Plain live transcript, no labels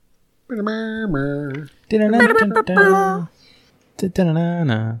The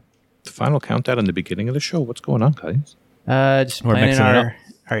final countdown in the beginning of the show. What's going on, guys? Just We're planning mixing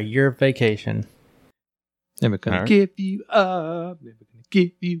our Europe vacation. Never gonna give you up. Never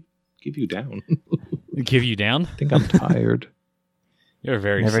gonna give you down. Give you down? I think I'm tired. You're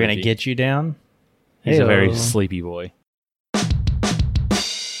very Never sleepy. gonna get you down. He's a very Heyo. sleepy boy.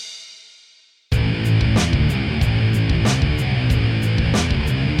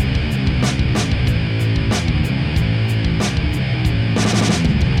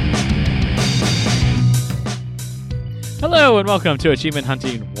 Hello and welcome to Achievement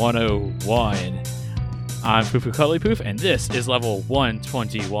Hunting 101. I'm Poofu Cuddly Poof, and this is level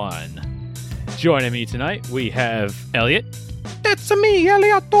 121. Joining me tonight, we have Elliot. That's me,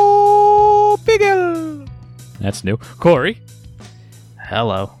 Eliotto Bigel. That's new. Corey.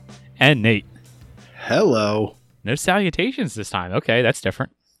 Hello. And Nate. Hello. No salutations this time. Okay, that's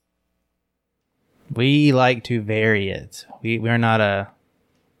different. We like to vary it. We're not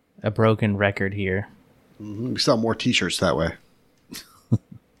a broken record here. We sell more t-shirts that way.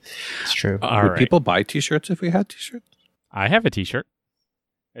 It's true. All Would right. people buy t-shirts if we had t-shirts? I have a t-shirt.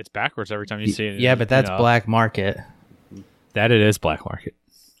 It's backwards every time you see it. Yeah, but that's you know. black market. That it is black market.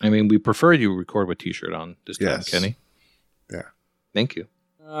 I mean, we prefer you record with t-shirt on this time, Yes. Kenny. Yeah. Thank you.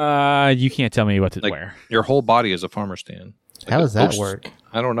 You can't tell me what to Like- wear. Your whole body is a farmer stand. How does that Oops. work?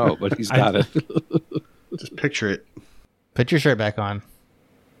 I don't know, but he's got it. Just picture it. Put your shirt back on.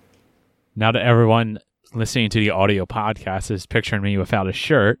 Now that everyone listening to the audio podcast is picturing me without a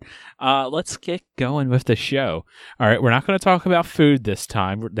shirt, let's get going with the show. All right, we're not going to talk about food this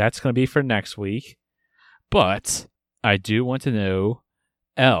time. That's going to be for next week. But I do want to know,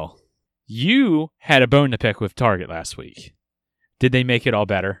 Elle, you had a bone to pick with Target last week. Did they make it all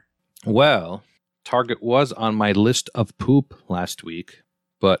better? Well, Target was on my list of poop last week,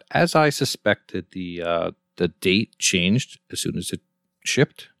 but as I suspected, the date changed as soon as it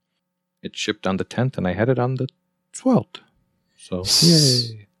shipped. It shipped on the 10th, and I had it on the 12th. So,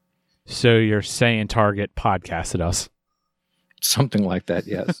 yay. So you're saying Target podcasted us. Something like that,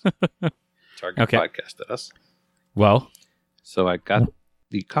 yes. Target Okay. podcasted us. Well, So I got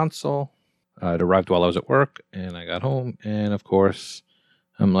the console. It arrived while I was at work, and I got home, and of course,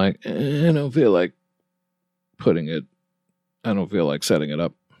 I'm like, I don't feel like I don't feel like setting it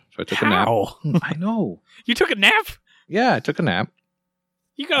up. So I took a nap. how? I know. You took a nap? Yeah, I took a nap.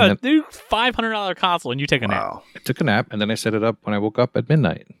 You got a And new $500 console and you take a nap. Wow. I took a nap, and then I set it up when I woke up at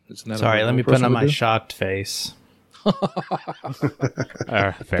midnight. Isn't that Sorry, a let me normal put on person my would do? shocked face.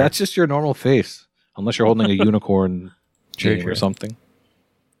 Fair. That's just your normal face, unless you're holding a unicorn True, game true. or something.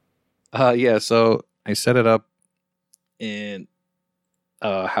 Yeah, so I set it up, and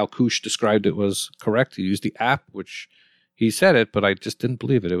how Koosh described it was correct. He used the app, which he said it, but I just didn't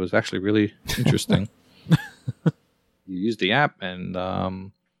believe it. It was actually really interesting. You used the app, and I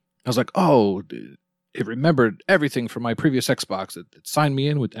was like, oh, it remembered everything from my previous Xbox. It signed me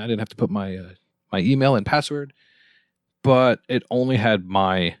in. I didn't have to put my email and password, but it only had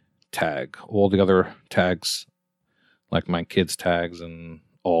my tag. All the other tags, like my kids' tags and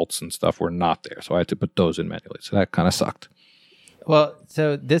alts and stuff, were not there. So I had to put those in manually. So that kind of sucked. Well,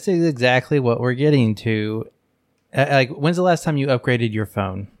 so this is exactly what we're getting to. Like, when's the last time you upgraded your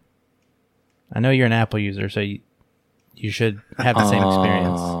phone? I know you're an Apple user, so you should have the same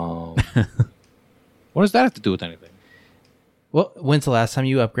experience. Oh. What does that have to do with anything? Well, when's the last time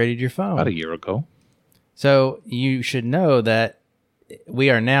you upgraded your phone? About a year ago. So you should know that we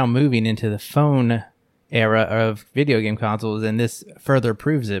are now moving into the phone era of video game consoles, and this further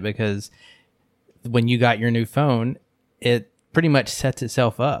proves it, because when you got your new phone, it pretty much sets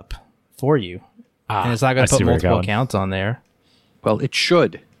itself up for you. And it's not going to put multiple accounts on there. Well, it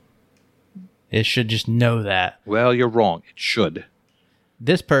should. It should just know that. Well, you're wrong. It should.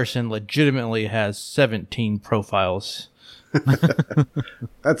 This person legitimately has 17 profiles.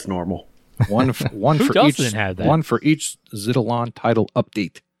 That's normal. One for Who each. doesn't have that? One for each Zidalon title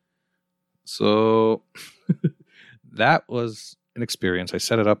update. So that was an experience. I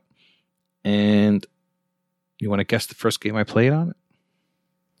set it up, and you want to guess the first game I played on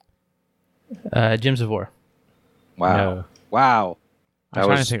it? Gems of War. Wow! No. Wow! I'm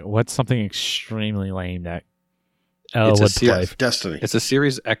trying to think what's something extremely lame that Elle It's a would series- play. Yes, Destiny. It's a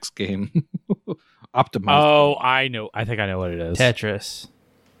Series X game, optimized. Oh, I know. I think I know what it is. Tetris.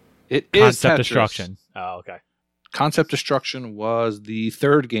 It is Concept Tetris. Destruction. Oh, okay. Concept Destruction was the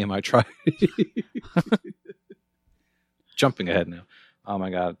third game I tried. Jumping ahead now. Oh my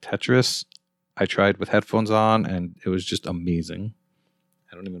god, Tetris. I tried with headphones on, and it was just amazing.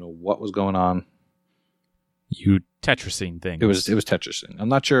 I don't even know what was going on. You Tetrising things. It was Tetris. I'm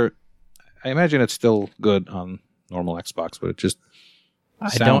not sure I imagine it's still good on normal Xbox, but it just I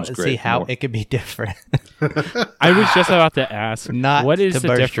sounds don't great. see how More- it could be different. I was just about to ask, Not what is to the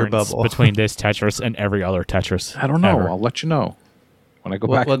burst your difference bubble. between this Tetris and every other Tetris? I don't know. ever? I'll let you know when I go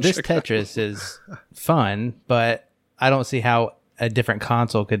well, back. well, and this check it out. Tetris is fun, but I don't see how a different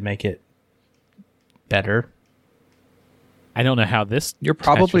console could make it better. I don't know how this. You're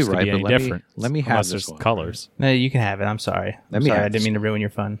probably Tetris could right, be but any let me- different. let me have unless this there's one. colors. No, you can have it. I'm sorry. Let I'm me sorry. have I didn't this mean to ruin your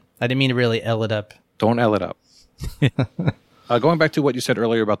fun. I didn't mean to really L it up. Don't L it up. Going back to what you said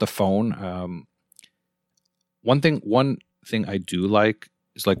earlier about the phone, one thing I do like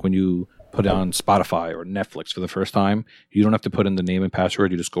is like when you put on Spotify or Netflix for the first time, you don't have to put in the name and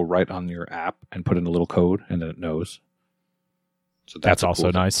password. You just go right on your app and put in a little code, and then it knows. So That's a also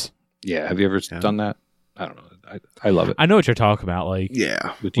cool thing. nice. Yeah, have you ever Yeah. done that? I don't know. I love it. I know what you're talking about. Like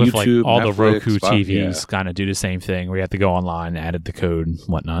Yeah. With with YouTube, like all Netflix, the Roku Spot- TVs kind of do the same thing where you have to go online, added the code and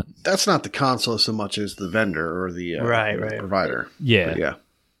whatnot. That's not the console so much as the vendor or the Right. provider. Yeah. But yeah.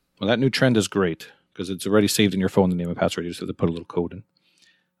 Well, that new trend is great because it's already saved in your phone, the name and password. You just have to put a little code in.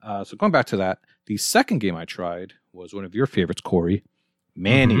 So going back to that, the second game I tried was one of your favorites, Corey,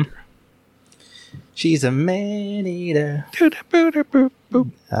 Maneater. She's a man eater.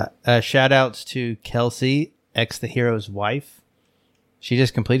 Shout outs to Kelsey, ex the hero's wife. She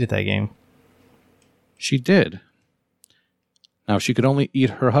just completed that game. She did. Now, if she could only eat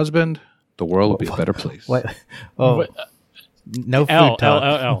her husband, the world would be a better place. What? Oh, What- no food L talk. L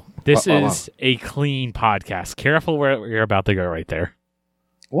L L. This Wow, wow, is a clean podcast. Careful where you're about to go right there.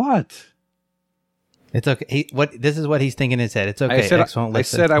 What? It's okay. This is what he's thinking in his head. It's okay. X won't I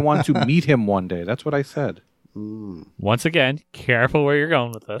listen. said I want to meet him one day. That's what I said. Mm. Once again, careful where you're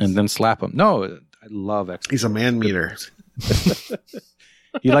going with this. And then slap him. No, I love X. He's a man meter.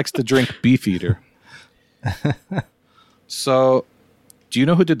 He likes to drink Beefeater. So, do you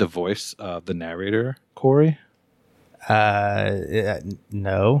know who did the voice of the narrator, Corey?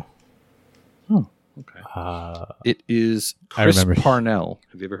 No. Okay. It is I Chris remember. Parnell.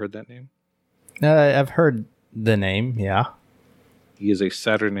 Have you ever heard that name? I've heard the name. Yeah. He is a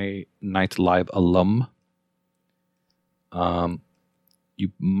Saturday Night Live alum.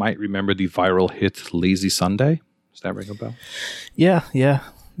 You might remember the viral hit "Lazy Sunday." Does that ring a bell? Yeah.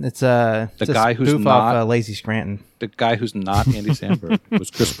 It's a guy who's spoof not- off Lazy Scranton. The guy who's not Andy Samberg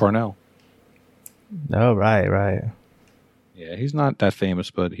was Chris Parnell. Oh, right. Yeah, he's not that famous,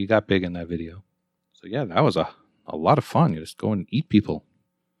 but he got big in that video. So yeah, that was a lot of fun. You just go and eat people.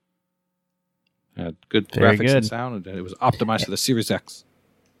 Had good Very graphics good. and sound, and it was optimized for the Series X.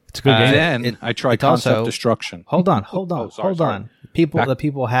 it's a good game. Then I tried it's Concept also- Destruction. Hold on. Oh, sorry. The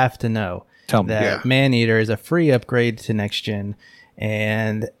people have to know Tell me. that Yeah. Maneater is a free upgrade to next gen,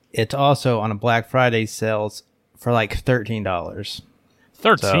 and it's also on a Black Friday sales for like $13.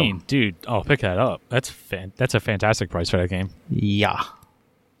 13, dude. Oh, pick that up. That's a fantastic price for that game. Yeah.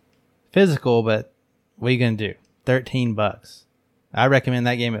 Physical, but what are you gonna do? $13. I recommend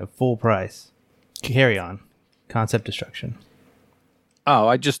that game at full price. Carry on. Concept Destruction. Oh,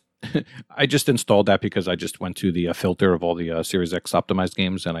 I just installed that because I just went to the filter of all the Series X optimized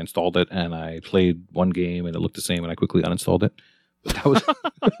games, and I installed it, and I played one game, and it looked the same, and I quickly uninstalled it. But that was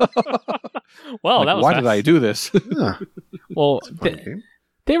Well, like, that was why did I do this? Yeah. Well, Fun game.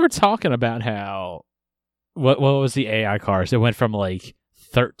 they were talking about how what was the AI cars? It went from like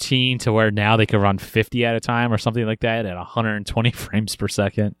 13 to where now they can run 50 at a time or something like that at 120 frames per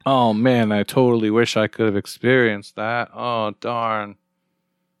second. Oh man, I totally wish I could have experienced that. Oh darn.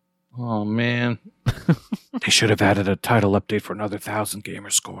 Oh man. They should have added a title update for another 1,000 gamer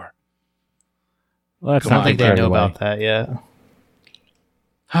score. Well, that's I don't not think they fair know anyway. about that yet.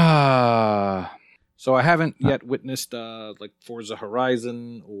 So I haven't yet witnessed like Forza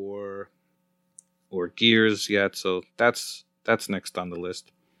Horizon or Gears yet, so that's next on the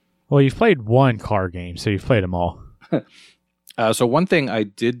list. Well, you've played one car game, so you've played them all. So one thing I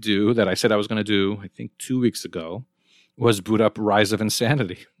did do that I said I was going to do, I think 2 weeks ago, was boot up Rise of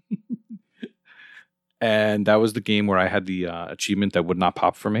Insanity. And that was the game where I had the achievement that would not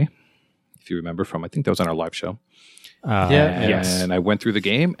pop for me. If you remember from, I think that was on our live show. Yeah. Yes. And I went through the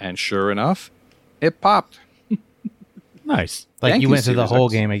game, and sure enough, it popped. Nice. Like Thank you you, went through the Series whole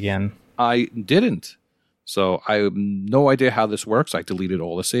X. game again. I didn't. So I have no idea how this works. I deleted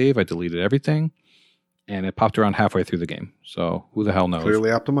all the save. I deleted everything. And it popped around halfway through the game. So who the hell knows Clearly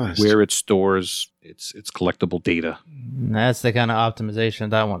optimized. where it stores its collectible data. And that's the kind of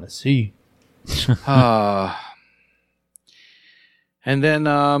optimization that I want to see. And then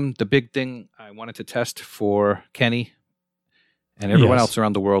the big thing I wanted to test for Kenny and everyone Yes. else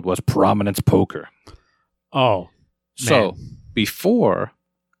around the world was Prominence Poker. Oh, So man. before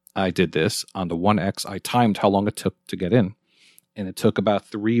I did this on the 1X. I timed how long it took to get in, and it took about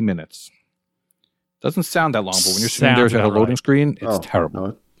 3 minutes. Doesn't sound that long, but when you're sitting there Sounds at a about loading right. screen, it's terrible. No,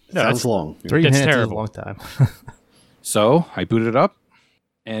 it No, sounds long. 3 It's minutes terrible. is a long time. So I booted it up,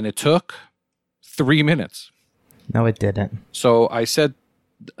 and it took 3 minutes. No, it didn't. So I said,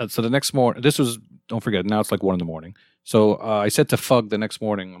 so the next morning, don't forget, now it's like 1 a.m. So I said to Fug the next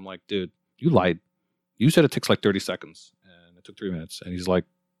morning, I'm like, dude, you lied. You said it takes like 30 seconds, and it took 3 minutes. And he's like,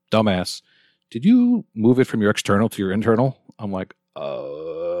 dumbass, did you move it from your external to your internal? I'm like,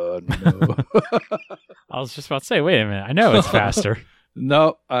 no. I was just about to say, wait a minute. I know it's faster.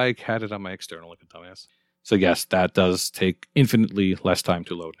 No, I had it on my external like a dumbass. So yes, that does take infinitely less time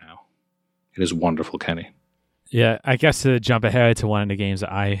to load now. It is wonderful, Kenny. Yeah, I guess to jump ahead to one of the games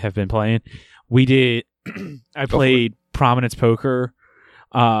that I have been playing, we did. I played Prominence Poker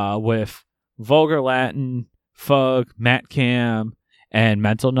with Vulgar Latin, Fug, Matt Cam, and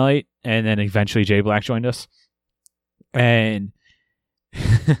Mental Knight, and then eventually Jay Black joined us. And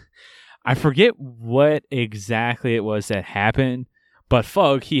I forget what exactly it was that happened, but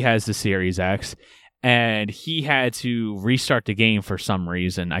Fug, he has the Series X, and he had to restart the game for some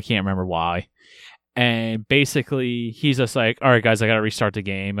reason. I can't remember why. And basically, he's just like, all right, guys, I got to restart the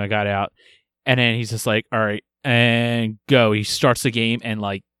game. I got out. And then he's just like, all right, and go. He starts the game, and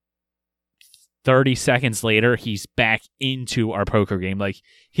like 30 seconds later, he's back into our poker game. Like,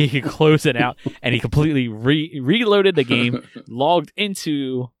 he could close it out, and he completely reloaded the game, logged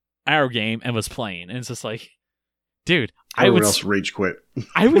into our game, and was playing. And it's just like, dude, Everyone else rage quit.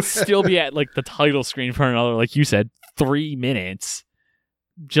 I would still be at like the title screen for another, like you said, 3 minutes,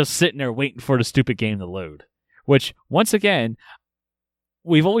 just sitting there waiting for the stupid game to load. Which, once again,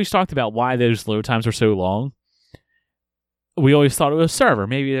 we've always talked about why those load times are so long. We always thought it was a server.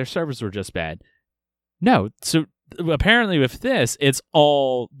 Maybe their servers were just bad. No, so apparently with this, it's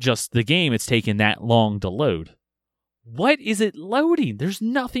all just the game. It's taking that long to load. What is it loading? There's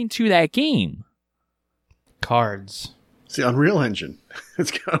nothing to that game. Cards. It's the Unreal Engine.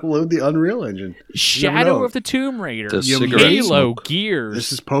 It's got to load the Unreal Engine. Shadow know. of the Tomb Raider, The cigarette Halo, smoke. Gears.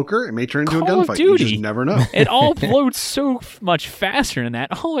 This is poker. It may turn into Call a of gunfight. You Duty. just never know. It all loads so much faster than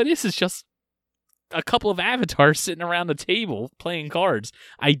that. All it is just a couple of avatars sitting around the table playing cards.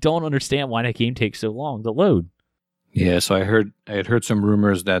 I don't understand why that game takes so long to load. Yeah, so I had heard some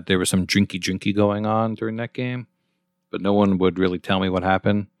rumors that there was some drinky going on during that game, but no one would really tell me what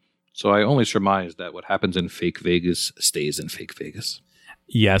happened. So I only surmised that what happens in fake Vegas stays in fake Vegas.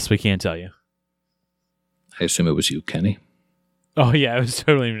 Yes, we can't tell you. I assume it was you, Kenny. Oh yeah, it was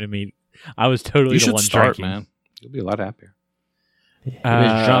totally me. I was totally You the should one start, drinking. man. You'll be a lot happier. He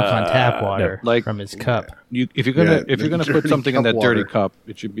was drunk on tap water like- from his cup. If you're gonna Yeah, put dirty something in cup that dirty water. cup,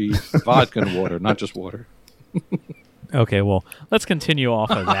 it should be vodka and water, not just water. Okay, well, let's continue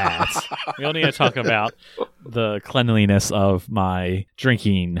off of that. We only need to talk about the cleanliness of my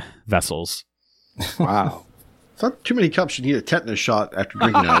drinking vessels. Wow. It's not too many cups. You need a tetanus shot after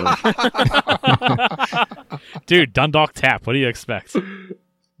drinking out of them. Dude, Dundalk Tap, what do you expect?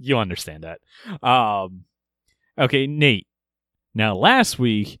 You understand that. Okay, Nate. Now, last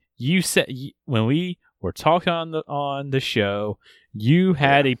week, you said when we were talking on the show, you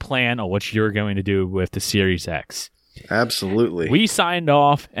had a plan on what you were going to do with the Series X. Absolutely. We signed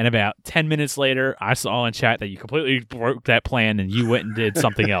off, and about 10 minutes later, I saw in chat that you completely broke that plan and you went and did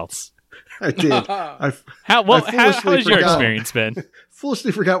something else. I did. I How foolishly has your forgot. experience been?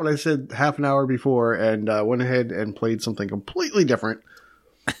 foolishly forgot what I said half an hour before and went ahead and played something completely different.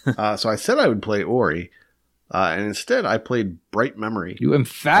 So I said I would play Ori, and instead I played Bright Memory. You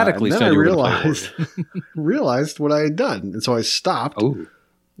emphatically and then said I you were going to realized what I had done, and so I stopped. play Ori.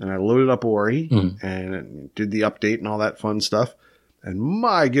 And I loaded up Ori Mhm. and did the update and all that fun stuff. And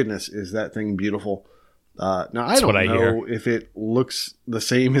my goodness, is that thing beautiful. Now, I That's don't what I know hear. if it looks the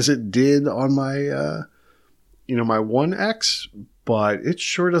same as it did on my, my 1X, but it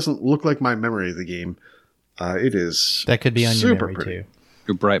sure doesn't look like my memory of the game. It is That could be on your super memory pretty. too.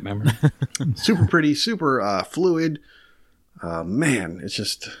 Your bright memory. Super pretty, super fluid. Man, it's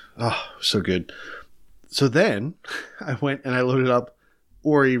just so good. So then I went and I loaded up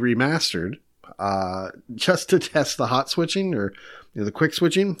Ori Remastered just to test the hot switching or the quick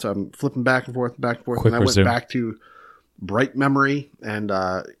switching. So I'm flipping back and forth, Quick and I resume. went back to Bright Memory, and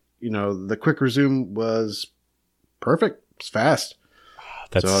the quick resume was perfect. It's fast.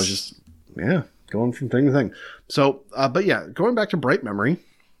 That's So I was just going from thing to thing. So, but yeah, going back to Bright Memory,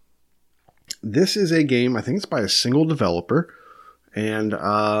 this is a game. I think it's by a single developer, and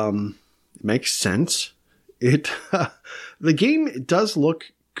it makes sense. The game does look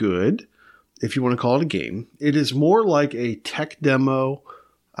good, if you want to call it a game. It is more like a tech demo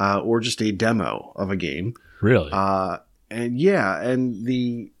or just a demo of a game. Really? And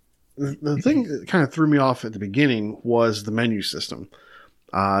the thing that kind of threw me off at the beginning was the menu system.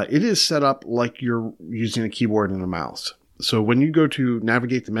 It is set up like you're using a keyboard and a mouse. So when you go to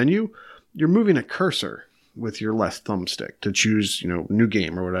navigate the menu, you're moving a cursor with your left thumbstick to choose, new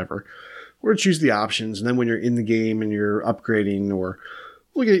game or whatever, or choose the options. And then when you're in the game and you're upgrading or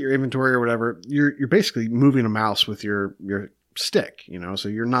looking at your inventory or whatever, you're basically moving a mouse with your stick, so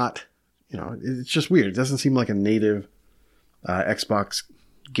you're not, it's just weird. It doesn't seem like a native Xbox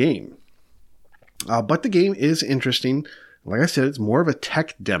game. But the game is interesting. Like I said, it's more of a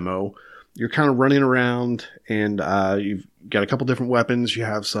tech demo. You're kind of running around and you've got a couple different weapons. You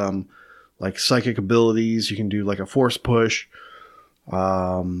have some like psychic abilities. You can do like a force push.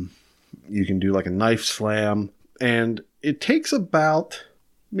 You can do like a knife slam. And it takes about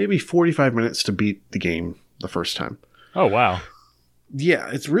maybe 45 minutes to beat the game the first time. Oh, wow. Yeah,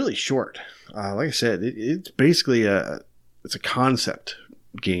 it's really short. Like I said, it's basically it's a concept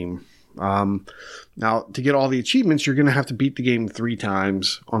game. Now, to get all the achievements, you're going to have to beat the game 3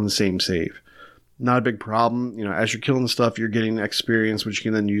 times on the same save. Not a big problem. As you're killing stuff, you're getting experience, which you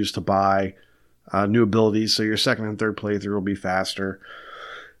can then use to buy new abilities. So your second and third playthrough will be faster.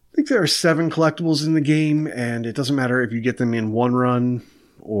 I think there are 7 collectibles in the game, and it doesn't matter if you get them in one run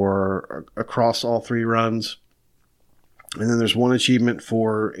or across all 3 runs. And then there's 1 achievement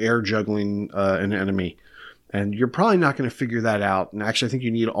for air juggling an enemy. And you're probably not going to figure that out. And actually, I think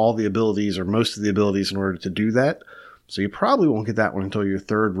you need all the abilities or most of the abilities in order to do that. So you probably won't get that one until your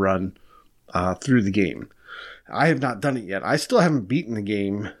 3rd run through the game. I have not done it yet. I still haven't beaten the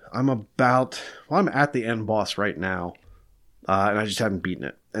game. I'm at the end boss right now. And I just haven't beaten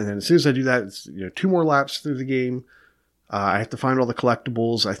it. And then as soon as I do that, it's 2 more laps through the game. I have to find all the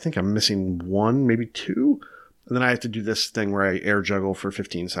collectibles. I think I'm missing 1, maybe 2. And then I have to do this thing where I air juggle for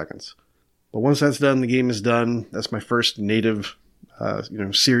 15 seconds. But once that's done, the game is done. That's my first native,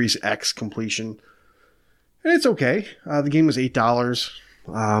 Series X completion. And it's okay. The game was $8.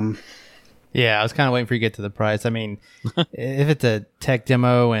 Yeah, I was kind of waiting for you to get to the price. I mean, if it's a tech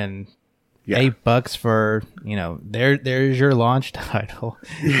demo and $8 for, there's your launch title.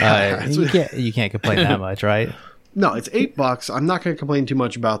 Yeah, you can't complain that much, right? No, it's $8. I'm not going to complain too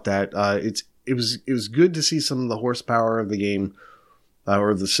much about that. It was good to see some of the horsepower of the game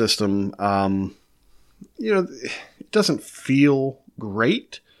or the system. It doesn't feel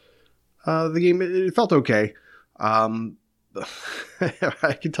great. The game, it felt okay. I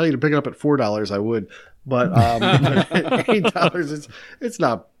can tell you to pick it up at $4, I would, but $8, it's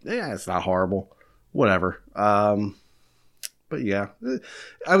not horrible. Whatever. But yeah,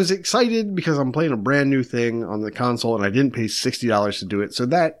 I was excited because I'm playing a brand new thing on the console and I didn't pay $60 to do it. So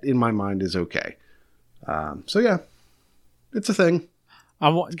that in my mind is okay. So yeah, it's a thing.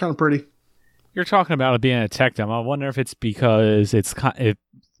 It's kind of pretty. You're talking about it being a tech demo. I wonder if it's because it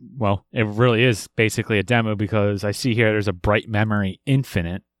really is basically a demo because I see here there's a Bright Memory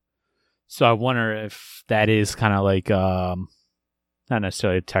Infinite. So I wonder if that is kind of like, not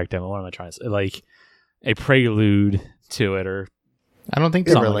necessarily a tech demo. What am I trying to say? Like a prelude to it, or I don't think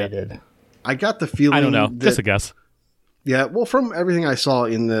they're related. I got the feeling. I don't know. Just a guess. Yeah, well, from everything I saw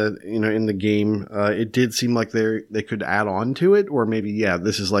in the game, it did seem like they could add on to it, or maybe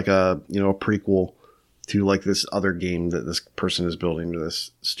this is like a a prequel to like this other game that this person is building, or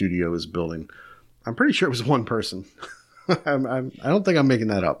this studio is building. I'm pretty sure it was one person. I don't think I'm making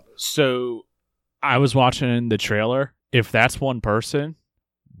that up. So I was watching the trailer. If that's one person,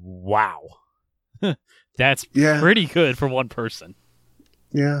 wow. That's pretty good for one person.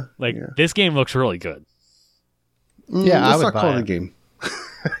 Yeah. This game looks really good. Yeah, I would not buy call it a game.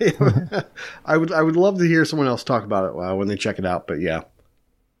 I would love to hear someone else talk about it when they check it out, but yeah.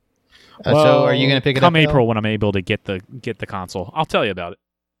 So are you going to pick it up? Come April when I'm able to get the console. I'll tell you about it.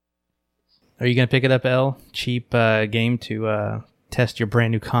 Are you going to pick it up, Elle? Cheap game to test your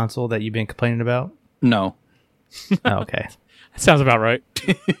brand new console that you've been complaining about? No. Oh, okay. That sounds about right.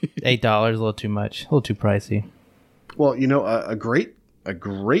 $8, a little too much, a little too pricey. Well, a great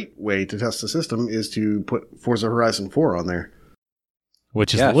way to test the system is to put Forza Horizon 4 on there,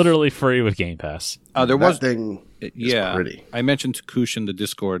 which is literally free with Game Pass. Pretty. I mentioned to Kush in the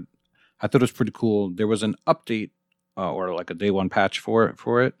Discord. I thought it was pretty cool. There was an update or like a day one patch for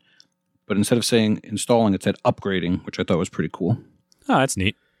it, but instead of saying installing, it said upgrading, which I thought was pretty cool. Oh, that's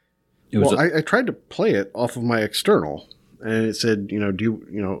neat. I tried to play it off of my external, and it said, do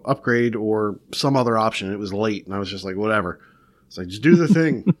you upgrade or some other option. It was late, and I was just like, whatever. It's like, just do the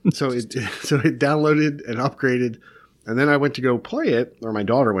thing. so it downloaded and upgraded, and then I went to go play it, or my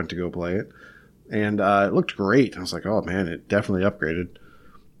daughter went to go play it, and it looked great. I was like, oh man, it definitely upgraded.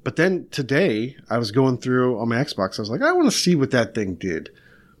 But then today, I was going through on my Xbox. I was like, I want to see what that thing did.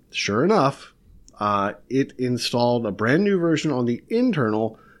 Sure enough, it installed a brand new version on the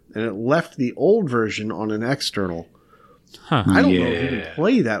internal, and it left the old version on an external. Huh. I don't know if you can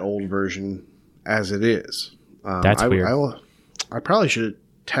play that old version as it is. That's weird. I probably should have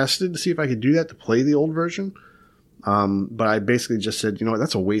tested to see if I could do that to play the old version. But I basically just said, you know what,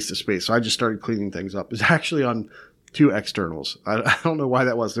 that's a waste of space. So I just started cleaning things up. It's actually on 2 externals. I don't know why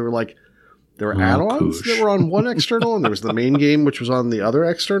that was. There were add-ons that were on one external, and there was the main game, which was on the other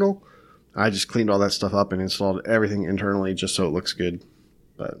external. I just cleaned all that stuff up and installed everything internally just so it looks good.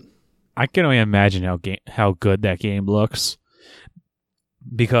 But I can only imagine how good that game looks,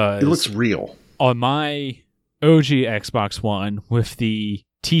 because it looks real. On my OG Xbox One with the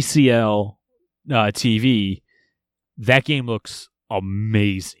TCL TV, that game looks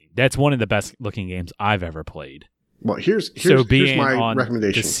amazing. That's one of the best looking games I've ever played. Well, here's being my on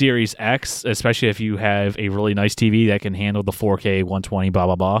recommendation. The Series X, especially if you have a really nice TV that can handle the 4K 120 blah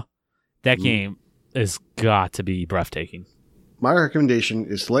blah blah, that game has got to be breathtaking. My recommendation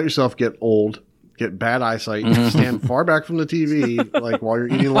is to let yourself get old, get bad eyesight, stand far back from the TV, like while you're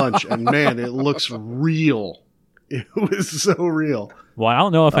eating lunch, and man, it looks real. It was so real. Well, I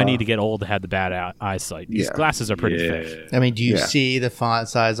don't know if I need to get old to have the bad eyesight. These glasses are pretty thick. I mean, do you see the font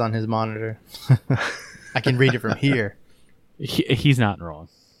size on his monitor? I can read it from here. He's not wrong.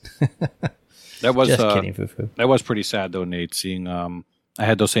 That was just kidding, Fufu. That was pretty sad though, Nate. Seeing I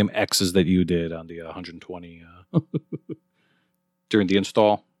had those same X's that you did on the 120 during the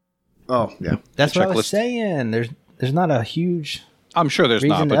install. Oh yeah, that's what I was checklist. saying. There's not a huge. I'm sure there's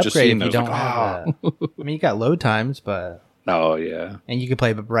reason not, to but just upgrade seeing if you those, don't like, have that. I mean, you got load times, but oh yeah. and you can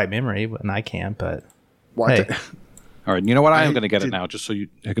play right memory, and I can't. But well, hey. All right, you know what? I am I going to get it did- now, just so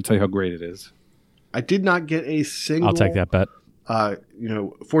I can tell you how great it is. I did not get a single. I'll take that bet.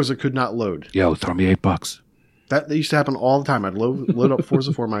 Forza could not load. Yo, throw me $8. That used to happen all the time. I'd load up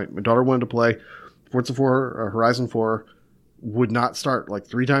Forza 4. My daughter wanted to play Forza 4 or Horizon 4. Would not start like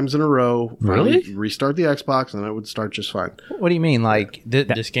 3 times in a row. Really? Finally restart the Xbox and it would start just fine. what do you mean? Like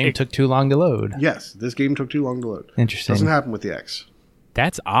this game took too long to load? Yes, this game took too long to load. Interesting. Doesn't happen with the X.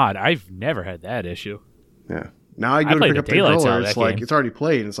 That's odd. I've never had that issue. Yeah. Now I go to played pick up the the daylights out controller. of It's that like game. it's already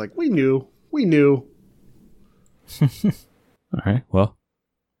played. And it's like we knew. All right. Well,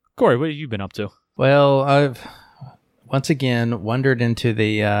 Corey, what have you been up to? Well, I've once again wandered into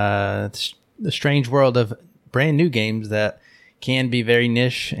the strange world of brand new games that can be very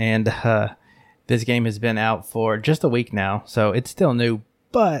niche, and this game has been out for just a week now, so it's still new,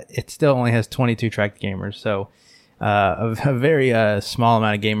 but it still only has 22 tracked gamers, so a very small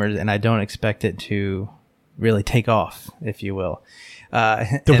amount of gamers, and I don't expect it to really take off, if you will.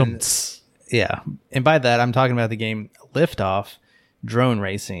 And, yeah, and by that I'm talking about the game Liftoff Drone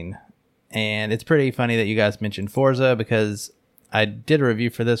Racing. And it's pretty funny that you guys mentioned Forza, because I did a review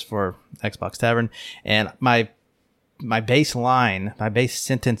for this for Xbox Tavern, and my base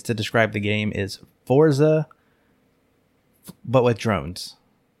sentence to describe the game is Forza, but with drones.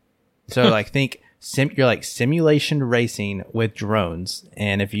 So like think you're like simulation racing with drones,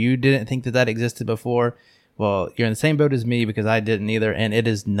 and if you didn't think that existed before, well, you're in the same boat as me, because I didn't either, and it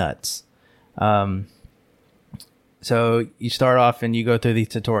is nuts. So you start off and you go through these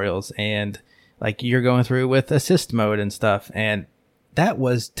tutorials, and like you're going through with assist mode and stuff, and that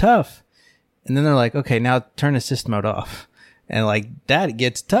was tough. And then they're like, okay, now turn assist mode off, and like that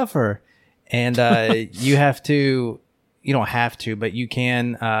gets tougher. And you don't have to, but you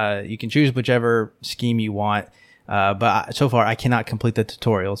can choose whichever scheme you want. But so far I cannot complete the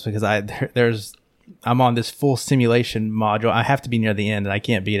tutorials because I'm on this full simulation module. I have to be near the end and I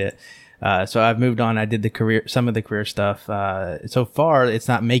can't beat it. So I've moved on. I did some of the career stuff. So far, it's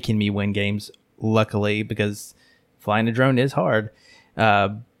not making me win games, luckily, because flying a drone is hard.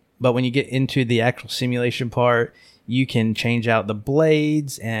 But when you get into the actual simulation part, you can change out the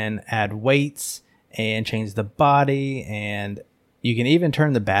blades and add weights and change the body. And you can even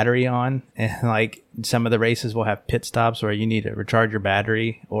turn the battery on. And like some of the races will have pit stops where you need to recharge your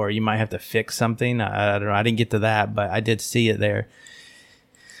battery, or you might have to fix something. I don't know. I didn't get to that, but I did see it there.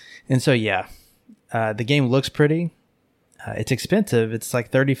 And so, yeah, the game looks pretty. It's expensive. It's like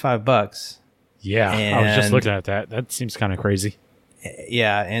 $35. Yeah, I was just looking at that. That seems kind of crazy.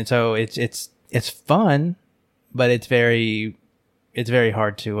 Yeah, and so it's fun, but it's very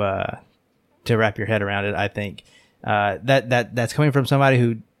hard to wrap your head around it. I think that's coming from somebody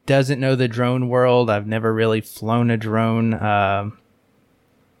who doesn't know the drone world. I've never really flown a drone.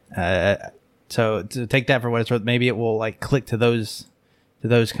 So to take that for what it's worth, maybe it will like click to those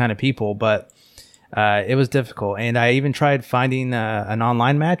kind of people. But It was difficult, and I even tried finding an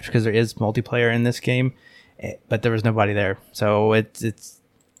online match because there is multiplayer in this game, but there was nobody there. So it's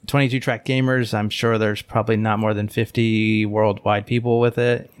 22 track gamers. I'm sure there's probably not more than 50 worldwide people with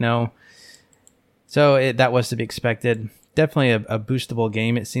it, you know. So that was to be expected. Definitely a boostable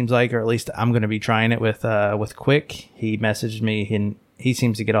game, it seems like, or at least I'm going to be trying it with Quick. He messaged me, and he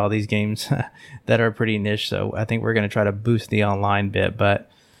seems to get all these games that are pretty niche. So I think we're going to try to boost the online bit, but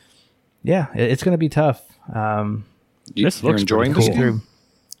yeah, it's going to be tough. You're enjoying this game?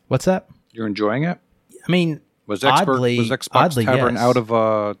 What's that? You're enjoying it? I mean, was oddly, Xbox Tavern yes. out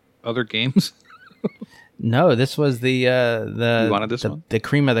of other games? No, this was the You wanted this one? the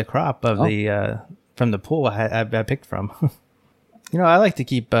cream of the crop of the from the pool I picked from. You know, I like to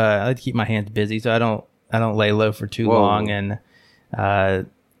keep my hands busy, so I don't lay low for too long. And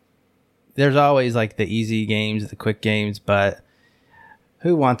there's always like the easy games, the quick games, but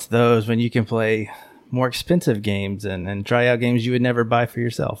who wants those when you can play more expensive games and try out games you would never buy for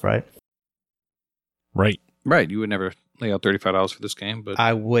yourself, right? Right. Right. You would never lay out $35 for this game, but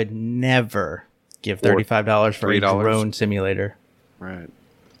I would never give $35 for a $3. drone simulator. Right.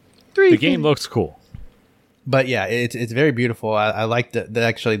 The game looks cool. But yeah, it's very beautiful. I like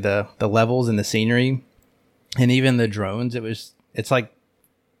the levels and the scenery, and even the drones. It's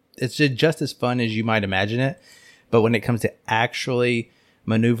just as fun as you might imagine it. But when it comes to actually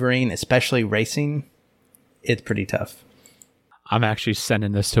maneuvering, especially racing, it's pretty tough. I'm actually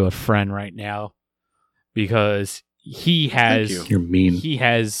sending this to a friend right now because he has You're mean. He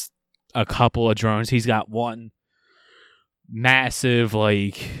has a couple of drones. He's got one massive,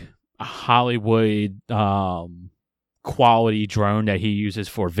 like a Hollywood quality drone that he uses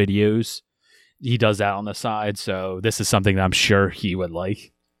for videos. He does that on the side, so this is something that I'm sure he would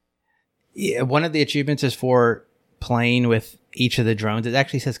like. Yeah, one of the achievements is for playing with each of the drones. It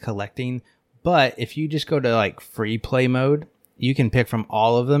actually says collecting, but if you just go to like free play mode, you can pick from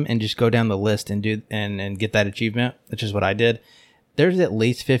all of them and just go down the list and do and get that achievement, which is what I did. There's at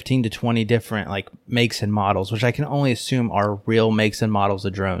least 15 to 20 different like makes and models, which I can only assume are real makes and models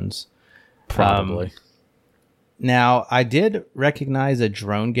of drones. Probably. Now, I did recognize a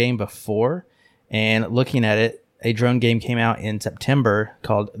drone game before, and looking at it, a drone game came out in September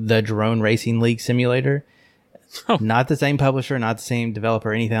called the Drone Racing League Simulator. Oh. Not the same publisher, not the same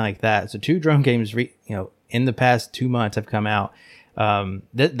developer, anything like that. So 2 drone games, in the past 2 months have come out.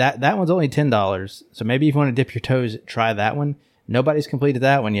 That one's only $10. So maybe if you want to dip your toes, try that one. Nobody's completed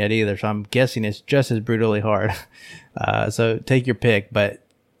that one yet either. So I'm guessing it's just as brutally hard. So take your pick. But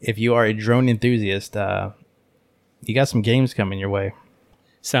if you are a drone enthusiast, you got some games coming your way.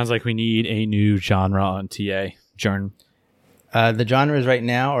 Sounds like we need a new genre on TA. The genres right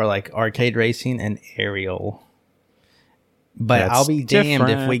now are like arcade racing and aerial. But That's I'll be damned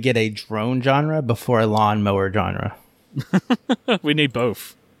different. if we get a drone genre before a lawnmower genre. We need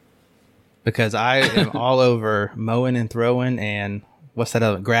both. Because I am all over mowing and throwing and what's that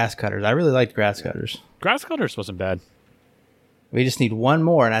other? Grass cutters. I really liked grass cutters. Grass cutters wasn't bad. We just need one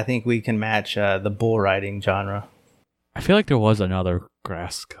more, and I think we can match the bull riding genre. I feel like there was another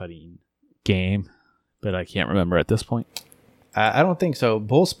grass cutting game, but I can't remember at this point. I don't think so.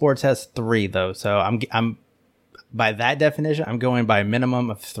 Bull Sports has 3 though, so I'm by that definition, I'm going by a minimum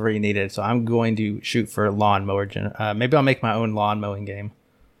of 3 needed. So I'm going to shoot for lawnmower. Maybe I'll make my own lawn mowing game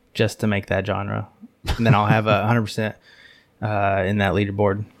just to make that genre, and then I'll have 100% in that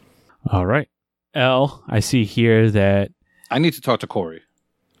leaderboard. All right, L. I see here that. I need to talk to Corey.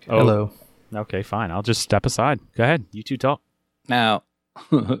 Oh, Hello. Okay, fine. I'll just step aside. Go ahead. You two talk. Now,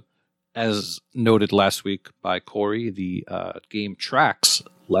 as noted last week by Corey, the game Tracks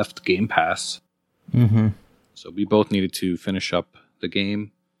left Game Pass. Mm-hmm. So we both needed to finish up the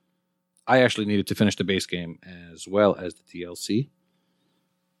game. I actually needed to finish the base game as well as the DLC.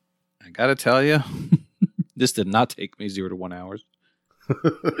 I gotta tell you, this did not take me 0 to 1 hours.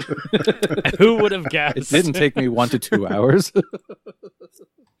 Who would have guessed? It didn't take me 1 to 2 hours.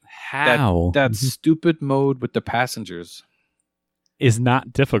 How? That stupid mode with the passengers. is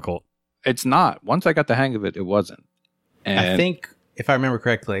not difficult. It's not. Once I got the hang of it, it wasn't. And I think, if I remember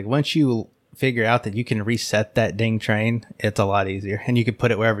correctly, once you figure out that you can reset that dang train, it's a lot easier, and you can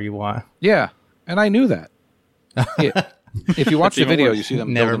put it wherever you want. yeah, and I knew that. If you watch the even video, worse. you see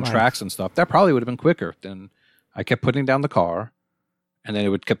them Never building mind. tracks and stuff. That probably would have been quicker. Then I kept putting down the car, and then it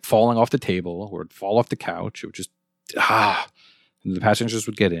would kept falling off the table or it'd fall off the couch. It would just and the passengers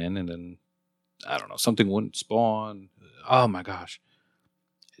would get in, and then I don't know, something wouldn't spawn. Oh my gosh,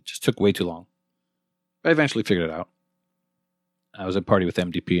 it just took way too long. I eventually figured it out. I was at a party with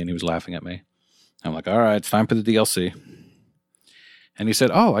MDP, and he was laughing at me. I'm like, all right, it's time for the DLC. And he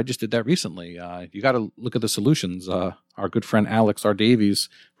said, "Oh, I just did that recently. You got to look at the solutions. Our good friend Alex R. Davies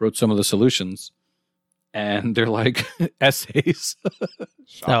wrote some of the solutions, and they're like essays."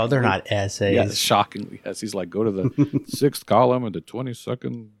 No, they're not essays. Yeah, shockingly, yes. He's like, go to the 6th column and the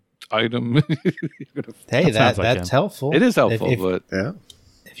 22nd item. Hey, That sounds like that's him. helpful. It is helpful, If, but Yeah.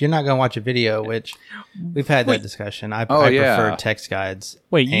 if you're not going to watch a video, which we've had that discussion, I yeah. prefer text guides.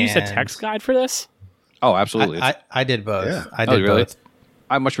 Wait, you used a And text guide for this? oh, absolutely. I did both. Yeah. I Oh, did really? both.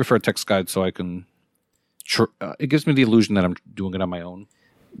 I much prefer text guide so I can. It gives me the illusion that I'm doing it on my own.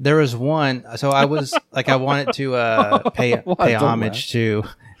 There was one, so I was like, I wanted to pay What? pay Don't homage to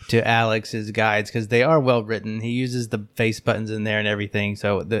Alex's guides because they are well written. He uses the face buttons in there and everything,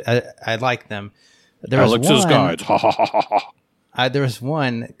 so I like them. There was Alex's one, guides. Ha ha ha ha ha. There was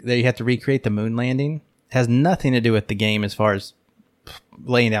one that you have to recreate the moon landing. It has nothing to do with the game as far as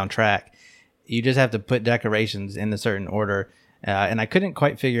laying down track. You just have to put decorations in a certain order, and I couldn't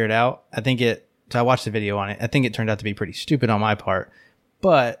quite figure it out. So I watched the video on it. I think it turned out to be pretty stupid on my part,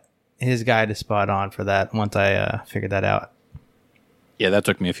 but his guide is spot on for that once I figured that out. Yeah, that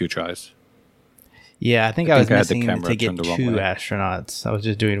took me a few tries. Yeah, I think I was I had the missing camera to get turned the wrong 2 way. astronauts. I was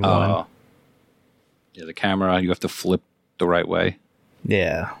just doing one. Yeah, the camera, you have to flip the right way.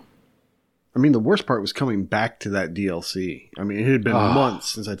 Yeah. I mean, the worst part was coming back to that DLC. I mean, it had been months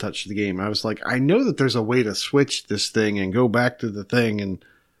since I touched the game. I was like, I know that there's a way to switch this thing and go back to the thing, and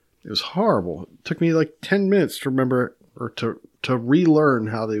it was horrible. It took me like 10 minutes to remember or to relearn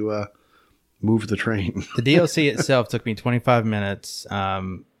how to move the train. The DLC itself took me 25 minutes.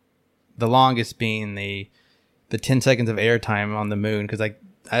 The longest being the 10 seconds of airtime on the moon, because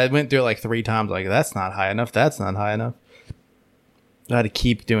I went through it like 3 times. Like, that's not high enough. That's not high enough. I had to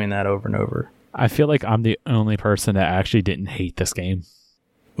keep doing that over and over. I feel like I'm the only person that actually didn't hate this game.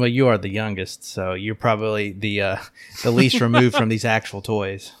 Well, you are the youngest, so you're probably the least removed from these actual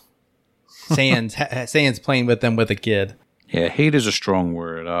toys. Sans playing with them with a kid. Yeah, hate is a strong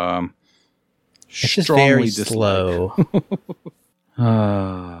word. It's just very slow.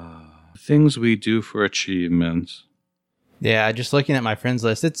 Things we do for achievements. Yeah, just looking at my friends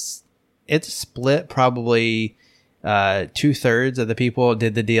list, it's split probably 2/3 of the people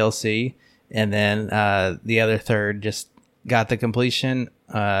did the DLC, and then the other third just got the completion.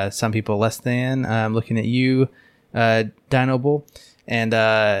 Some people less than. I'm looking at you, Dinoble, and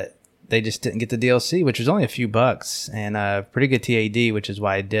they just didn't get the DLC, which was only a few bucks and pretty good TAD, which is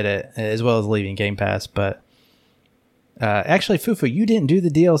why I did it, as well as leaving Game Pass. But actually, Fufu, you didn't do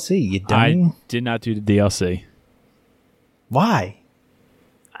the DLC, you dummy. I did not do the DLC. Why?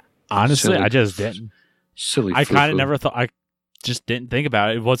 Honestly, Silly. I just didn't. Silly. I kind foo-foo. of never thought. I just didn't think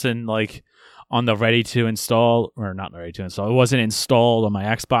about it. It wasn't like on the ready to install, or not ready to install. It wasn't installed on my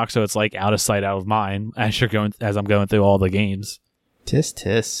Xbox, so it's like out of sight, out of mind as I'm going through all the games.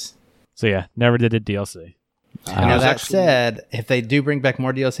 Tis. So yeah, never did the DLC. Now was that actually- said, if they do bring back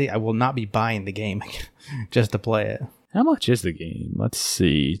more DLC, I will not be buying the game just to play it. How much is the game? Let's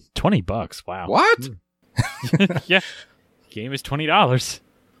see, $20. Wow. What? Yeah, game is $20.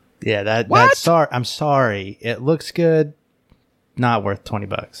 Yeah, What? that's I'm sorry. It looks good. Not worth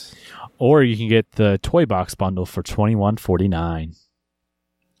 $20. Or you can get the toy box bundle for $21.49.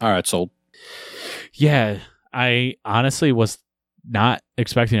 All right, sold. Yeah, I honestly was not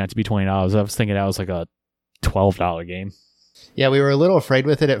expecting that to be $20. I was thinking that was like a $12 game. Yeah, we were a little afraid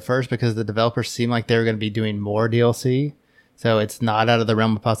with it at first because the developers seemed like they were going to be doing more DLC. So it's not out of the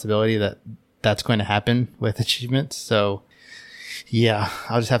realm of possibility that that's going to happen with achievements. So yeah,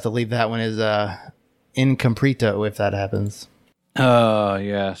 I'll just have to leave that one as incomplete if that happens.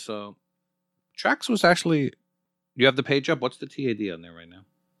 Yeah. So, Trax was actually. You have the page up. What's the TAD on there right now?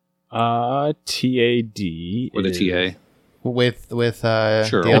 TAD Or the is- TA? With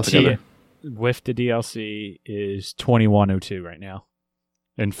Sure, DLC. altogether. with the DLC is 2102 right now,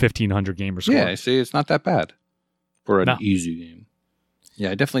 and 1500 gamer score. Yeah, see, it's not that bad for an No. easy game. Yeah,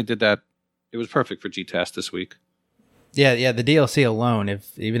 I definitely did that. It was perfect for GTAS this week. Yeah, the DLC alone,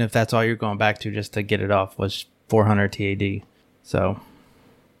 even if that's all you're going back to just to get it off, was 400 TAD. So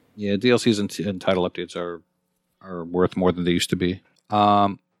Yeah, DLCs and title updates are worth more than they used to be.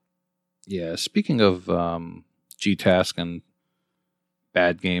 Yeah, speaking of GTask and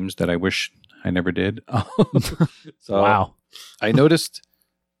bad games that I wish I never did. So Wow. I noticed,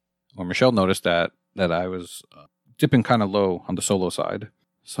 or Michelle noticed that I was dipping kind of low on the solo side.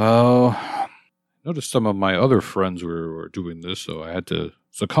 So I noticed some of my other friends were doing this, so I had to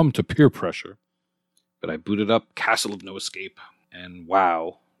succumb to peer pressure. But I booted up Castle of No Escape, and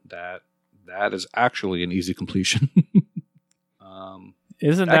wow, that is actually an easy completion.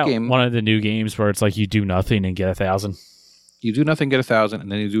 Isn't That that game- one of the new games where it's like you do nothing and get 1,000? You do nothing, get 1,000,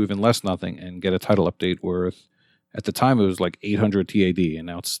 and then you do even less nothing and get a title update worth, at the time it was like 800 TAD, and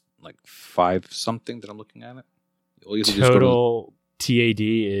now it's like 5 something that I'm looking at it. All you have to do is go to Total TAD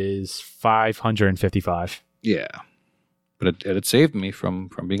is 555. yeah. But it saved me from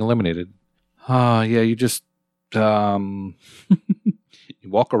being eliminated. Yeah, you just you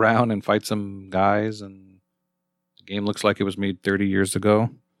walk around and fight some guys, and the game looks like it was made 30 years ago,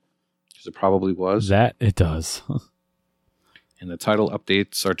 because it probably was. That it does. And the title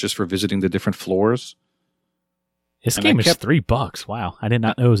updates are just for visiting the different floors. This And game I is kept- $3. Wow, I did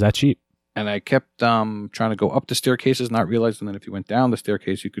not know it was that cheap. And I kept trying to go up the staircases, not realizing that if you went down the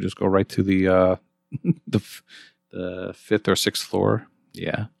staircase, you could just go right to the the 5th or 6th floor.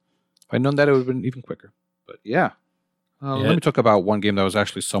 Yeah. If I'd known that, it would have been even quicker. But yeah. Yeah. Let me talk about one game that was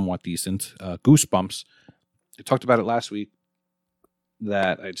actually somewhat decent. Goosebumps. I talked about it last week,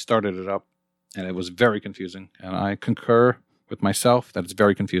 that I'd started it up, and it was very confusing. And I concur with myself that it's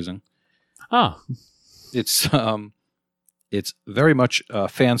very confusing. Oh, It's very much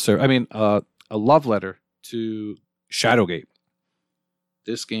a love letter to Shadowgate.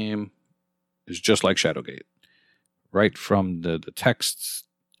 This game is just like Shadowgate, right from the texts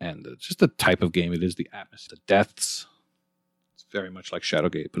and just the type of game it is, the atmosphere, the deaths. It's very much like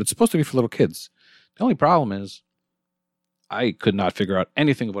Shadowgate, but it's supposed to be for little kids. The only problem is I could not figure out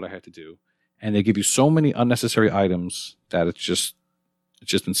anything of what I had to do, and they give you so many unnecessary items that it's just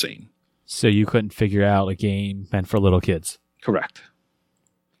insane. so you couldn't figure out a game meant for little kids. Correct.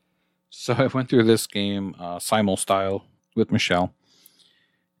 So I went through this game simul style with Michelle,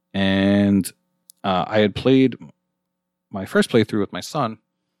 and I had played my first playthrough with my son,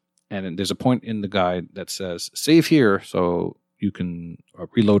 and there's a point in the guide that says save here, so you can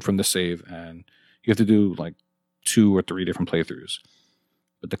reload from the save, and you have to do like 2 or 3 different playthroughs.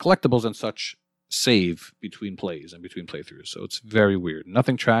 But the collectibles and such save between plays and between playthroughs, so it's very weird.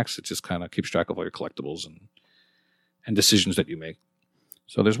 Nothing tracks; it just kind of keeps track of all your collectibles and decisions that you make.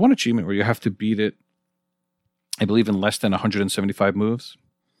 So there's one achievement where you have to beat it, I believe, in less than 175 moves.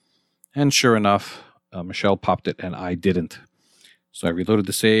 And sure enough, Michelle popped it and I didn't. So I reloaded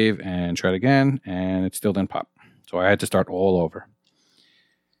the save and tried again, and it still didn't pop. So I had to start all over.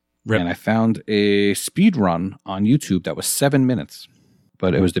 Rip. And I found a speed run on YouTube that was 7 minutes,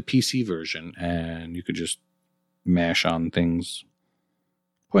 but it was the PC version, and you could just mash on things.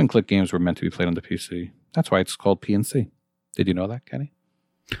 Point and click games were meant to be played on the PC. That's why it's called PNC. Did you know that, Kenny?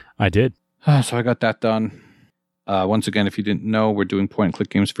 I did. So I got that done. Once again, if you didn't know, we're doing point and click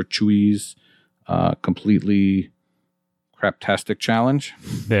games for Chewy's completely craptastic challenge.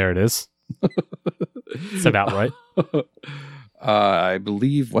 There it is. It's about right. I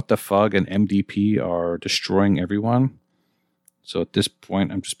believe What the Fug and MDP are destroying everyone. So at this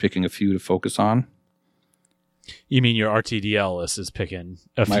point, I'm just picking a few to focus on. You mean your RTDL list is picking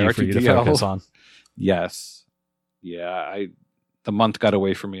a My few for you to RTDL? focus on? Yes. Yeah, the month got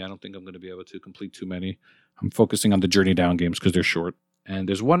away from me. I don't think I'm going to be able to complete too many. I'm focusing on the Journey Down games because they're short. And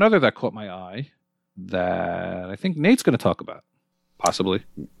there's one other that caught my eye that I think Nate's going to talk about. Possibly.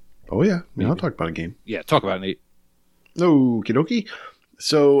 Oh, yeah. Maybe. I'll talk about a game. Yeah, talk about it, Nate. Okie dokie.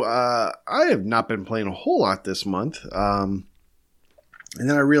 So I have not been playing a whole lot this month. And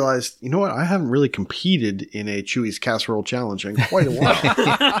then I realized, you know what? I haven't really competed in a Chewy's Casserole Challenge in quite a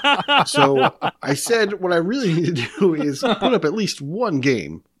while. So I said what I really need to do is put up at least one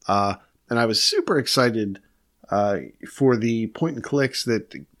game. And I was super excited for the point and clicks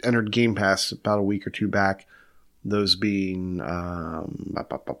that entered Game Pass about a week or two back. Those being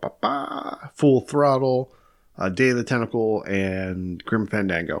Full Throttle, Day of the Tentacle, and Grim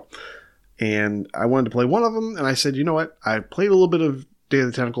Fandango. And I wanted to play one of them, and I said, you know what? I played a little bit of Day of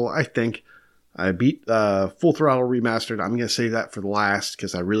the Tentacle, I think. I beat Full Throttle Remastered. I'm going to save that for the last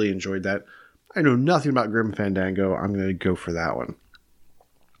because I really enjoyed that. I know nothing about Grim Fandango. I'm going to go for that one.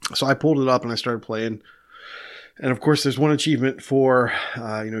 So I pulled it up and I started playing. And of course, there's one achievement for,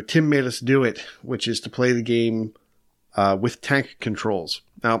 Tim made us do it, which is to play the game with tank controls.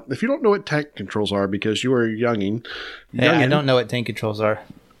 Now, if you don't know what tank controls are because you are youngin. Yeah, I don't know what tank controls are.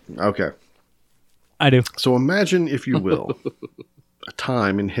 Okay. I do. So imagine, if you will, a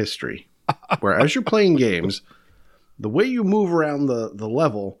time in history where as you're playing games, the way you move around the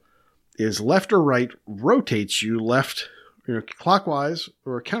level is left or right rotates you left, clockwise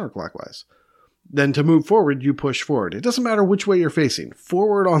or counterclockwise. Then to move forward, you push forward. It doesn't matter which way you're facing.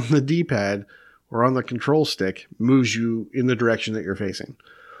 Forward on the D-pad or on the control stick moves you in the direction that you're facing.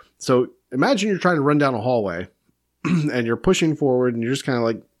 So imagine you're trying to run down a hallway and you're pushing forward and you're just kind of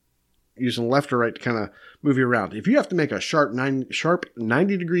like using left or right to kind of move you around. If you have to make a sharp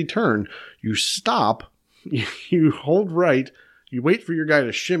 90-degree turn, you stop you hold right, you wait for your guy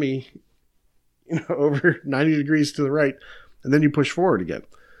to shimmy, over 90 degrees to the right, and then you push forward again.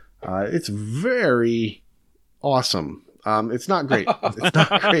 It's very awesome. It's not great. It's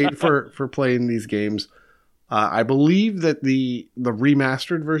not great for playing these games. I believe that the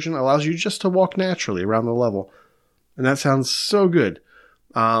remastered version allows you just to walk naturally around the level, and that sounds so good.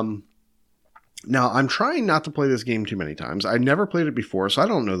 Now, I'm trying not to play this game too many times. I never played it before, so I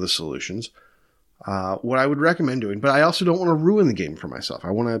don't know the solutions. What I would recommend doing, but I also don't want to ruin the game for myself. I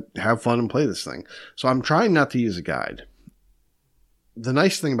want to have fun and play this thing. So I'm trying not to use a guide. The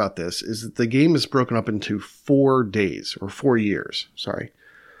nice thing about this is that the game is broken up into 4 days, or 4 years, sorry.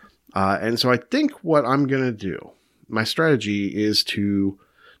 And so I think what I'm going to do, my strategy is to,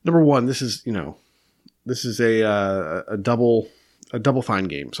 number one, this is a double fine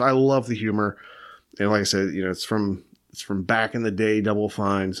game. So I love the humor. And like I said, it's from back in the day, Double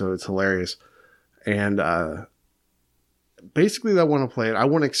Fine, so it's hilarious. And basically, I want to play it. I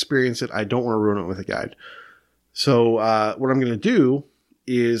want to experience it. I don't want to ruin it with a guide. So what I'm going to do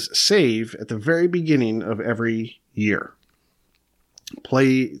is save at the very beginning of every year.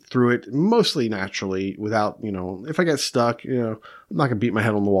 Play through it mostly naturally without, if I get stuck, I'm not going to beat my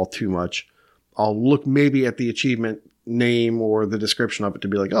head on the wall too much. I'll look maybe at the achievement name or the description of it to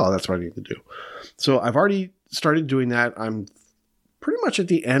be like, oh, that's what I need to do. So I've already started doing that. I'm pretty much at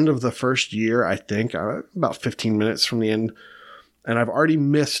the end of the first year, I think, about 15 minutes from the end. And I've already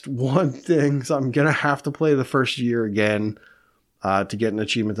missed one thing, so I'm going to have to play the first year again to get an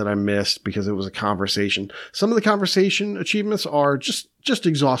achievement that I missed because it was a conversation. Some of the conversation achievements are just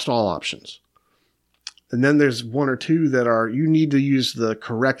exhaust all options. And then there's 1 or 2 that are, you need to use the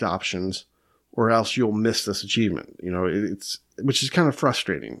correct options or else you'll miss this achievement. Which is kind of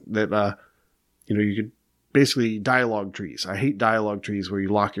frustrating that, you could basically dialogue trees. I hate dialogue trees where you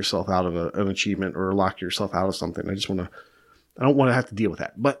lock yourself out of an achievement or lock yourself out of something. I don't want to have to deal with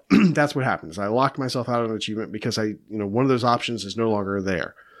that, but that's what happens. I locked myself out of an achievement because one of those options is no longer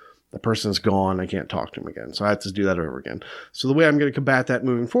there. The person is gone. I can't talk to him again. So I have to do that over again. So the way I'm going to combat that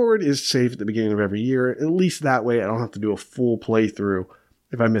moving forward is save at the beginning of every year. At least that way I don't have to do a full playthrough.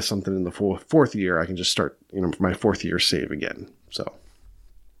 If I miss something in the fourth year, I can just start, my 4th year save again. So,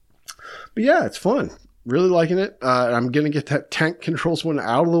 but yeah, it's fun. Really liking it. I'm going to get that tank controls one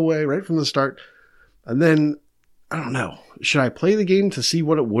out of the way right from the start. And then, I don't know. Should I play the game to see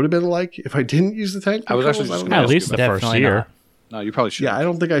what it would have been like if I didn't use the tank controls? I was actually just at least the first Definitely year. not. No, you probably should. Yeah, I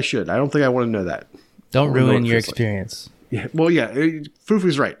don't think I should. I don't think I want to know that. Don't I wanna know ruin what it your feels like. experience. Yeah, well, yeah.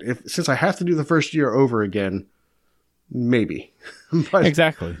 Fufu's right. Since I have to do the first year over again, maybe. But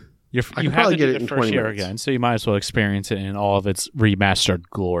Exactly. You can have probably to get do it the in first 20 year minutes. again, so you might as well experience it in all of its remastered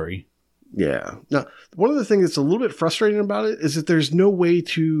glory. Yeah. Now, one of the things that's a little bit frustrating about it is that there's no way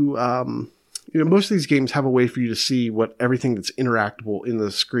to, most of these games have a way for you to see what everything that's interactable in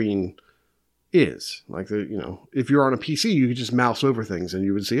the screen is. Like, if you're on a PC, you could just mouse over things and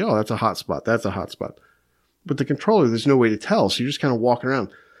you would see, oh, that's a hotspot. That's a hotspot. But the controller, there's no way to tell. So you're just kind of walking around.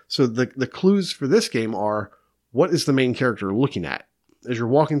 So the clues for this game are, what is the main character looking at? As you're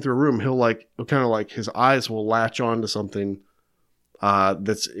walking through a room, he'll his eyes will latch on to something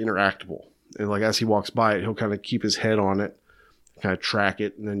that's interactable. And like as he walks by it, he'll kind of keep his head on it, kind of track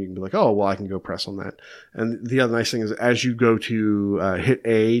it, and then you can be like, oh, well, I can go press on that. And the other nice thing is as you go to hit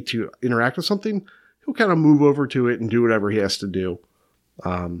A to interact with something, he'll kind of move over to it and do whatever he has to do.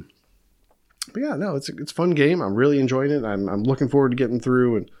 But yeah, no, it's a fun game. I'm really enjoying it. I'm looking forward to getting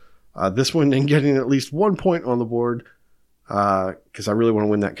through and this one and getting at least 1 point on the board because I really want to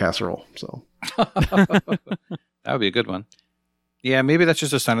win that casserole. So That would be a good one. Yeah, maybe that's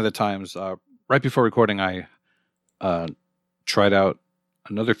just a sign of the times. Right before recording, I tried out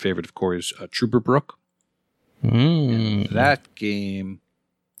another favorite of Corey's, Trooper Brook. That game,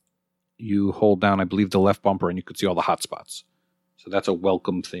 you hold down, I believe, the left bumper, and you could see all the hot spots. So that's a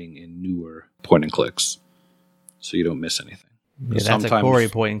welcome thing in newer point and clicks, so you don't miss anything. Yeah, that's a Corey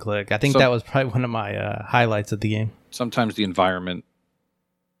point and click. I think that was probably one of my highlights of the game. Sometimes the environment,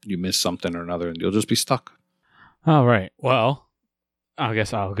 you miss something or another, and you'll just be stuck. All right. Well, I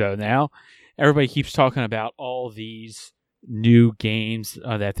guess I'll go now. Everybody keeps talking about all these new games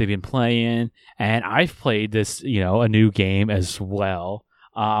that they've been playing, and I've played this, a new game as well.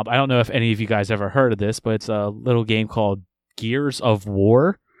 I don't know if any of you guys ever heard of this, but it's a little game called Gears of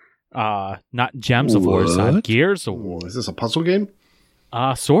War. Not Gems of War, it's not Gears of War. Is this a puzzle game?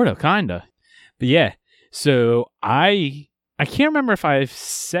 Sort of, kind of. But yeah, so I can't remember if I've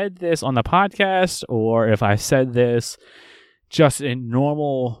said this on the podcast or if I said this just in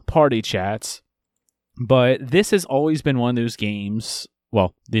normal party chats, but this has always been one of those games,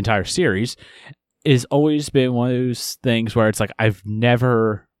 well, the entire series, has always been one of those things where it's like I've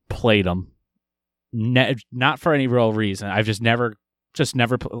never played them, not for any real reason. I've just never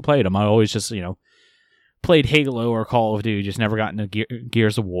played them. I always just played Halo or Call of Duty, just never gotten to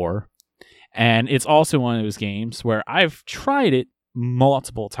Gears of War. And it's also one of those games where I've tried it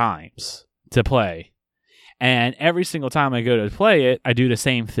multiple times to play, and every single time I go to play it, I do the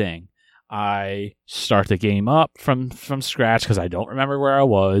same thing. I start the game up from scratch because I don't remember where I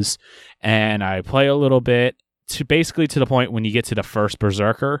was, and I play a little bit to the point when you get to the first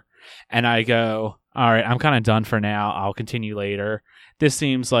Berserker, and I go, all right, I'm kind of done for now. I'll continue later. This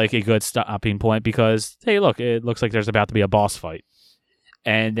seems like a good stopping point because, hey, look, it looks like there's about to be a boss fight.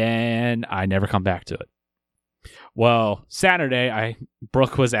 And then I never come back to it. Well, Saturday,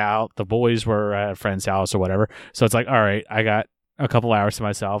 Brooke was out. The boys were at a friend's house or whatever. So it's like, all right, I got a couple hours to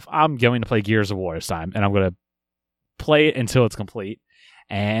myself. I'm going to play Gears of War this time, and I'm going to play it until it's complete.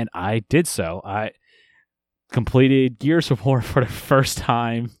 And I did so. I completed Gears of War for the first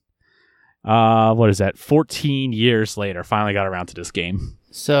time. What is that? 14 years later, finally got around to this game.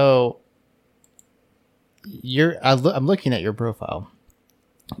 So I'm looking at your profile.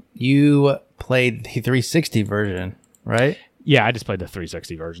 You played the 360 version, right? Yeah, I just played the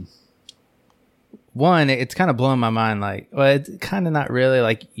 360 version. One, it's kind of blowing my mind. Like, well, it's kind of not really.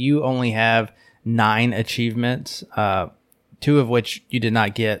 Like, you only have 9 achievements, 2 of which you did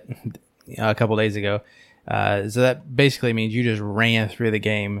not get a couple days ago. So that basically means you just ran through the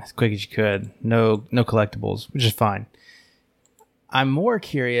game as quick as you could. No collectibles, which is fine. I'm more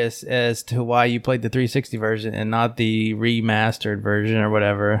curious as to why you played the 360 version and not the remastered version or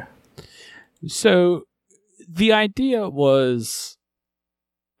whatever. So the idea was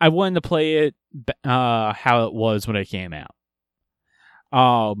I wanted to play it how it was when it came out.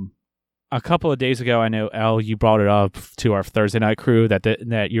 A couple of days ago, I know, Elle, you brought it up to our Thursday night crew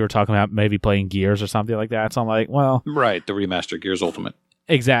that you were talking about maybe playing Gears or something like that. So I'm like, well... Right, the remastered Gears Ultimate.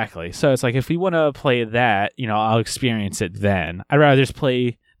 Exactly. So it's like, if we want to play that, I'll experience it then. I'd rather just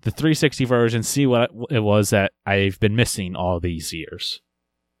play the 360 version, see what it was that I've been missing all these years.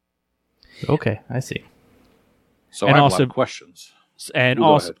 Okay, I see. So I have a lot of questions. And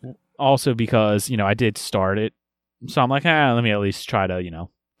also because, I did start it. So I'm like, let me at least try to,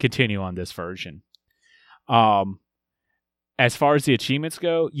 continue on this version. As far as the achievements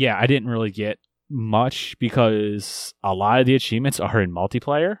go, yeah, I didn't really get much because a lot of the achievements are in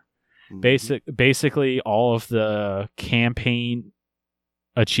multiplayer. Mm-hmm. Basically, all of the campaign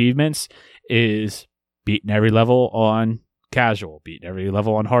achievements is beating every level on casual, beating every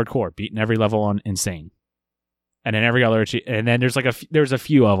level on hardcore, beating every level on insane, and then every other and then there's there's a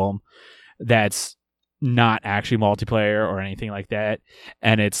few of them that's not actually multiplayer or anything like that,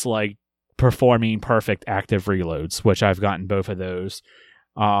 and it's like performing perfect active reloads, which I've gotten both of those.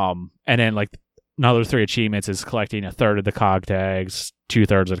 And then like another 3 achievements is collecting 1/3 of the cog tags,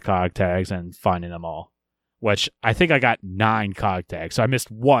 2/3 of the cog tags, and finding them all. Which I think I got 9 cog tags, so I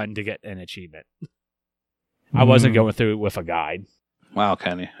missed 1 to get an achievement. I wasn't going through it with a guide. Wow,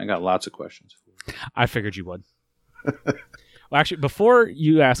 Kenny, I got lots of questions. I figured you would. Well, actually, before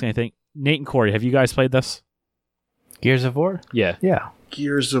you ask anything, Nate and Corey, have you guys played this? Gears of War? Yeah.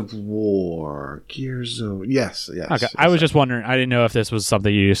 Gears of War. Yes. Okay, I was just wondering. I didn't know if this was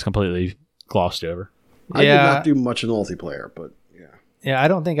something you just completely glossed over. I did not do much in multiplayer, but yeah. Yeah, I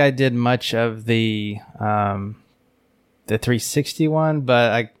don't think I did much of the 360 one,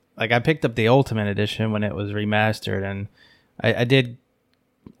 but I picked up the Ultimate Edition when it was remastered, and I did.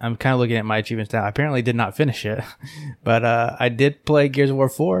 I'm kind of looking at my achievements now. I apparently did not finish it, but I did play Gears of War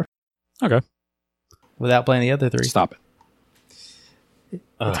 4. Okay. Without playing the other 3. Stop it.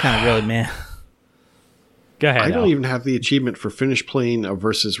 It's kind of really, man. Go ahead. I don't even have the achievement for finish playing a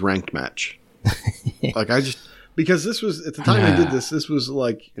versus ranked match. Because this was, at the time I did this was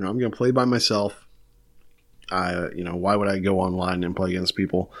like, I'm going to play by myself. Why would I go online and play against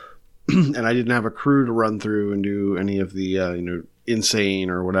people? And I didn't have a crew to run through and do any of the, insane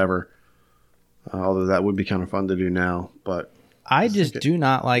or whatever. Although that would be kind of fun to do now, but I just do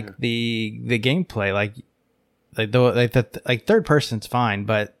not like the gameplay. Like third person's fine,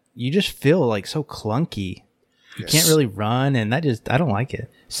 but you just feel like so clunky. You can't really run, and I don't like it.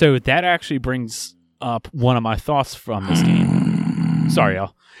 So that actually brings up one of my thoughts from this game. Sorry,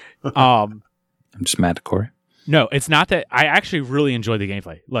 y'all. I'm just mad at Corey. No, it's not that. I actually really enjoy the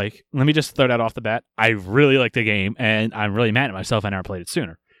gameplay. Like, let me just throw that off the bat. I really like the game, and I'm really mad at myself I never played it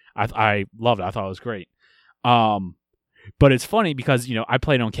sooner. I loved it. I thought it was great. But it's funny because, I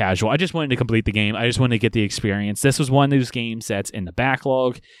played on casual. I just wanted to complete the game. I just wanted to get the experience. This was one of those games that's in the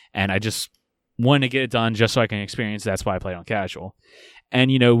backlog, and I just wanted to get it done just so I can experience. That's why I play on casual.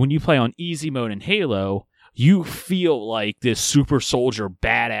 And, you know, when you play on easy mode in Halo, you feel like this super soldier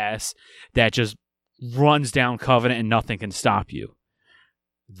badass that just runs down Covenant and nothing can stop you.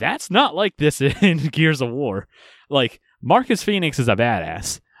 That's not like this in Gears of War. Like, Marcus Phoenix is a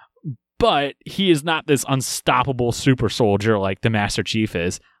badass, but he is not this unstoppable super soldier like the Master Chief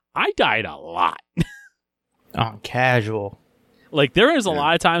is. I died a lot. On casual. Like, there is a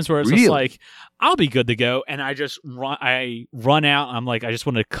lot of times where it's Really? just like, I'll be good to go, and I just run out. I'm like, I just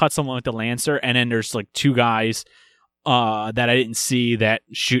want to cut someone with the Lancer, and then there's like two guys that I didn't see that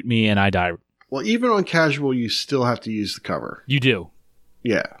shoot me, and I die. Well, even on casual, you still have to use the cover. You do.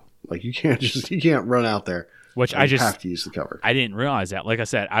 Yeah, like you can't run out there. Which You I just have to use the cover. I didn't realize that. Like I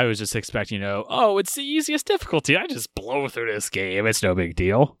said, I was just expecting, oh, it's the easiest difficulty. I just blow through this game. It's no big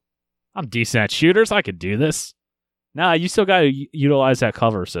deal. I'm decent at shooters. I could do this. Nah, you still got to utilize that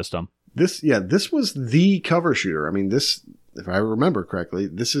cover system. This was the cover shooter. I mean, this, if I remember correctly,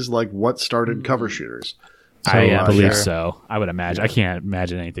 this is like what started cover shooters. I believe sure. so. I would imagine. Yeah. I can't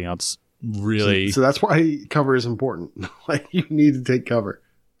imagine anything else really. So that's why cover is important. Like, you need to take cover.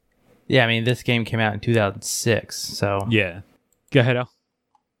 Yeah, I mean, this game came out in 2006, so... Yeah. Go ahead, Al.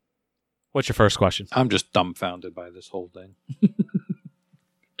 What's your first question? I'm just dumbfounded by this whole thing.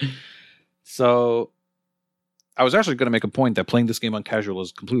 So, I was actually going to make a point that playing this game on casual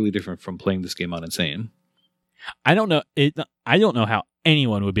is completely different from playing this game on insane. I don't know. I don't know how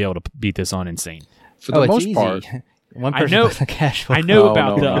anyone would be able to beat this on insane. For the it's most easy. part, One I person know- plays on casual. I know No,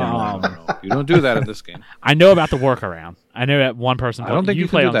 about no, the. no. You don't do that in this game. I know about the workworkaround. I know that one person. I don't think you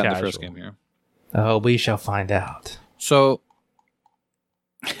play can do on that in the casual. first game here. Oh, we shall find out. So,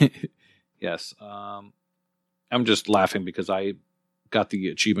 yes, I'm just laughing because I got the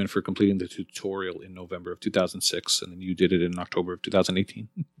achievement for completing the tutorial in November of 2006, and then you did it in October of 2018.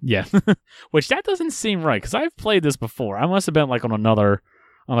 Yeah, which that doesn't seem right because I've played this before. I must have been like on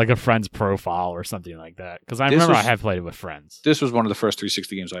like a friend's profile or something like that. Because I This remember was- I have played it with friends. This was one of the first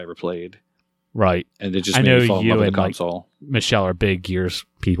 360 games I ever played, Right. and it just I made know me fall in you love with and, the like, console. Michelle are big Gears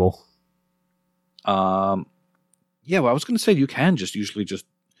people. Yeah, well, I was going to say you can usually just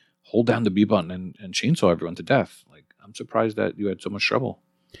hold down the B button and chainsaw everyone to death. Like, I'm surprised that you had so much trouble.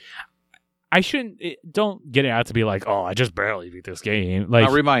 Don't get it out to be like, oh, I just barely beat this game. Like,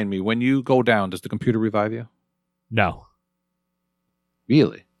 Now, remind me, when you go down, does the computer revive you? no.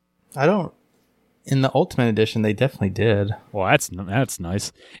 Really? I don't... In the Ultimate Edition, they definitely did. Well, that's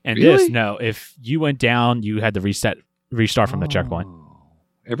nice. And Really? this, no. If you went down, you had to restart from the checkpoint Oh.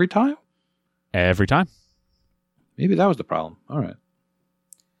 Every time? every time. Maybe that was the problem. All right.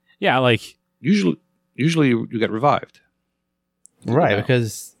 Yeah, like Usually you get revived. Right, Yeah.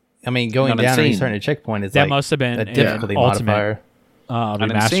 because, I mean, going Not down and insane. restarting a checkpoint is that like must have been a an difficulty ultimate modifier. On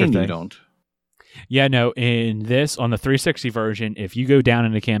remaster insane, thing. you don't. Yeah, no. In this, on the 360 version, if you go down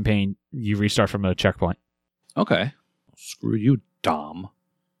in the campaign, you restart from a checkpoint. Okay. Screw you, Dom.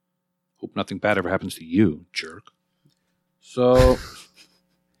 Hope nothing bad ever happens to you, jerk. So,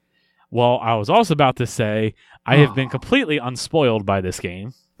 Well, I was also about to say I have been completely unspoiled by this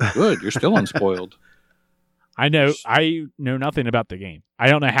game. good. You're still unspoiled. I know nothing about the game. I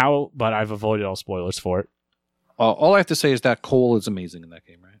don't know how, but I've avoided all spoilers for it. All I have to say is that Cole is amazing in that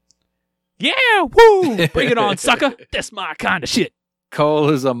game, right? Yeah, woo! Bring it on, sucker! That's my kind of shit. Cole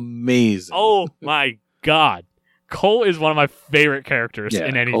is amazing. Oh my god, Cole is one of my favorite characters yeah,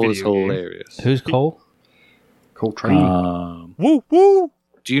 in any Cole is video game. hilarious. Who's Cole? Coltrane. Woo woo!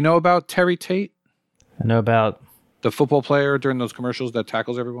 Do you know about Terry Tate, I know about... the football player during those commercials that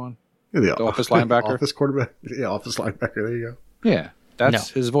tackles everyone? Yeah, the office linebacker? Office quarterback. Yeah, office linebacker. There you go. Yeah,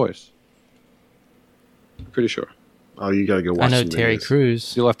 that's his voice. I'm pretty sure. Oh, you got to go watch I know some Terry videos.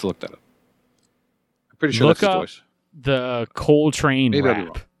 Crews. You'll have to look that up. I'm pretty sure Look that's his up- voice. The Coltrane Maybe I'll be rap.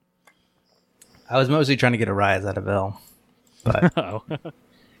 wrong. I was mostly trying to get a rise out of L. But Oh. Yeah,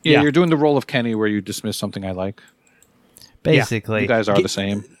 Yeah. you're doing the role of Kenny where you dismiss something I like. basically... You guys are the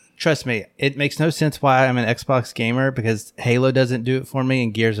same. Trust me, it makes no sense why I'm an Xbox gamer because Halo doesn't do it for me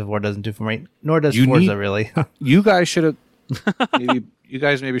and Gears of War doesn't do it for me, nor does You Forza need- really. You guys should have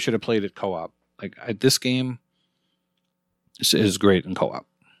maybe should have played it co-op. Like this game is great in co-op.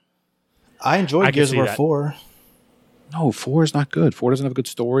 I enjoyed I can Gears see of War that. 4. No, 4 is not good. 4 doesn't have a good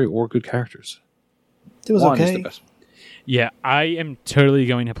story or good characters. It was 1 is okay. the best. Yeah, I am totally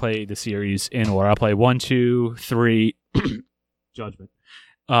going to play the series in order. I'll play 1, 2, 3, Judgment,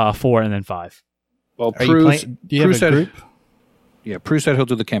 4, and then 5. Well, Are you Prue playing? Do you have a said, group? Yeah, Prue said he'll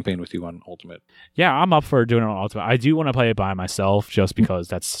do the campaign with you on Ultimate. Yeah, I'm up for doing it on Ultimate. I do want to play it by myself just because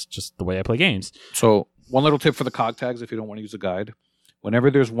that's just the way I play games. So, one little tip for the cog tags if you don't want to use a guide. whenever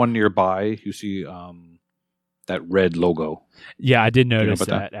there's one nearby, you see that red logo. Yeah, I did know notice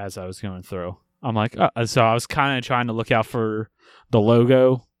about that as I was going through. I'm like, so I was kind of trying to look out for the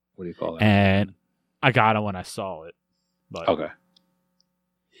logo, What do you call that? and I got it when I saw it. But Okay.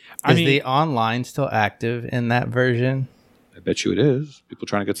 I Is mean, the online still active in that version? I bet you it is. People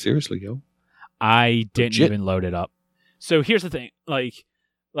trying to get seriously, yo. I didn't Legit. even load it up. So here's the thing,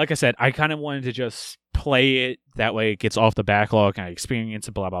 like I said, I kind of wanted to just play it that way it gets off the backlog and I experience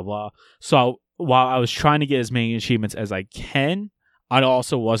it, blah blah blah. So while I was trying to get as many achievements as I can, I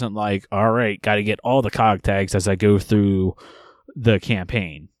also wasn't like, all right, got to get all the cog tags as I go through the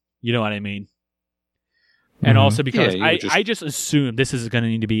campaign. You know what I mean? And Mhm. also because Yeah, you would I just assumed this is going to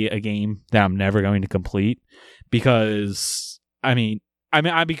need to be a game that I'm never going to complete because,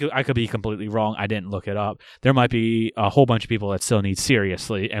 I could be completely wrong. I didn't look it up. There might be a whole bunch of people that still need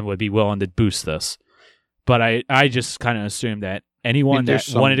seriously and would be willing to boost this. But I just kind of assumed that anyone that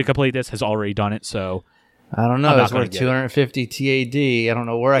there's wanted to some- complete this has already done it. So I don't know. I'm not It's gonna worth get it. 250 TAD. I don't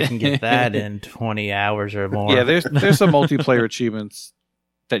know where I can get that in 20 hours or more. Yeah, there's some multiplayer achievements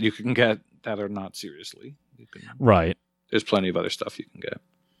that you can get that are not seriously. right. There's plenty of other stuff you can get.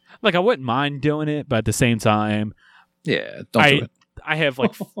 Like I wouldn't mind doing it, but at the same time, Yeah, don't do it. I have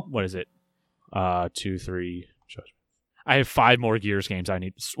like what is it? 2, 3. I have 5 more Gears games I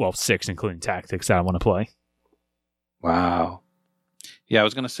need. Well, 6 including Tactics that I want to play. Wow. Yeah, I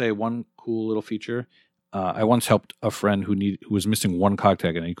was gonna say one cool little feature. I once helped a friend who was missing one cog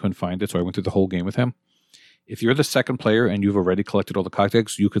tag and he couldn't find it, so I went through the whole game with him. If you're the second player and you've already collected all the cog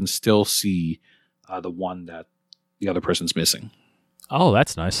tags, you can still see the one that the other person's missing, Oh,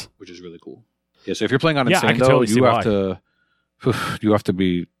 that's nice. which is really cool. Yeah, so if you're playing on Yeah, I Insane, can though, totally see you why. have you have to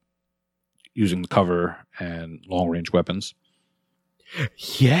be using the cover and long range weapons.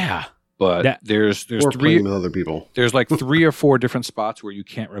 Yeah. But That- there's Or three playing with other people. there's like 3 or 4 different spots where you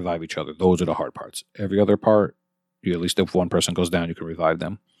can't revive each other. Those are the hard parts. Every other part, at least if one person goes down, you can revive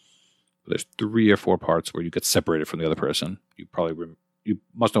them. But there's 3 or 4 parts where you get separated from the other person. You probably you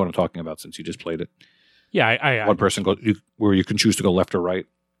must know what I'm talking about since you just played it. Yeah, I One person goes where you can choose to go left or right.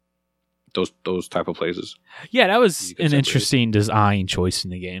 Those type of places. yeah, that was You get an separated. interesting design choice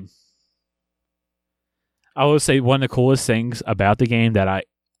in the game. I will say one of the coolest things about the game that I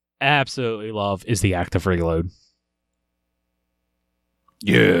absolutely love is the active reload.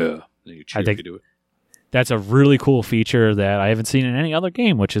 Yeah, you cheat I if think- you do it. That's a really cool feature that I haven't seen in any other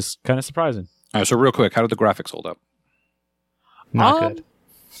game, which is kind of surprising. All right, so real quick, how did the graphics hold up? Not Um, good.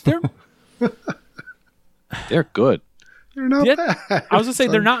 They're They're good. They're not Yeah, bad. I was gonna say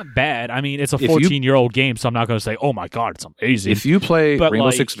they're not bad. I mean, it's a If you- 14-year-old game, so I'm not gonna say, "Oh my god, it's amazing." If you play But, Rainbow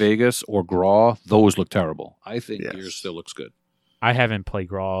like- Six Vegas or Graw, those look terrible. I think Yes. yours still looks good. I haven't played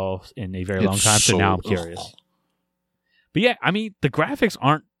Grawl in a very long It's time, so now I'm so- curious. But yeah, I mean, the graphics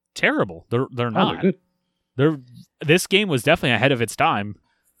aren't terrible. They're Oh, not. they're good. This game was definitely ahead of its time.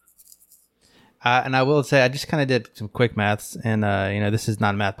 And I will say, I just kind of did some quick maths, and this is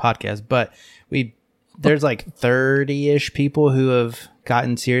not a math podcast, but there's like 30-ish people who have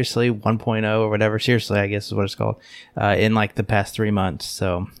gotten Seriously 1.0 or whatever. Seriously, I guess is what it's called, in like the past 3 months.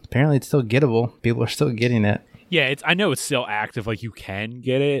 So apparently, it's still gettable. People are still getting it. Yeah, I know it's still active. Like you can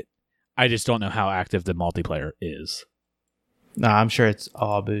get it. I just don't know how active the multiplayer is. No, I'm sure it's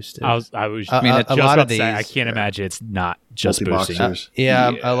all boosted. I was I mean, just a lot about of to say, I these- can't imagine it's not just boosting. Multi-boxers. Yeah,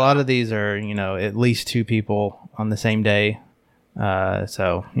 Yeah. a lot of these are, at least 2 people on the same day.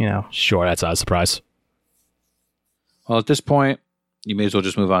 So, Sure, that's not a surprise. Well, at this point, you may as well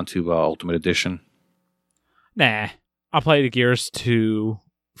just move on to Ultimate Edition. Nah, I'll play the Gears 2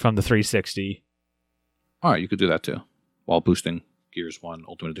 from the 360. All right, you could do that too, while boosting Gears 1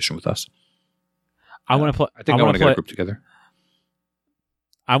 Ultimate Edition with us. I want to play. I think I want to get a group together.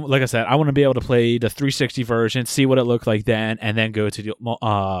 Like I said, I want to be able to play the 360 version, see what it looked like then, and then go to the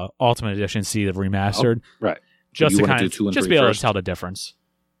Ultimate Edition, see the remastered, Right. just you to wanna kind do of 2 and just 3 be able first? to tell the difference.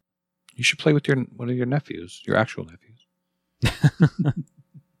 You should play with one of your nephews, your actual nephews.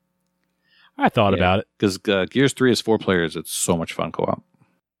 I thought Yeah. about it. Because Gears 3 is 4 players. It's so much fun co-op.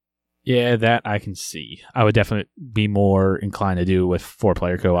 Yeah, that I can see. I would definitely be more inclined to do with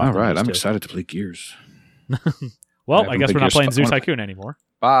 4-player co-op. All than right, these I'm two. excited to play Gears. Well, I I haven't guess played we're not Gears playing Zoo 5. Tycoon anymore.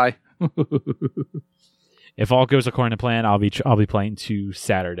 Bye. If all goes according to plan, I'll be playing 2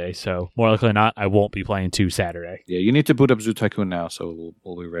 Saturday. So more likely than not, I won't be playing 2 Saturday. Yeah, you need to boot up Zoo Tycoon now, so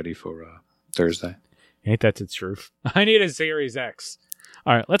we'll be ready for Thursday. Ain't that the truth? I need a Series X.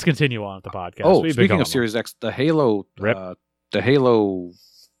 All right, let's continue on with the podcast. Oh, We've been speaking going of Series X, the Halo Rip. the Halo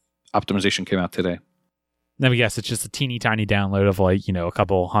optimization came out today. Let me guess, it's just a teeny tiny download of like, a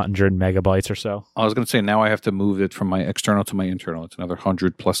couple 100 megabytes or so. I was going to say, now I have to move it from my external to my internal. It's another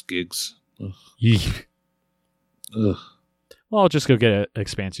 100+ gigs. Ugh. Ugh. Well, I'll just go get an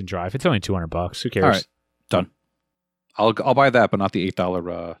expansion drive. It's only $200. Who cares? All right, done. I'll buy that, but not the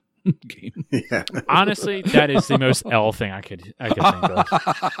 $8 game. Yeah. Honestly, that is the most L thing I could think of.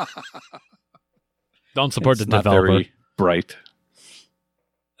 Don't support It's the not developer. very bright.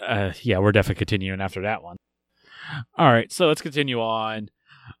 Yeah, we're definitely continuing after that one. All right, so let's continue on.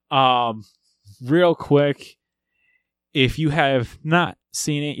 Real quick, if you have not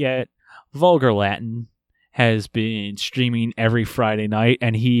seen it yet, Vulgar Latin has been streaming every Friday night,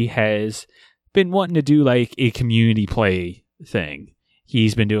 and he has been wanting to do like a community play thing.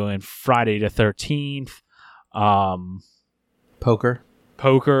 He's been doing Friday the 13th, Poker.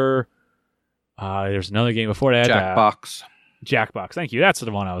 There's another game before that. Jackbox. Jackbox. Thank you. That's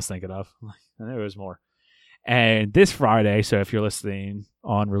the one I was thinking of. I knew there was more. And this Friday, so if you're listening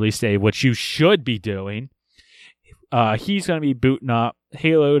on release day, which you should be doing, he's going to be booting up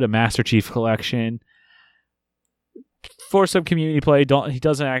Halo to Master Chief Collection for some community play. He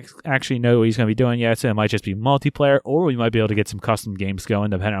doesn't actually know what he's going to be doing yet, so it might just be multiplayer, or we might be able to get some custom games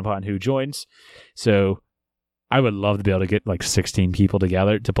going depending upon who joins. So I would love to be able to get like 16 people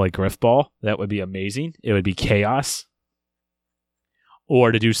together to play Griffball. That would be amazing. It would be chaos.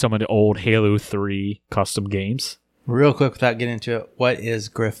 Or to do some of the old Halo 3 custom games. Real quick, without getting into it, what is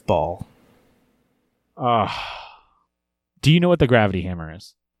Griffball? Do you know what the gravity hammer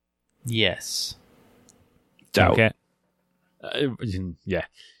is? Yes. Doubt. Okay. Yeah.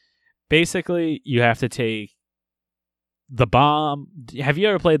 Basically, you have to take the bomb. Have you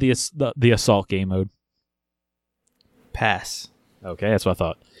ever played the assault game mode? Pass. Okay, that's what I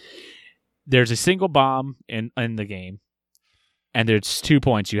thought. There's a single bomb in the game, and there's 2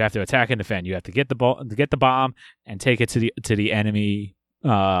 points. You have to attack and defend. You have to get the bomb and take it to the enemy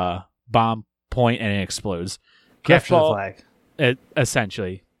bomb point, and it explodes. Capture the Griffball, flag.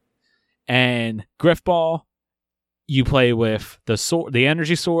 essentially. And Griffball, you play with the sword, the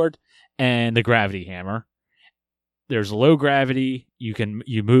energy sword, and the gravity hammer. There's low gravity.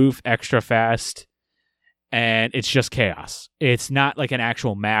 You move extra fast, and it's just chaos. It's not like an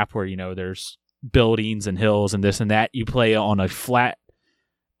actual map where there's buildings and hills and this and that. You play on a flat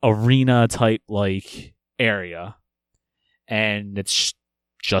arena type like area, and it's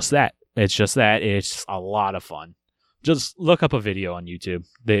just that. It's a lot of fun. Just look up a video on YouTube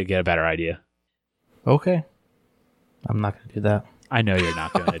to get a better idea. Okay. I'm not going to do that. I know you're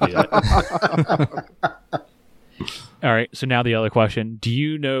not going to do that. All right, so now the other question. Do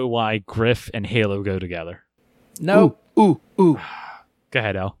you know why Griff and Halo go together? No. Ooh. Go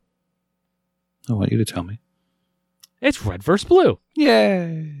ahead, El. I want you to tell me. It's red versus blue.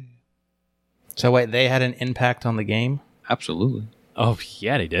 Yay. So wait, they had an impact on the game? Absolutely. Oh,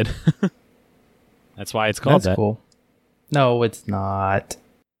 yeah, they did. That's why it's called That's that. cool. No, it's not.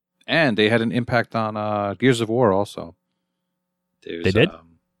 And they had an impact on Gears of War also. They did?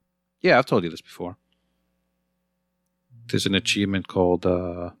 Yeah, I've told you this before. There's an achievement called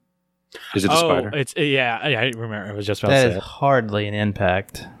Is It a Spider? It's yeah, I remember. I was just about That to is say it. hardly an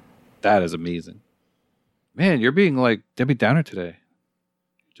impact. That is amazing. Man, you're being like Debbie Downer today.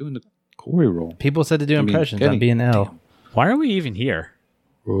 You're doing the Corey role. People said to do impressions. Kenny, I'm being L. Why are we even here?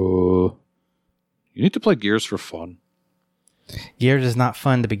 You need to play Gears for fun. Gears is not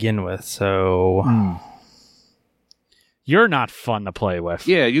fun to begin with, so... You're not fun to play with.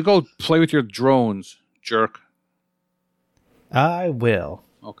 Yeah, you go play with your drones, jerk. I will.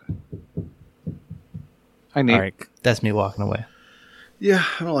 Okay. Hi, Nate. All right. That's me walking away. Yeah,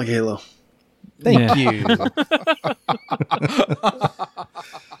 I don't like Halo. Thank you.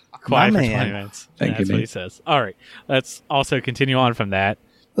 Quiet My for man. 20 minutes. Thank you, That's what mate. he says. All right. Let's also continue on from that.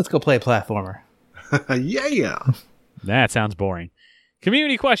 Let's go play a platformer. Yeah. That sounds boring.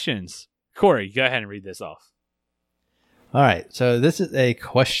 Community questions. Corey, go ahead and read this off. All right, so this is a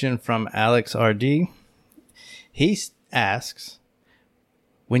question from Alex RD. He asks,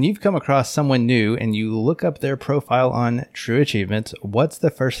 when you've come across someone new and you look up their profile on True Achievements, what's the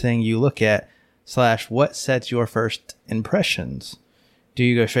first thing you look at / what sets your first impressions? Do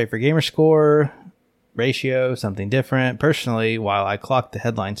you go straight for gamer score, ratio, something different? Personally, while I clock the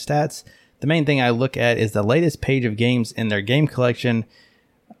headline stats, the main thing I look at is the latest page of games in their game collection.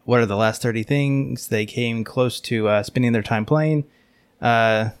 What are the last 30 things they came close to spending their time playing,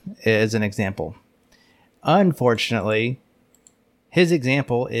 as an example. Unfortunately, his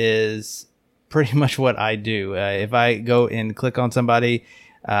example is pretty much what I do. If I go and click on somebody,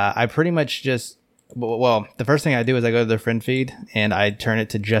 I pretty much just well, the first thing I do is I go to their friend feed and I turn it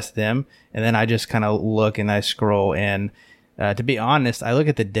to just them, and then I just kind of look and I scroll. And to be honest, I look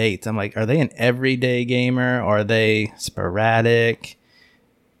at the dates. I'm like, are they an everyday gamer or are they sporadic?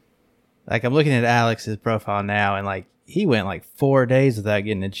 Like, I'm looking at Alex's profile now, and like he went like 4 days without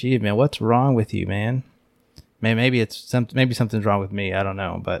getting an achievement. What's wrong with you, man? Maybe something's wrong with me. I don't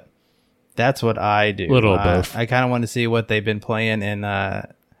know, but that's what I do. Little of both. I kind of want to see what they've been playing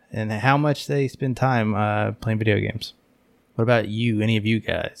and how much they spend time playing video games. What about you? Any of you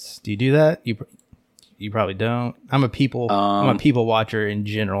guys? Do you do that? You probably don't. I'm a people watcher in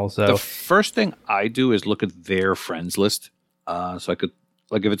general. So the first thing I do is look at their friends list. So I could,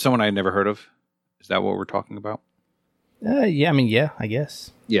 like, if it's someone I never heard of, is that what we're talking about? Yeah, I mean, yeah, I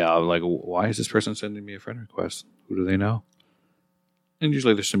guess. Yeah, like, why is this person sending me a friend request? Who do they know? And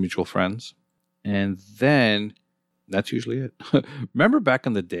usually there's some mutual friends. And then that's usually it. Remember back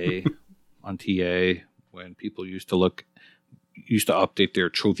in the day on TA when people used to update their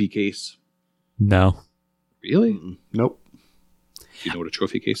trophy case? No. Really? Nope. Do you know what a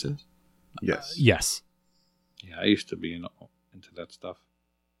trophy case is? Yes. Yes. Yeah, I used to be into that stuff.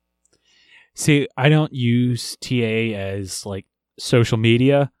 See, I don't use TA as like social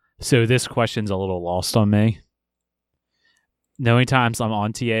media, so this question's a little lost on me. The only times I'm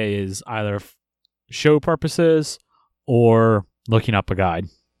on TA is either show purposes or looking up a guide.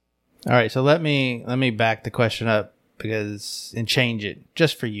 All right, so let me back the question up and change it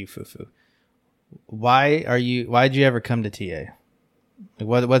just for you, Fufu. Why'd you ever come to TA?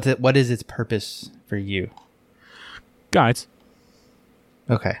 Like, what is its purpose for you? Guides.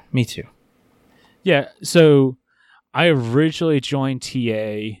 Okay, me too. Yeah, so I originally joined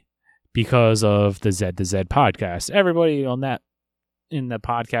TA because of the Z to Z podcast. Everybody in the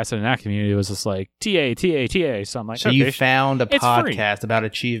podcast and in that community was just like, TA. So I'm like, so okay, you found a it's podcast free. about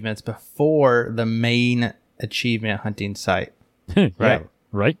achievements before the main achievement hunting site. Right? Yeah,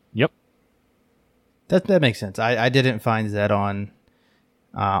 right? Yep. That makes sense. I didn't find that on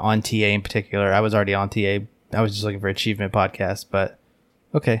TA in particular. I was already on TA. I was just looking for achievement podcast, but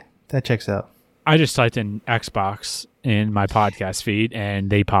okay, that checks out. I just typed in Xbox in my podcast feed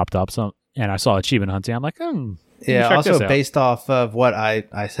and they popped up. And I saw achievement hunting. I'm like, yeah. check Also, this out. based off of what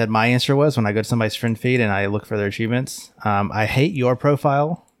I said, my answer was when I go to somebody's friend feed and I look for their achievements. I hate your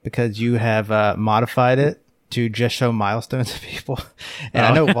profile because you have modified it to just show milestones to people, and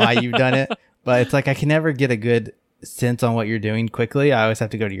I know why you've done it, but it's like I can never get a good sense on what you're doing quickly. I always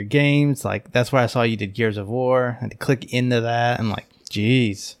have to go to your games. Like, that's where I saw you did Gears of War. I had to click into that. I'm like,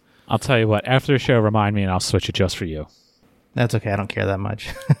 geez. I'll tell you what, after the show, remind me and I'll switch it just for you. That's okay. I don't care that much.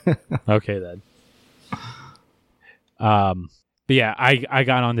 Okay, then. But yeah, I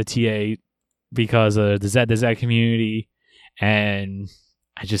got on the TA because of the Z to Z community, and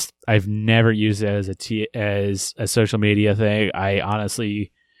I've never used it as a social media thing. I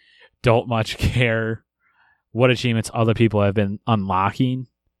honestly don't much care what achievements other people have been unlocking.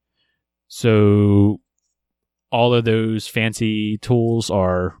 So all of those fancy tools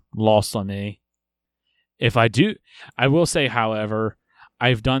are lost on me. If I do, I will say, however,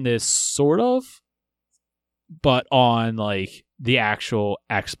 I've done this sort of, but on like the actual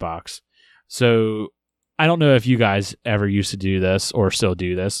Xbox. So I don't know if you guys ever used to do this or still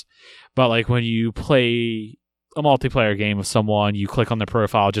do this, but like when you play a multiplayer game with someone, you click on their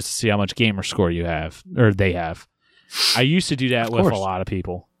profile just to see how much gamer score you have or they have. I used to do that with a lot of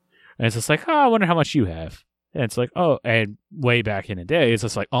people. And it's just like, oh, I wonder how much you have. And it's like, oh, and way back in the day, it's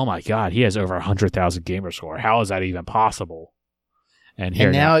just like, oh my God, he has over 100,000 gamer score. How is that even possible? And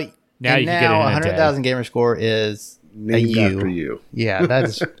here now you can get it in 100,000 gamer score is Named a after you. Yeah,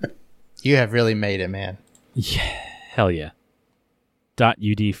 that's you have really made it, man. Yeah, hell yeah. .ud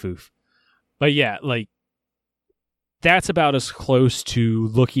foof. But yeah, like that's about as close to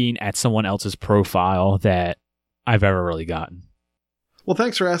looking at someone else's profile that I've ever really gotten. Well,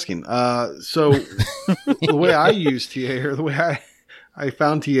 thanks for asking. So the way I use TA, or the way I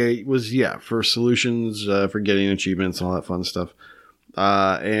found TA was, for solutions, for getting achievements and all that fun stuff.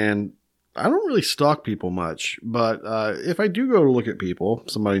 And I don't really stalk people much, but if I do go to look at people,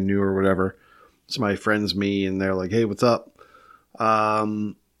 somebody new or whatever, somebody friends me and they're like, hey, what's up?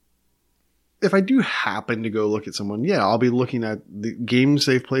 If I do happen to go look at someone, I'll be looking at the games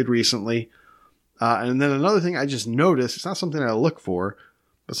they've played recently. And then another thing I just noticed, it's not something I look for,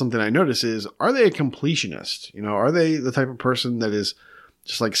 but something I notice is, are they a completionist? You know, are they the type of person that is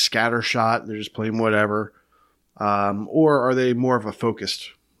just like scattershot, they're just playing whatever? Or are they more of a focused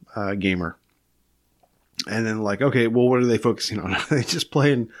gamer? And then like, okay, well, what are they focusing on? Are they just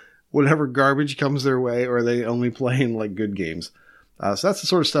playing whatever garbage comes their way, or are they only playing like good games? So that's the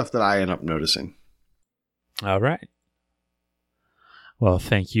sort of stuff that I end up noticing. All right. Well,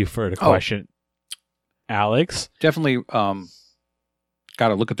 thank you for the Oh. question, Alex. Definitely got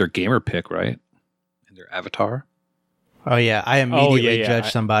to look at their gamer pick, right? And their avatar. Oh yeah, I immediately yeah.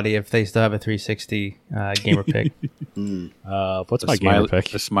 judge somebody if they still have a 360 gamer pick. What's my gamer pick?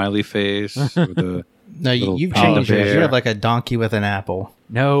 The smiley face. With the, No, Little you've panda changed yours. bear. You have like a donkey with an apple.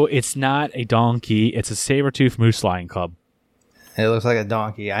 No, it's not a donkey. It's a saber-tooth moose lion cub. It looks like a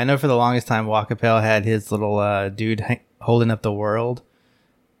donkey. I know for the longest time, Wakapel had his little dude holding up the world.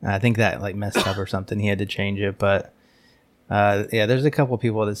 I think that like messed up or something. He had to change it, but yeah, there's a couple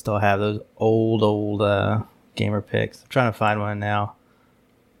people that still have those old gamer picks. I'm trying to find one now.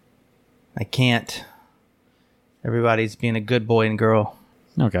 I can't. Everybody's being a good boy and girl.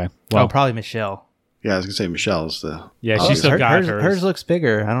 Okay. Well, Probably Michelle. Yeah, I was gonna say Michelle's the. yeah, Oh, she still got hers. Hers looks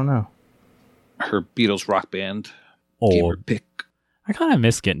bigger. I don't know. her Beatles rock band Old. gamer pick. I kind of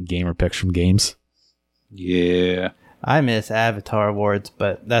miss getting gamer picks from games. Yeah. I miss Avatar Awards,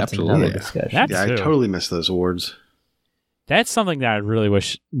 but that's Absolutely. another Yeah. discussion. That's Yeah, I too. totally miss those awards. That's something that I really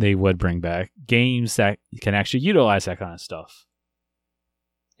wish they would bring back. Games that can actually utilize that kind of stuff.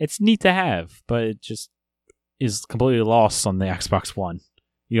 It's neat to have, but it just is completely lost on the Xbox One.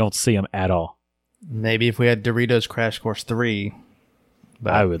 You don't see them at all. Maybe if we had Doritos Crash Course 3.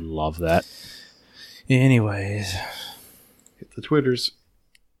 But I would love that. anyways, Hit the Twitters.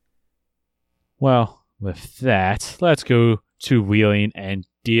 Well, with that, let's go to wheeling and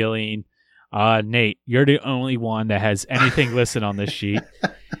dealing. Nate, you're the only one that has anything listed on this sheet.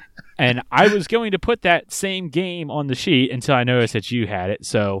 And I was going to put that same game on the sheet until I noticed that you had it.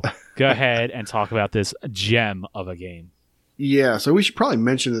 So go ahead and talk about this gem of a game. Yeah, so we should probably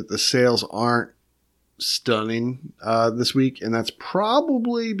mention that the sales aren't stunning this week, and that's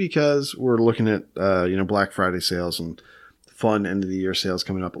probably because we're looking at Black Friday sales and fun end of the year sales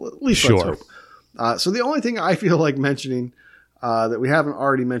coming up. At least let's Sure. hope. So the only thing I feel like mentioning that we haven't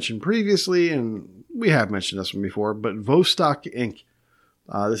already mentioned previously, and we have mentioned this one before, but Vostok Inc.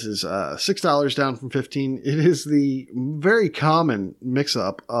 This is $6 down from $15. It is the very common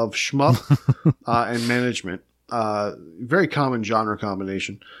mix-up of shmup and management. Very common genre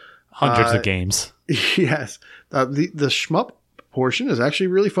combination. Hundreds of games. Yes, the shmup portion is actually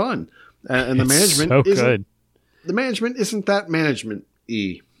really fun, and the It's management so isn't, good. The management isn't that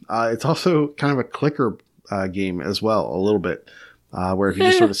management-y. It's also kind of a clicker game as well, a little bit, where if you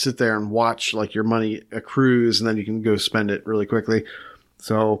just sort of sit there and watch like your money accrues, and then you can go spend it really quickly.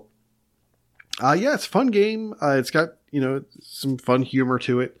 So, yeah, it's a fun game. It's got some fun humor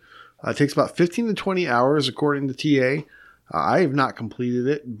to it. It takes about 15 to 20 hours according to TA. I have not completed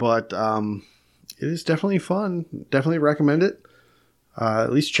it, but it is definitely fun. Definitely recommend it.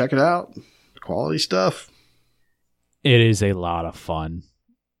 At least check it out. Quality stuff. It is a lot of fun.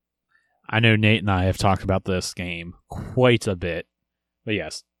 I know Nate and I have talked about this game quite a bit. But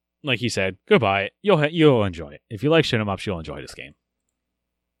yes, like you said, go buy it. You'll enjoy it. If you like shoot 'em ups, you'll enjoy this game.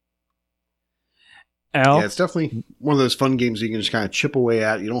 Al? Yeah, it's definitely one of those fun games you can just kind of chip away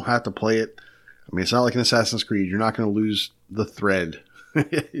at. You don't have to play it. I mean, it's not like an Assassin's Creed. You're not going to lose the thread.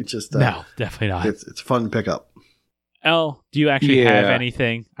 It's just No, definitely not. It's fun to pick up. El, do you actually have Yeah.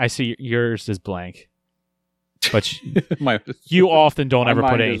 anything? I see yours is blank. But My you often don't my ever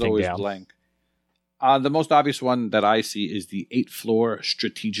put mind is anything always down. blank. The most obvious one that I see is the 8-floor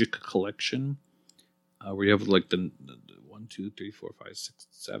strategic collection, where you have like the 1, 2, 3, 4, 5, 6,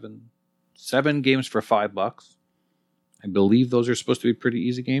 7 games for $5. I believe those are supposed to be pretty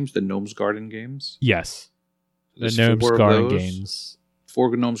easy games. The Gnome's Garden games. Yes. The There's Gnome's 4 of Garden those. games.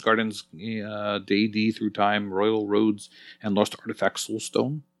 4 Gnome's Gardens, D&D Through Time, Royal Roads, and Lost Artifact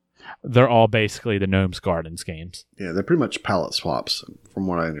Soulstone. They're all basically the Gnome's Gardens games. Yeah, they're pretty much palette swaps, from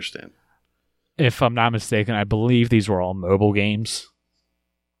what I understand. If I'm not mistaken, I believe these were all mobile games.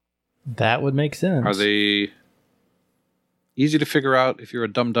 that would make sense. Are they easy to figure out if you're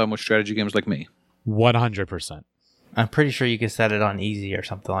a dum-dum with strategy games like me? 100%. I'm pretty sure you could set it on easy or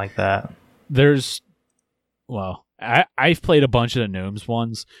something like that. I've played a bunch of the Gnomes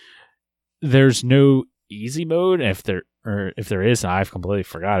ones. There's no easy mode. If there is, I've completely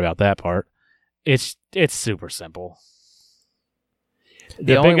forgot about that part. It's super simple.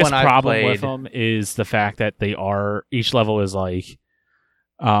 The only biggest one I've problem played- with them is the fact that each level is like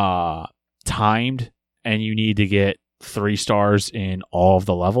timed, and you need to get 3 stars in all of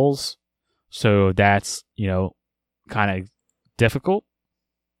the levels. So that's kind of difficult.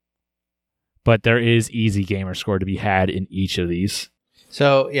 But there is easy gamer score to be had in each of these.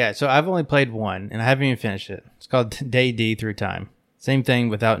 So I've only played one, and I haven't even finished it. It's called D Through Time. Same thing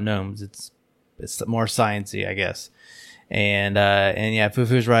without gnomes. It's more sciencey, I guess. And yeah,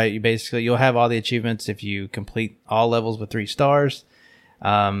 Fufu's right. You'll have all the achievements if you complete all levels with 3 stars.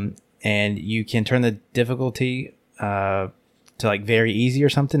 And you can turn the difficulty to like very easy or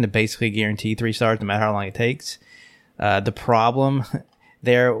something to basically guarantee 3 stars no matter how long it takes. The problem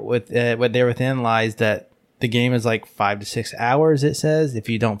within lies that the game is like 5 to 6 hours, it says, if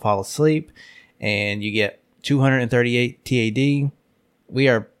you don't fall asleep, and you get 238 TAD. We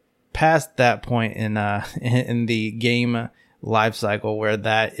are past that point in the game life cycle where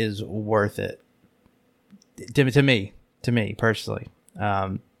that is worth it. To me personally.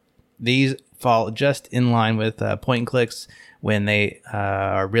 These fall just in line with point and clicks when they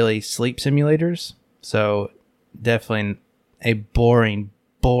are really sleep simulators. So definitely a boring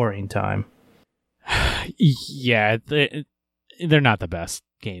time. Yeah, they're not the best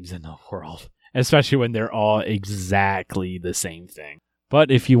games in the world, especially when they're all exactly the same thing. But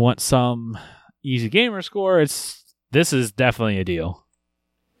if you want some easy gamer score, this is definitely a deal.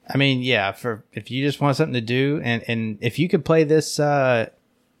 I mean, yeah, if you just want something to do, and if you could play this,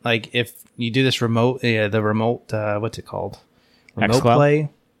 like if you do this remote, what's it called? Remote xCloud? play.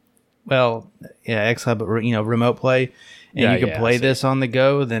 Well, yeah, xCloud, but remote play, and you could play this on the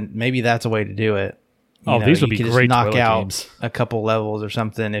go, then maybe that's a way to do it. These would be great knock toilet out games. a couple levels or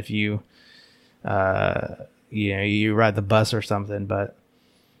something if you, you ride the bus or something. But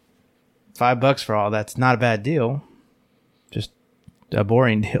 $5 for all that's not a bad deal. Just a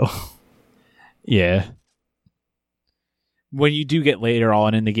boring deal. Yeah. When you do get later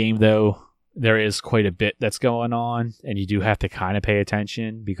on in the game, though, there is quite a bit that's going on, and you do have to kind of pay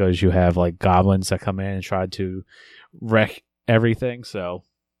attention because you have like goblins that come in and try to wreck everything. So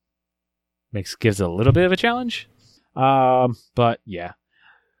gives it a little bit of a challenge. But yeah.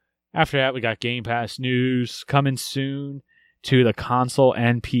 After that, we got Game Pass news coming soon to the console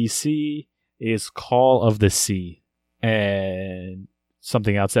and PC is Call of the Sea. And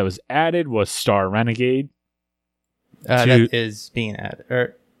something else that was added was Star Renegade. That is being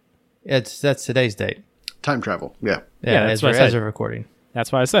added. That's today's date. Time travel. Yeah. Yeah, that's what I as said. a recording.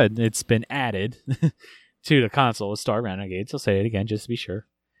 That's why I said it's been added to the console with Star Renegade. So say it again just to be sure.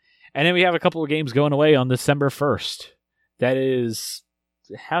 And then we have a couple of games going away on December 1st. That is,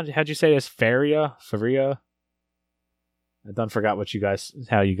 how'd you say this? Faria? I done forgot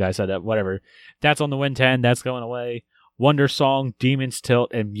how you guys said that. Whatever. That's on the Win 10. That's going away. Wonder Song, Demon's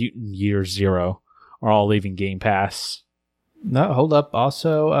Tilt, and Mutant Year Zero are all leaving Game Pass. No, hold up.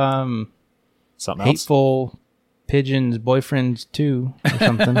 Also, Something else? Hateful Pigeons Boyfriends 2 or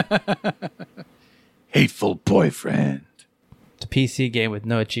something. Hateful Boyfriend. It's a PC game with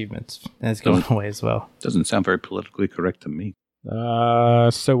no achievements. And it's going away as well. Doesn't sound very politically correct to me.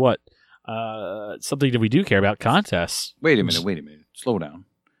 So what? Something that we do care about, contests. Wait a minute. Slow down.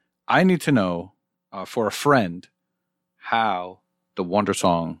 I need to know, for a friend, how the Wonder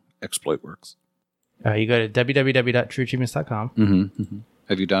Song exploit works. You go to www.trueachievements.com. Mm-hmm.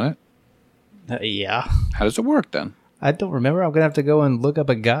 Have you done it? Yeah. How does it work then? I don't remember. I'm going to have to go and look up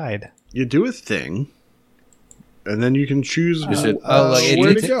a guide. You do a thing, and then you can choose Is it-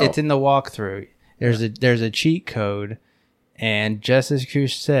 where to go. It's in the walkthrough. There's a cheat code, and just as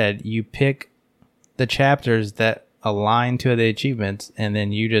Kush said, you pick the chapters that align to the achievements, and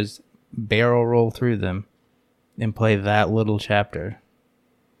then you just barrel roll through them and play that little chapter.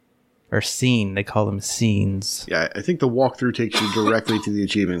 Or scene. They call them scenes. Yeah, I think the walkthrough takes you directly to the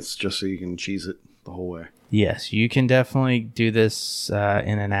achievements just so you can cheese it the whole way. Yes, you can definitely do this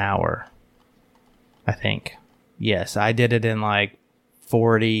in an hour, I think. Yes, I did it in like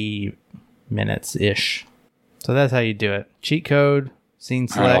 40 minutes-ish. So that's how you do it. Cheat code, scene All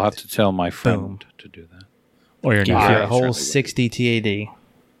right, select. I'll have to tell my friend Boom. to do that. Or you're Give not. you Alright, a whole certainly 60 TAD.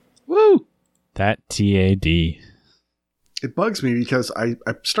 Woo! That TAD. It bugs me because I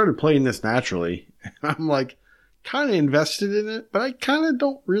started playing this naturally. I'm like kind of invested in it, but I kind of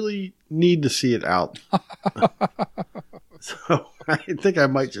don't really need to see it out. So I think I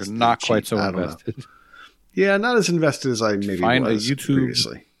might just Not cheat. quite so I don't know. invested. Yeah, not as invested as I maybe Find a was YouTube-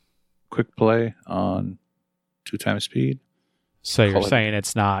 previously. Quick play on 2 times speed. So you're Call it- saying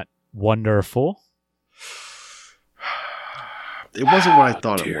it's not wonderful? It wasn't what I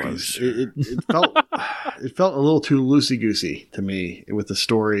thought it dare you, was. sir. It felt it felt a little too loosey goosey to me with the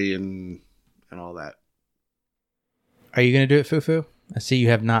story and all that. Are you going to do it, Fufu? I see you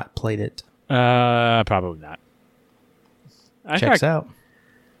have not played it. Probably not. Checks out.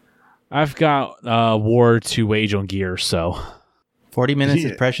 I've got war to wage on Gears, so 40 minutes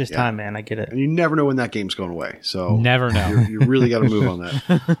is Yeah, precious yeah. time, man. I get it. And you never know when that game's going away. So never know. you really got to move on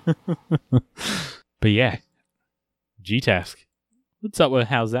that. But yeah, G-Task. What's up with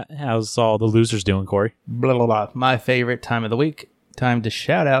how's all the losers doing, Corey? Blah, blah, blah. My favorite time of the week. Time to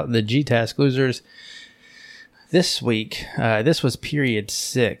shout out the G-Task losers. This week, this was period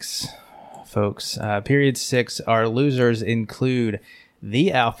 6, folks. Period 6, our losers include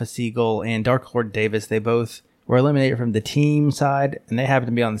the Alpha Seagull and Dark Lord Davis. They both were eliminated from the team side, and they happen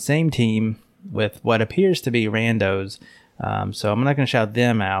to be on the same team with what appears to be randos. So I'm not going to shout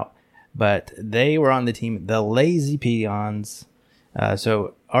them out, but they were on the team, the Lazy Peons.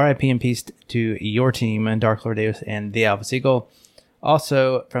 So RIP and peace to your team and Dark Lord Davis and the Alpha Seagull.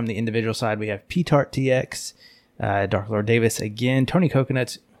 Also, from the individual side, we have P-Tart TX, Dark Lord Davis again, Tony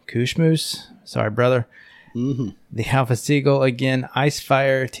Coconuts, Kushmoose, sorry brother, the Alpha Seagull again,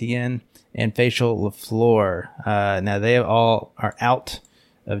 Icefire TN, and Facial LaFleur. Now they all are out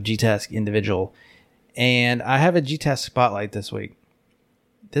of G-Task individual, and I have a G-Task spotlight this week.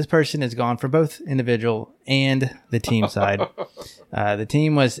 This person is gone for both individual and the team side. The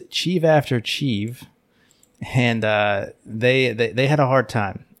team was Chief After Chief, and they had a hard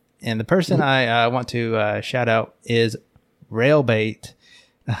time. And the person I want to shout out is Railbait.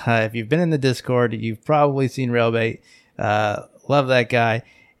 If you've been in the Discord, you've probably seen Railbait. Love that guy.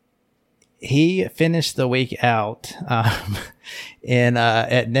 He finished the week out in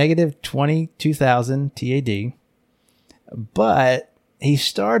at negative 22,000 TAD, but he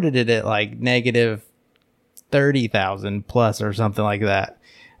started it at like negative 30,000 plus or something like that.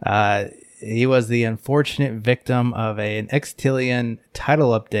 He was the unfortunate victim of an Extillion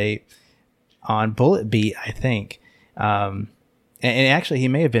title update on Bullet Beat, I think. And actually, he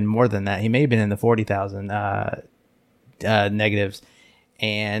may have been more than that. He may have been in the 40,000 negatives.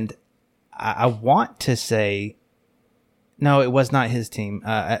 And I want to say, no, it was not his team.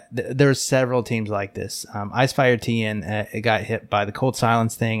 There's several teams like this. Icefire TN it got hit by the Cold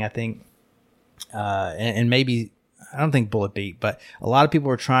Silence thing, I think. And maybe, I don't think Bullet Beat, but a lot of people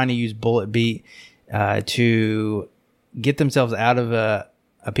were trying to use Bullet Beat to get themselves out of a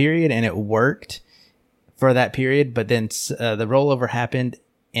period, and it worked for that period. But then the rollover happened,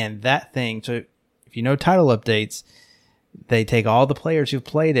 and that thing, so if you know title updates, they take all the players who've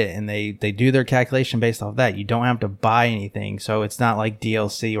played it and they do their calculation based off that. You don't have to buy anything, so it's not like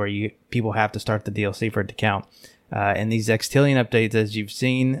DLC where people have to start the DLC for it to count. And these Extillion updates, as you've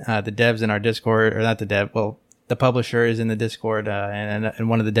seen, the devs in our Discord, or not the dev, well, the publisher is in the Discord and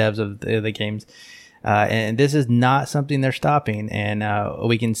one of the devs of the games. And this is not something they're stopping. And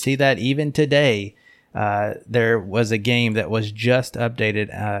we can see that even today. There was a game that was just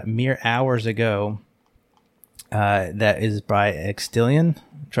updated mere hours ago that is by Extillion.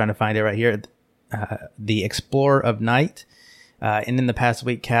 I'm trying to find it right here. The Explorer of Night. And in the past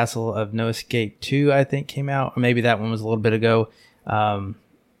week, Castle of No Escape 2, I think, came out. Or maybe that one was a little bit ago.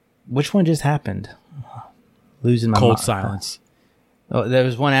 Which one just happened? Losing my Cold mind. Silence. Oh, there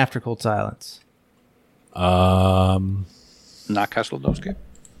was one after Cold Silence. Not Castle of No Escape.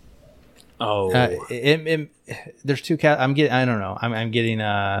 Oh, there's two. I don't know. I'm getting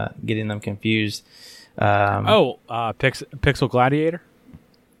them confused. Pixel Gladiator.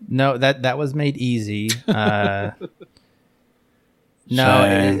 No, that was made easy. No,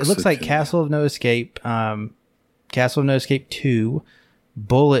 it looks like Castle of No Escape. Castle of No Escape 2,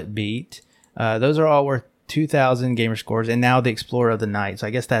 Bullet Beat. Those are all worth 2,000 gamer scores, and now the Explorer of the Night. So I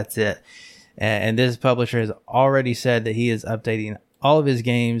guess that's it. And this publisher has already said that he is updating all of his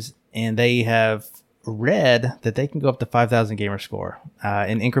games, and they have read that they can go up to 5,000 gamer score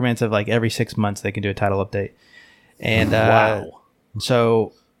in increments of like every 6 months. They can do a title update, and wow.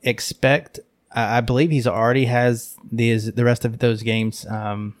 So expect. I believe he's already has the rest of those games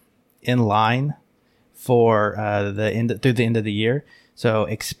in line for through the end of the year. So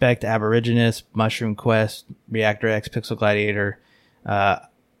expect Aborigines, Mushroom Quest, Reactor X, Pixel Gladiator. I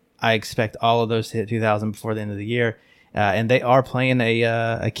expect all of those to hit 2,000 before the end of the year. And they are playing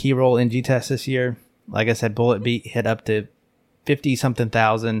a key role in G-Test this year. Like I said, Bullet Beat hit up to 50-something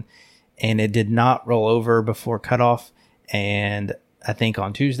thousand, and it did not roll over before cutoff. And I think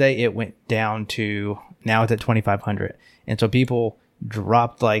on Tuesday it went down to, now it's at 2,500. And so people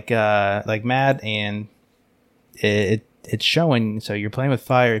dropped like mad, and it's showing. So you're playing with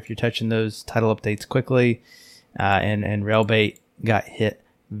fire if you're touching those title updates quickly. And Railbait got hit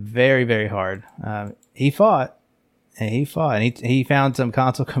very, very hard. He fought, and he found some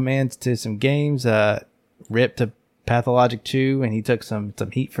console commands to some games, ripped to Pathologic 2, and he took some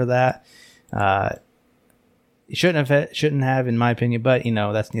heat for that. He shouldn't have, in my opinion, but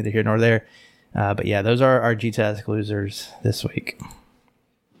that's neither here nor there. But yeah, those are our G-Task losers this week.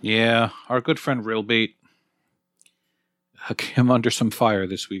 Yeah, our good friend Railbait came under some fire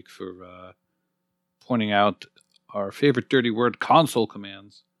this week for pointing out our favorite dirty word, console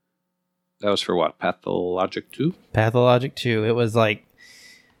commands. That was for what? Pathologic 2? Pathologic 2. It was like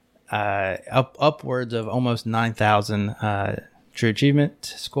upwards of almost 9,000 true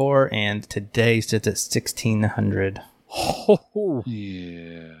achievement score, and today sits at 1,600. Oh,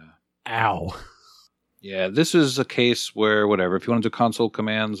 Yeah. ow. Yeah, this is a case where, whatever, if you want to do console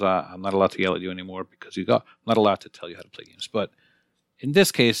commands, I'm not allowed to yell at you anymore because I'm not allowed to tell you how to play games. But in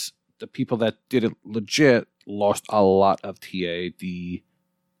this case, the people that did it legit lost a lot of TAD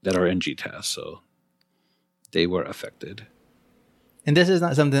that are in GTAS, so they were affected. And this is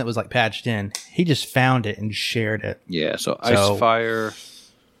not something that was like patched in. He just found it and shared it. Yeah, so Icefire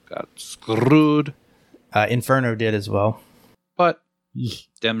got screwed. Inferno did as well. But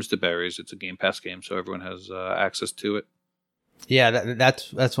Dems to berries. It's a Game Pass game, so everyone has access to it. Yeah,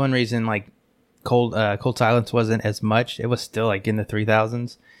 that's one reason. Like Cold Silence wasn't as much. It was still like in the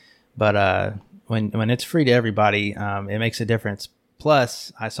 3,000s, but when it's free to everybody, it makes a difference.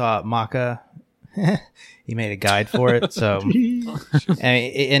 Plus, I saw Maka. He made a guide for it. So, and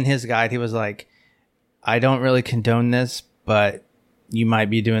in his guide, he was like, "I don't really condone this, but you might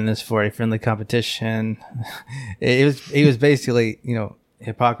be doing this for a friendly competition." He was basically,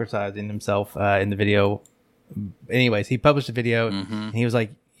 hypocrisizing himself in the video. Anyways, he published a video and he was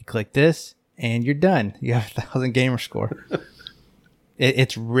like, "You click this and you're done. You have 1,000 gamer score."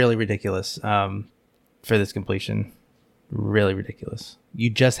 It's really ridiculous for this completion. Really ridiculous. You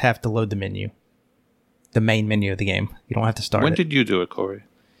just have to load the menu, the main menu of the game. You don't have to start When it. did you do it, Corey?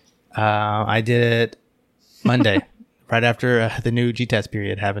 I did it Monday, right after the new GTAS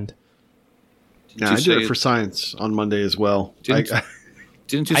period happened. Yeah, I did it for science on Monday as well.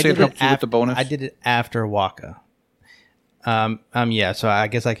 Didn't you say it helped you with the bonus? I did it after Waka. Yeah, so I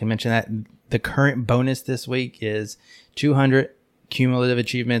guess I can mention that the current bonus this week is 200 cumulative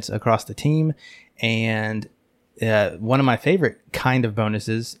achievements across the team, and one of my favorite kind of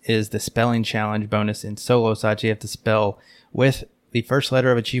bonuses is the spelling challenge bonus in solo side. You have to spell with the first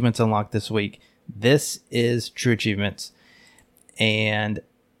letter of achievements unlocked this week. This is true achievements, and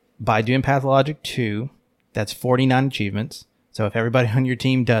by doing Pathologic 2, that's 49 achievements. So if everybody on your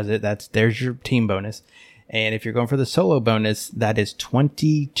team does it, there's your team bonus. And if you're going for the solo bonus, that is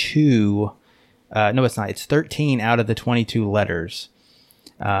 22. No, it's not. It's 13 out of the 22 letters.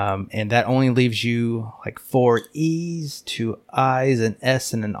 And that only leaves you like 4 E's, 2 I's, an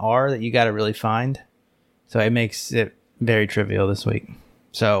S, and an R that you got to really find. So it makes it very trivial this week.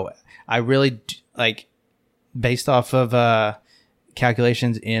 So I really based off of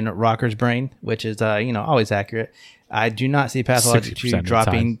calculations in Rocker's Brain, which is always accurate. I do not see Pathologic 2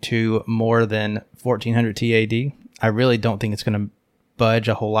 dropping to more than 1,400 TAD. I really don't think it's going to budge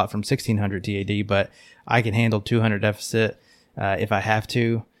a whole lot from 1,600 TAD, but I can handle 200 deficit if I have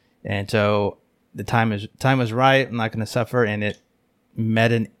to. And so the time was right. I'm not going to suffer, and it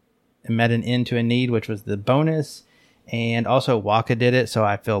met an end to a need, which was the bonus. And also Waka did it, so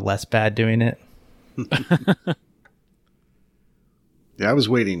I feel less bad doing it. Yeah, I was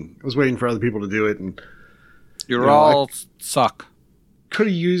waiting. I was waiting for other people to do it, and suck. Could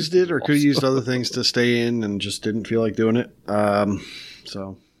have used it, or could have used other things to stay in, and just didn't feel like doing it.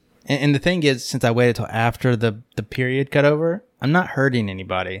 So, and the thing is, since I waited till after the period cut over, I'm not hurting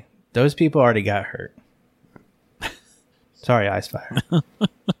anybody. Those people already got hurt. Sorry, Icefire.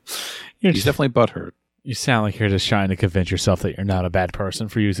 He's definitely butthurt. You sound like you're just trying to convince yourself that you're not a bad person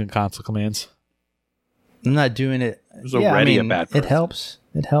for using console commands. I'm not doing it. There's already a bad person. It helps.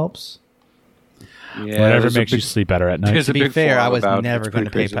 It helps. Yeah, whatever makes you sleep better at night. To be fair, I was never going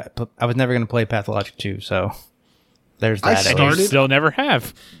to play. I was never going to play Pathologic 2. So there's that. And you still never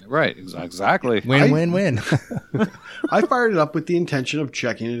have. Right. Exactly. Win. I fired it up with the intention of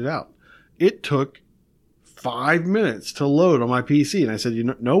checking it out. It took 5 minutes to load on my PC, and I said,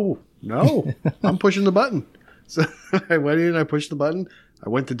 no, I'm pushing the button. So I went in, I pushed the button. I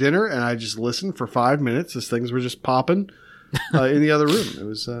went to dinner, and I just listened for 5 minutes as things were just popping in the other room. It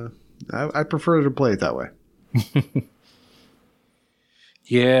was. I prefer to play it that way.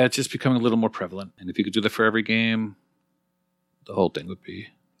 Yeah, it's just becoming a little more prevalent. And if you could do that for every game, the whole thing would be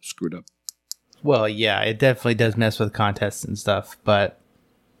screwed up. Well, yeah, it definitely does mess with contests and stuff, but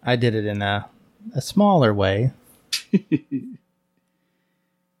I did it in a smaller way.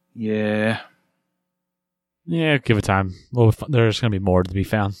 Yeah, give it time. Well, there's going to be more to be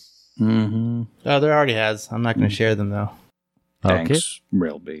found. Mm-hmm. Oh, there already has. I'm not going to share them, though. Thanks,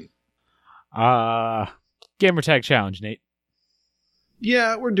 Railbait. Gamertag Challenge, Nate.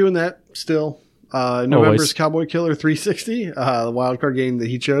 Yeah, we're doing that still. November's Cowboy Killer 360. The wildcard game that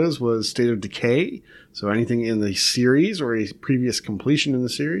he chose was State of Decay. So anything in the series or a previous completion in the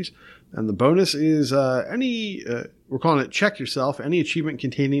series. And the bonus is we're calling it Check Yourself. Any achievement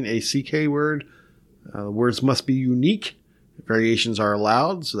containing a CK word. Words must be unique. Variations are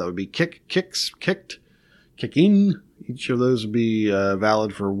allowed. So that would be kick, kicks, kicked, kicking. Each of those would be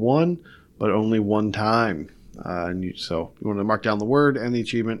valid for one, but only one time. So you want to mark down the word and the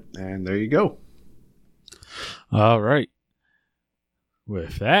achievement, and there you go. All right.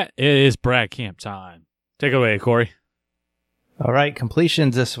 With that, it is Brad Camp time. Take it away, Corey. All right,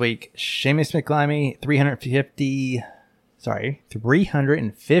 completions this week. Seamus McClimey, 350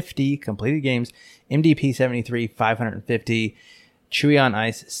 completed games. MDP 73, 550. Chewy on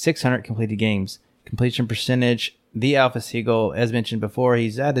Ice, 600 completed games. Completion percentage, the Alpha Seagull, as mentioned before,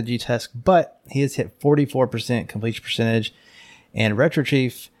 he's at the G-Tusk, but he has hit 44% completion percentage. And Retro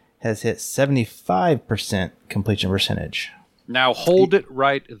Chief has hit 75% completion percentage. Now hold it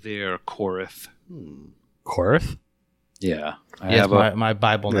right there, Korith. Korith? Yeah. I Yes, have my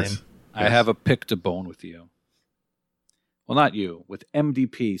Bible name. I have a pick to bone with you. Well, not you, with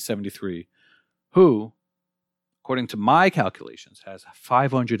MDP 73, who, according to my calculations, has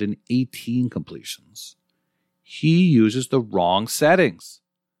 518 completions. He uses the wrong settings.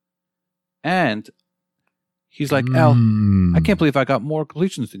 And he's like, Al, I can't believe I got more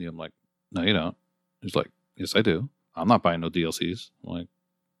completions than you. I'm like, no, you don't. He's like, yes, I do. I'm not buying no DLCs. I'm like,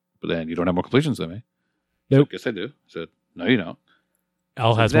 but then you don't have more completions than me. Nope. Like, yes, I do. I said, no, you don't.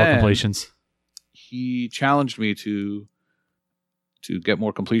 Al has more completions. He challenged me to get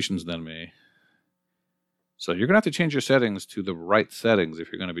more completions than me. So you're going to have to change your settings to the right settings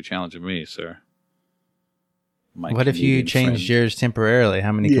if you're going to be challenging me, sir. What if you changed yours temporarily?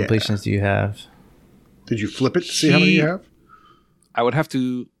 How many completions do you have? Did you flip it to see how many you have? I would have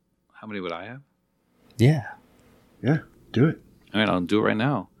to... How many would I have? Yeah. Yeah, do it. I mean, I'll do it right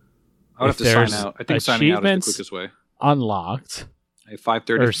now. I would If have to sign there's out. I think signing out is the achievements quickest way. Unlocked I have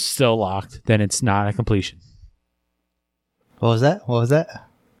 530. or still locked, then it's not a completion. What was that?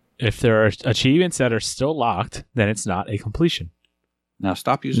 If there are achievements that are still locked, then it's not a completion. Now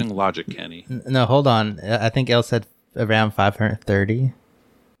stop using logic, Kenny. No, hold on. I think El said around 530.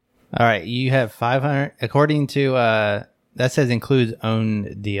 All right, you have 500. According to that says includes own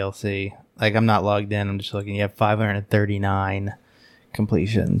DLC. Like, I'm not logged in. I'm just looking. You have 539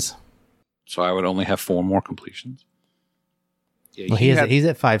 completions. So I would only have 4 more completions. Yeah, Well, he's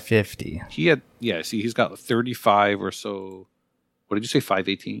at 550. He had, yeah, see, he's got 35 or so. What did you say,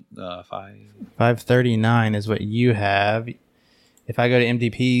 518? 539 is what you have. If I go to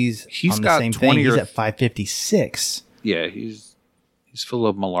MDPs He's on the got same 20 thing, he's or- at 556. Yeah, he's full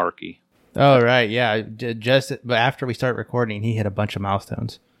of malarkey. Oh, right. Yeah. But after we start recording, he hit a bunch of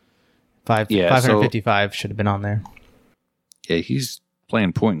milestones. 555 should have been on there. Yeah, he's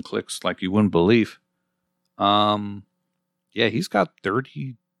playing point and clicks like you wouldn't believe. Yeah, he's got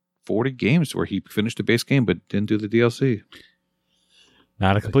 30, 40 games where he finished the base game but didn't do the DLC.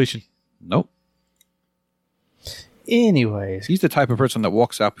 Not a completion. Nope. Anyways, He's the type of person that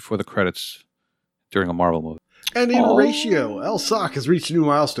walks out before the credits during a Marvel movie. And in ratio, El Sock has reached a new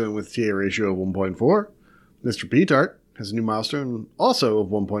milestone with TA ratio of 1.4. Mr. P-Tart has a new milestone also of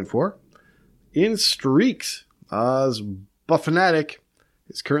 1.4. In streaks, Buffanatic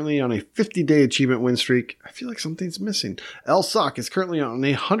is currently on a 50-day achievement win streak. I feel like something's missing. El Sock is currently on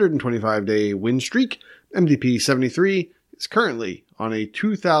a 125-day win streak. MDP 73 is currently on a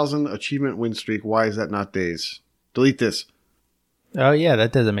 2,000 achievement win streak. Why is that not days? Delete this. oh yeah,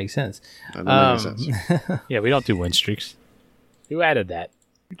 that doesn't make sense. That doesn't make sense. Yeah, we don't do win streaks. Who added that?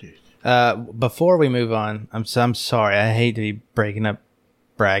 Before we move on, I'm sorry. I hate to be breaking up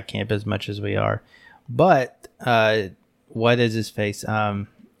Brad Camp as much as we are, but what is his face?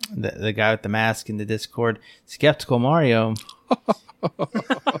 The guy with the mask in the Discord, Skeptical Mario.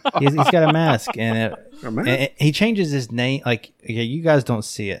 he's got a mask, and he changes his name. Like, okay, you guys don't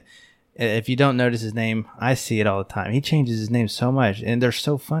see it. If you don't notice his name, I see it all the time. He changes his name so much, and they're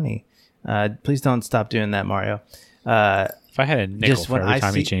so funny. Please don't stop doing that, Mario. If I had a nickel Just for when every I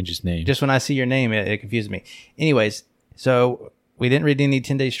time he see- changed his name. Just when I see your name, it confuses me. Anyways, so we didn't read any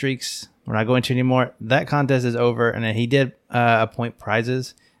 10-day streaks. We're not going to anymore. That contest is over, and then he did appoint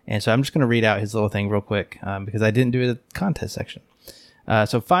prizes. And so I'm just going to read out his little thing real quick because I didn't do the contest section.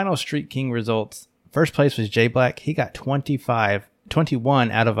 So final Streak King results. First place was J Black. He got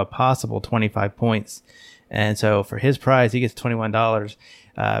 21 out of a possible 25 points. And so for his prize, he gets $21.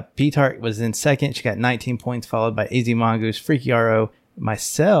 P-Tart was in second. She got 19 points, followed by AZ Mongoose, Freaky RO,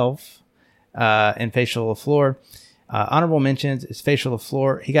 myself, and Facial LaFleur. Honorable mentions is Facial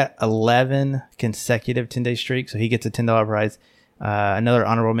LaFleur. He got 11 consecutive 10-day streaks, so he gets a $10 prize. Another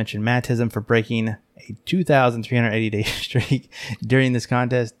honorable mention, Mattism, for breaking a 2,380-day streak during this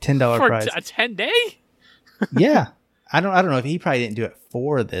contest. $10 prize. For a 10-day? Yeah. I don't know if he probably didn't do it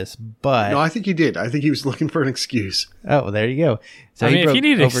for this, but... No, I think he did. I think he was looking for an excuse. Oh, there you go. So I mean, he if broke you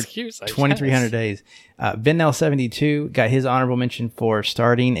need an over excuse, I 2,300 guess. days. Vinnell72 got his honorable mention for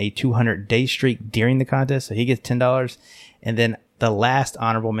starting a 200-day streak during the contest, so he gets $10. And then the last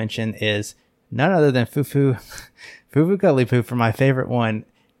honorable mention is none other than Fufu Cuddlypoo for my favorite one,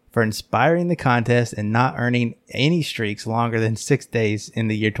 for inspiring the contest and not earning any streaks longer than 6 days in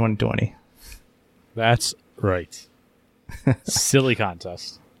the year 2020. That's right. Silly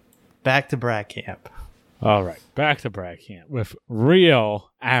contest. Back to Brat Camp. All right, back to Brad Camp with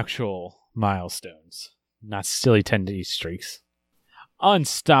real, actual milestones, not silly 10-day streaks.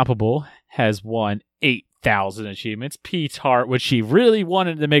 Unstoppable has won 8,000 achievements. Pete's Heart, which she really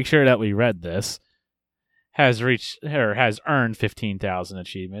wanted to make sure that we read this, has earned 15,000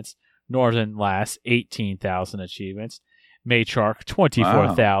 achievements. Northern Lass, 18,000 achievements. Matriarch,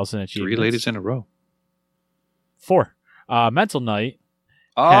 24,000 achievements. 3 ladies in a row. 4. Mental Knight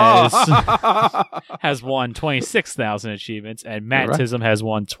Oh! has won 26,000 achievements, and All right. Mattism has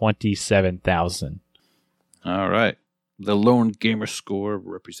won 27,000. All right. The lone gamer score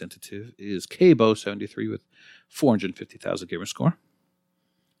representative is Kabo73 with 450,000 gamer score.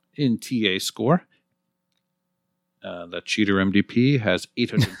 In TA score, the cheater MDP has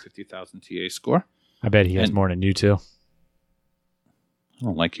 850,000 TA score. I bet he has And- more than you two. I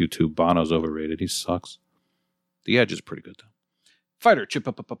don't like you two. Bono's overrated. He sucks. The Edge is pretty good, though. Fighter Chip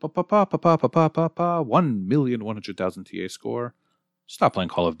 1,100,000 TA score. Stop playing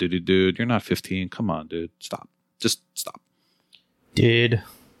Call of Duty, dude. You're not 15. Come on, dude. Stop. Just stop. Dude.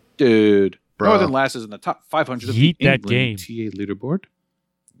 Dude. Bro. Northern Lass is in the top 500 of Yeet the that England game. TA leaderboard.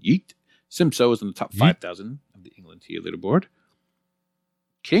 Yeet. Simso is in the top Yeet. 5,000 of the England TA leaderboard.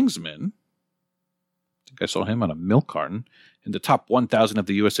 Kingsman, I think I saw him on a milk carton, in the top 1,000 of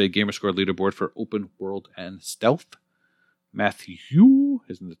the USA Gamerscore leaderboard for Open World and Stealth. Matthew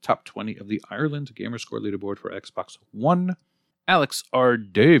is in the top 20 of the Ireland Gamerscore leaderboard for Xbox One. Alex R.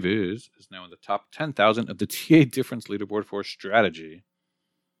 Davis is now in the top 10,000 of the TA Difference leaderboard for Strategy.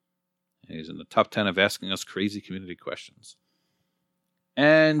 He's in the top 10 of Asking Us Crazy Community Questions.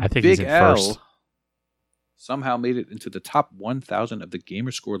 And I think Big he's in L first. somehow made it into the top 1,000 of the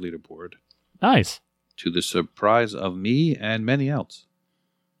Gamerscore leaderboard, Nice. to the surprise of me and many else.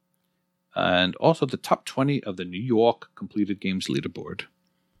 And also the top 20 of the New York Completed Games leaderboard.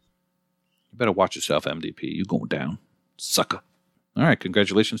 You better watch yourself, MDP. You going down. Sucker. All right,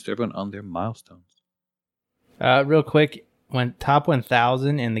 congratulations to everyone on their milestones. Real quick, when top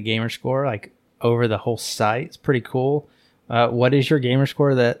 1,000 in the gamer score, like over the whole site, it's pretty cool. What is your gamer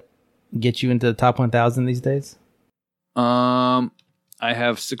score that gets you into the top 1,000 these days? I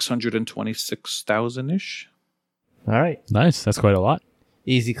have 626,000-ish. All right. Nice. That's quite a lot.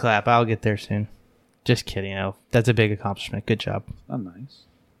 Easy clap. I'll get there soon. Just kidding, Elf. That's a big accomplishment. Good job. Not nice.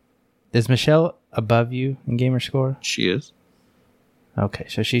 Is Michelle above you in gamer score? She is. Okay,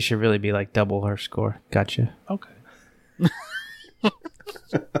 so she should really be like double her score. Gotcha. Okay.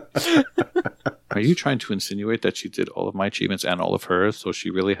 Are you trying to insinuate that she did all of my achievements and all of hers, so she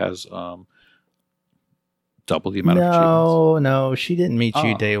really has double the amount of achievements? No, she didn't meet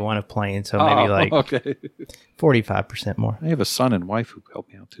you Oh. day one of playing, so maybe like okay. 45% more. I have a son and wife who help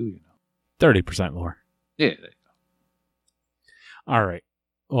me out too, 30% more. Yeah. There you go. All right.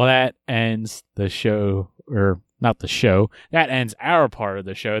 Well, that ends the show, or not the show. That ends our part of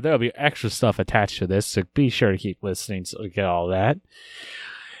the show. There'll be extra stuff attached to this, so be sure to keep listening so you get all that.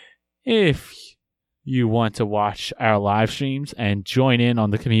 If you want to watch our live streams and join in on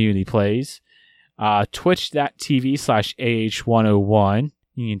the community plays, twitch.tv/AH101.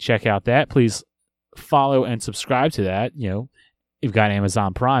 You can check out that. Please follow and subscribe to that. You know, if you've got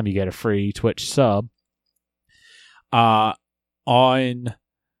Amazon Prime, you get a free Twitch sub. On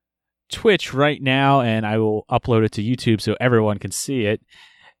Twitch right now, and I will upload it to YouTube so everyone can see it.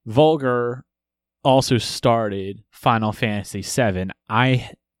 Vulgar also started Final Fantasy VII. I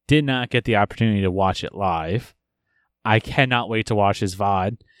did not get the opportunity to watch it live. I cannot wait to watch his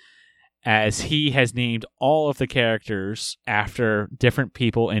VOD, as he has named all of the characters after different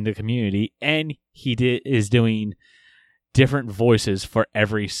people in the community, and he is doing different voices for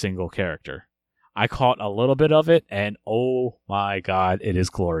every single character. I caught a little bit of it, and oh my god, it is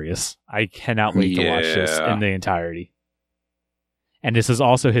glorious. I cannot wait to watch this Yeah. in the entirety. And this is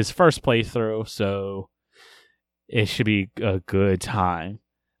also his first playthrough, so it should be a good time.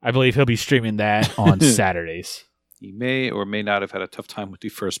 I believe he'll be streaming that on Saturdays. He may or may not have had a tough time with the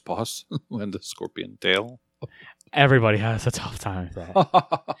first boss when the scorpion tail. Everybody has a tough time with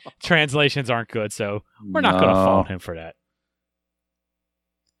that. Translations aren't good, so we're not going to fault him for that.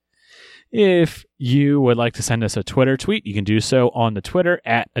 If you would like to send us a Twitter tweet, you can do so on the Twitter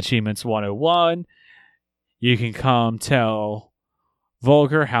at Achievements101. You can come tell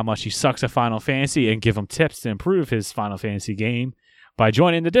Volker how much he sucks at Final Fantasy and give him tips to improve his Final Fantasy game by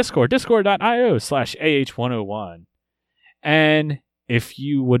joining the Discord, discord.io/AH101. And if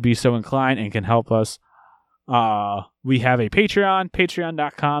you would be so inclined and can help us, we have a Patreon,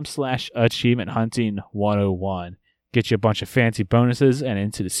 patreon.com/achievementhunting101. Get you a bunch of fancy bonuses and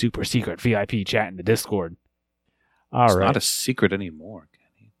into the super secret VIP chat in the Discord. All right. It's not a secret anymore,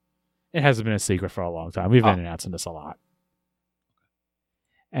 Kenny. It hasn't been a secret for a long time. We've been announcing this a lot.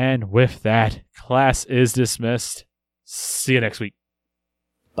 And with that, class is dismissed. See you next week.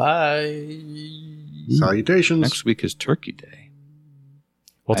 Bye. Salutations. Next week is Turkey Day.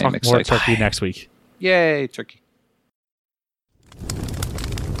 We'll talk more turkey next week. Yay, turkey.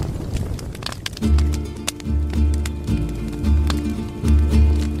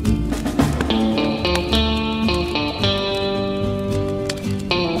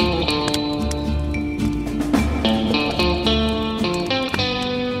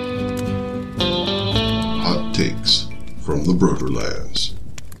 Hot takes from the Broderlands.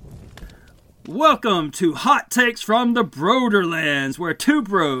 Welcome to Hot Takes from the Broderlands, where two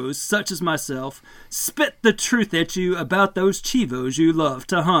bros, such as myself, spit the truth at you about those chivos you love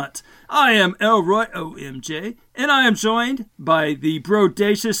to hunt. I am Elroy OMJ, and I am joined by the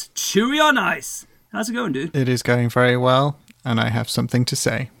brodacious Chewy on Ice. How's it going, dude? It is going very well, and I have something to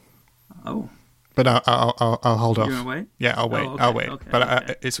say. Oh. But I'll hold off. You're gonna wait? Yeah, I'll wait. Oh, okay, I'll wait. okay, but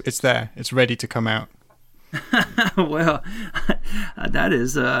okay. It's there. It's ready to come out. Well, that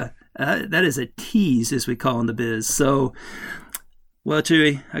is a tease, as we call in the biz. So, well,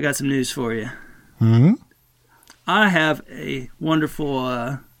 Chewy, I got some news for you. Hmm? I have a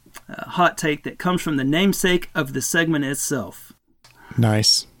wonderful hot take that comes from the namesake of the segment itself.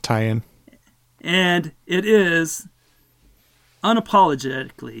 Nice. Tie-in. And it is,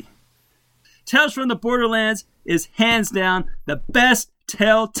 unapologetically, Tales from the Borderlands is hands down the best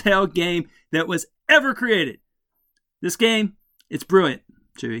Telltale game that was ever created. This game, it's brilliant,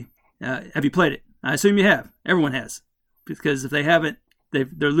 Chewy. Have you played it? I assume you have. Everyone has. Because if they haven't,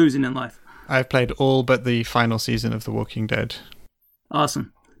 they're losing in life. I've played all but the final season of The Walking Dead.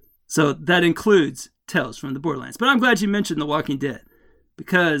 Awesome. So that includes Tales from the Borderlands. But I'm glad you mentioned The Walking Dead,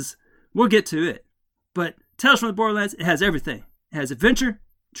 because we'll get to it. But Tales from the Borderlands, it has everything. It has adventure,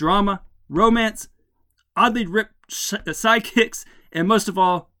 drama, romance, oddly ripped sidekicks, and most of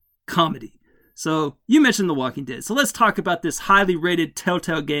all, comedy. So you mentioned The Walking Dead. So let's talk about this highly rated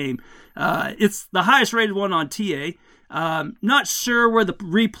Telltale game. It's the highest rated one on TA. Not sure where the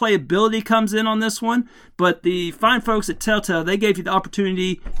replayability comes in on this one, but the fine folks at Telltale, they gave you the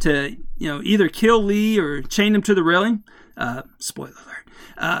opportunity to, either kill Lee or chain him to the railing. Spoiler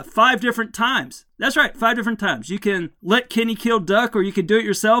alert. 5 different times. That's right, 5 different times. You can let Kenny kill Duck, or you can do it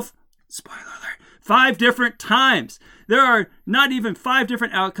yourself. Spoiler alert. 5 different times. There are not even 5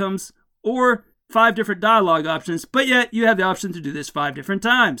 different outcomes or 5 different dialogue options, but yet you have the option to do this 5 different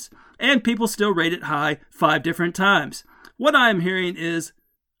times. And people still rate it high 5 different times. What I'm hearing is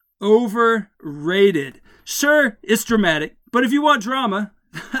overrated. Sure, it's dramatic, but if you want drama,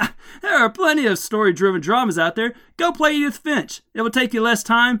 there are plenty of story-driven dramas out there. Go play Edith Finch. It will take you less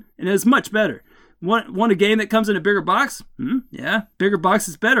time, and it is much better. Want a game that comes in a bigger box? Yeah, bigger box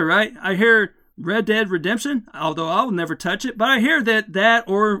is better, right? I hear Red Dead Redemption, although I'll never touch it, but I hear that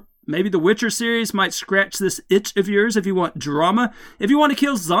or maybe the Witcher series might scratch this itch of yours if you want drama. If you want to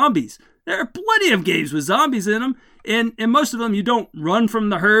kill zombies, there are plenty of games with zombies in them, and most of them you don't run from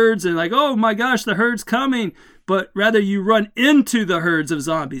the herds and like, oh my gosh, the herd's coming, but rather you run into the herds of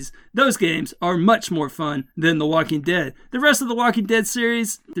zombies. Those games are much more fun than The Walking Dead. The rest of the Walking Dead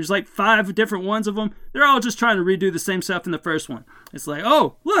series, there's like 5 different ones of them. They're all just trying to redo the same stuff in the first one. It's like,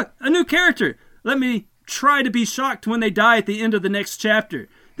 oh, look, a new character. Let me try to be shocked when they die at the end of the next chapter.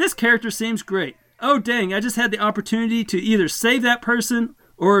 This character seems great. Oh, dang, I just had the opportunity to either save that person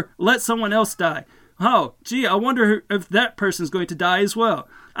or let someone else die. Oh, gee, I wonder if that person's going to die as well.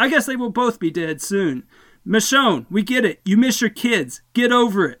 I guess they will both be dead soon. Michonne, we get it. You miss your kids. Get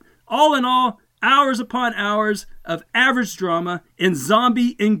over it. All in all, hours upon hours of average drama and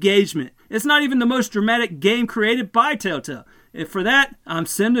zombie engagement. It's not even the most dramatic game created by Telltale. And for that, I'm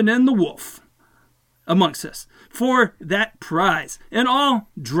sending in the wolf amongst us for that prize. In all,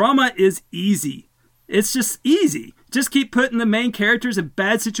 drama is easy. It's just easy. Just keep putting the main characters in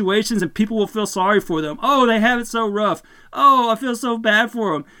bad situations and people will feel sorry for them. Oh, they have it so rough. Oh, I feel so bad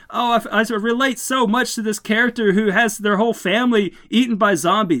for them. Oh, I relate so much to this character who has their whole family eaten by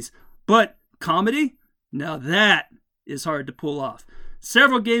zombies. But comedy? Now that is hard to pull off.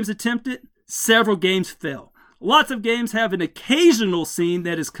 Several games attempt it, several games fail. Lots of games have an occasional scene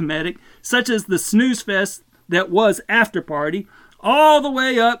that is comedic, such as the snooze fest that was After Party, all the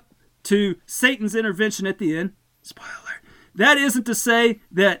way up to Satan's intervention at the end. Spoiler. That isn't to say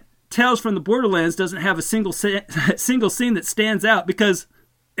that Tales from the Borderlands doesn't have a single scene that stands out, because,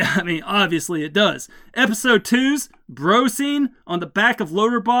 I mean, obviously it does. Episode 2's bro scene on the back of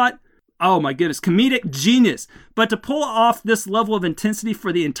Loaderbot, oh my goodness, comedic genius. But to pull off this level of intensity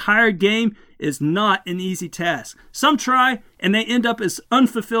for the entire game is not an easy task. Some try, and they end up as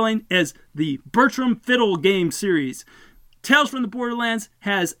unfulfilling as the Bertram Fiddle game series. Tales from the Borderlands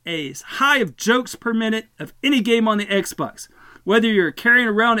has a high of jokes per minute of any game on the Xbox. Whether you're carrying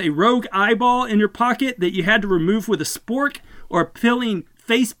around a rogue eyeball in your pocket that you had to remove with a spork, or peeling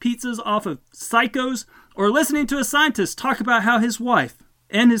face pizzas off of psychos, or listening to a scientist talk about how his wife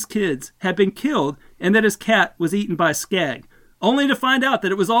and his kids had been killed and that his cat was eaten by a skag, only to find out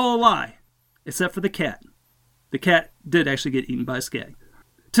that it was all a lie, except for the cat. The cat did actually get eaten by a skag.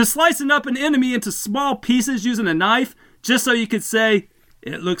 To slicing up an enemy into small pieces using a knife, just so you could say,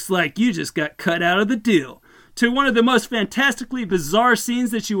 it looks like you just got cut out of the deal. To one of the most fantastically bizarre scenes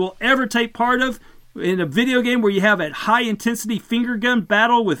that you will ever take part of in a video game where you have a high-intensity finger gun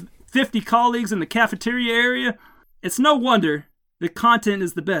battle with 50 colleagues in the cafeteria area. It's no wonder the content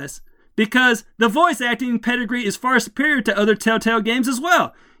is the best, because the voice acting pedigree is far superior to other Telltale games as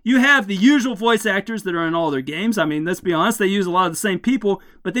well. You have the usual voice actors that are in all their games. I mean, let's be honest, they use a lot of the same people,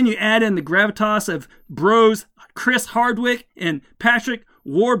 but then you add in the gravitas of bros Chris Hardwick and Patrick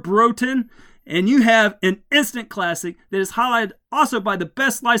Warburton, and you have an instant classic that is highlighted also by the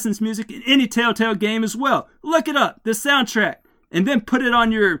best licensed music in any Telltale game as well. Look it up, the soundtrack, and then put it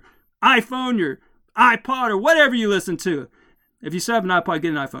on your iPhone, your iPod, or whatever you listen to. If you still have an iPod, get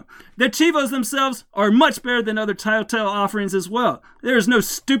an iPhone. The Chivos themselves are much better than other Telltale offerings as well. There is no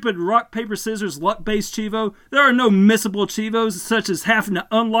stupid rock, paper, scissors, luck-based Chivo. There are no missable Chivos, such as having to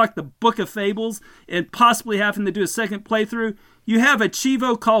unlock the Book of Fables and possibly having to do a second playthrough. You have a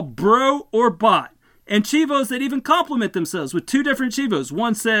Chivo called Bro or Bot, and Chivos that even complement themselves with two different Chivos.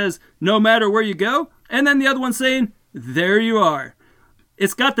 One says, no matter where you go, and then the other one saying, there you are.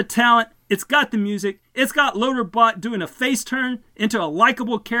 It's got the talent, it's got the music, it's got Loaderbot doing a face turn into a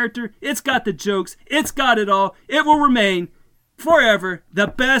likable character, it's got the jokes, it's got it all. It will remain forever the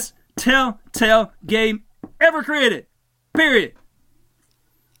best Telltale game ever created. Period.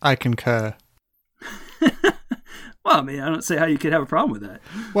 I concur. Well, I mean, I don't see how you could have a problem with that.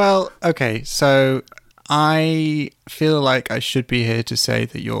 Well, okay, so I feel like I should be here to say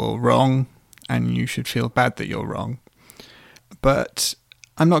that you're wrong, and you should feel bad that you're wrong. But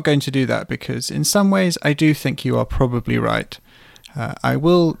I'm not going to do that, because in some ways I do think you are probably right. I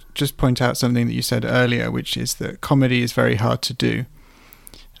will just point out something that you said earlier, which is that comedy is very hard to do.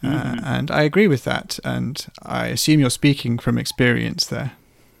 And I agree with that, and I assume you're speaking from experience there.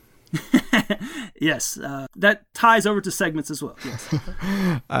 Yes, that ties over to segments as well. Yes.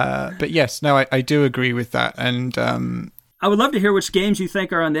 But yes, no, I do agree with that, and I would love to hear which games you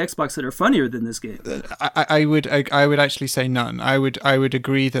think are on the Xbox that are funnier than this game. I would actually say none. I would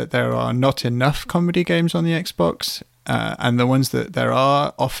agree that there are not enough comedy games on the Xbox, and the ones that there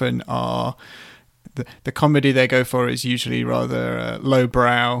are often are the comedy they go for is usually rather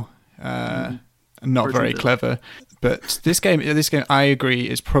lowbrow, not very clever. But this game, I agree,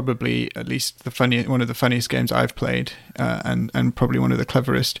 is probably at least one of the funniest games I've played, and probably one of the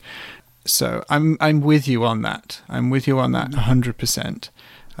cleverest. So I'm with you on that. 100%.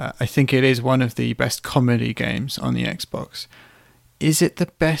 I think it is one of the best comedy games on the Xbox. Is it the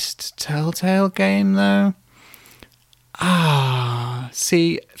best Telltale game though?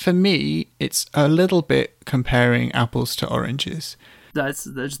 See, for me, it's a little bit comparing apples to oranges.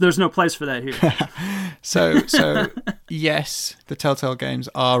 There's no place for that here. So yes, the Telltale games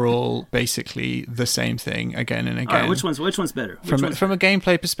are all basically the same thing again and again. All right, which one's better? From a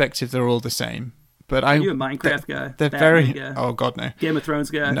gameplay perspective, they're all the same. But are you a Minecraft guy? They're very guy? Oh god, no. Game of Thrones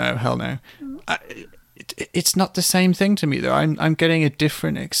guy? No, hell no. It's not the same thing to me though. I'm getting a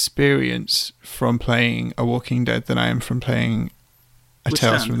different experience from playing A Walking Dead than I am from playing Which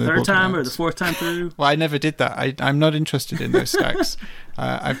Tales time? from The the third time or Borderlands. the fourth time through? Well, I never did that. I'm not interested in those stacks.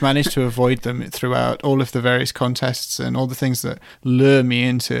 I've managed to avoid them throughout all of the various contests and all the things that lure me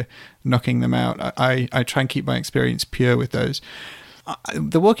into knocking them out. I try and keep my experience pure with those.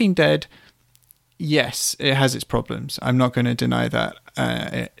 The Walking Dead, yes, it has its problems. I'm not going to deny that.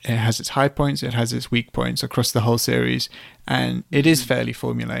 It has its high points, it has its weak points across the whole series, and it is fairly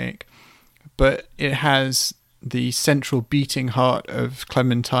formulaic. But it has the central beating heart of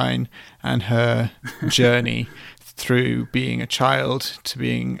Clementine and her journey through being a child to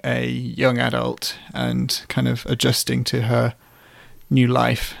being a young adult and kind of adjusting to her new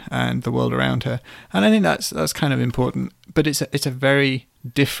life and the world around her. And I think that's kind of important. But it's a very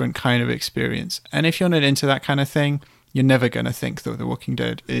different kind of experience. And if you're not into that kind of thing, you're never going to think that The Walking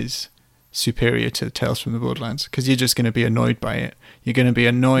Dead is superior to Tales from the Borderlands, because you're just going to be annoyed by it. You're going to be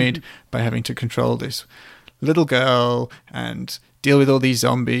annoyed by having to control this little girl and deal with all these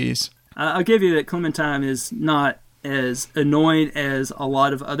zombies. I'll give you that Clementine is not as annoying as a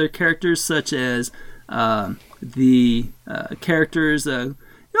lot of other characters, such as the characters.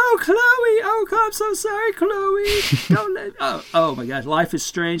 Oh, Chloe! Oh, God, I'm so sorry, Chloe. Don't let. Oh my gosh, Life is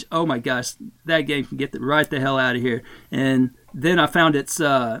Strange. Oh my gosh, that game can get right the hell out of here. And then I found its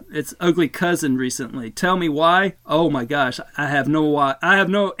ugly cousin recently. Tell me why? Oh my gosh, I have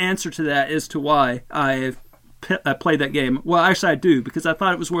no answer to that as to why I played that game. Well, actually I do, because I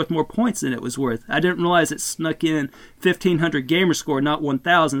thought it was worth more points than it was worth. I didn't realize it snuck in 1,500 gamer score, not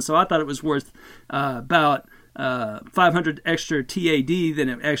 1,000. So I thought it was worth about 500 extra TAD than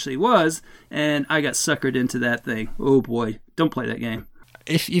it actually was, and I got suckered into that thing. Oh boy, don't play that game.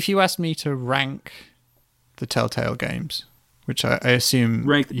 If you asked me to rank the Telltale games, which I assume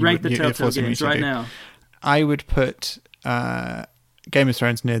rank the Telltale games right now, I would put Game of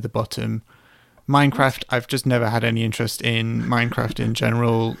Thrones near the bottom. Minecraft, I've just never had any interest in Minecraft in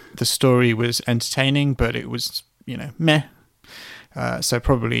general. The story was entertaining, but it was, meh. So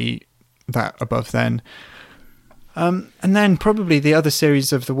probably that above then. And then probably the other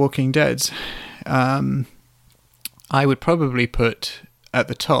series of The Walking Dead, I would probably put at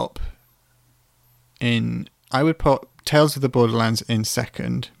the top I would put Tales of the Borderlands in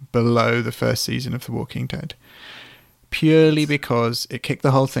second, below the first season of The Walking Dead. Purely because it kicked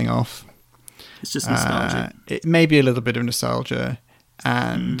the whole thing off. It's just nostalgia. It may be a little bit of nostalgia,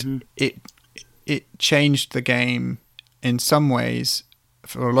 and it changed the game in some ways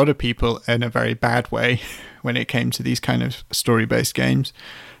for a lot of people in a very bad way when it came to these kind of story-based games,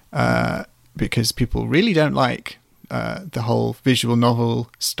 because people really don't like the whole visual novel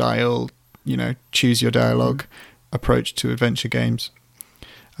style, choose your dialogue approach to adventure games.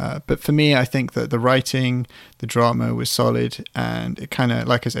 But for me, I think that the writing, the drama was solid, and it kind of,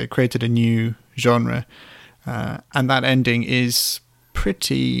 like I say, created a new genre. And that ending is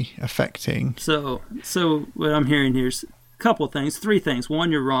pretty affecting. So what I'm hearing here is a couple of things. 3 things.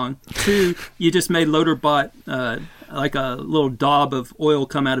 1, you're wrong. 2, you just made Loaderbot like a little daub of oil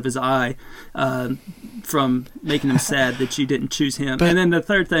come out of his eye from making him sad that you didn't choose him. And then the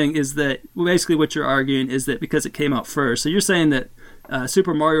third thing is that basically what you're arguing is that because it came out first. So you're saying that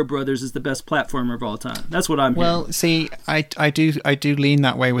Super Mario Brothers is the best platformer of all time. That's what I'm hearing. Well, see, I do lean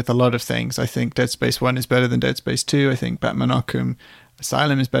that way with a lot of things. I think Dead Space 1 is better than Dead Space 2. I think Batman Arkham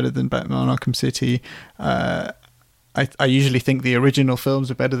Asylum is better than Batman Arkham City. I usually think the original films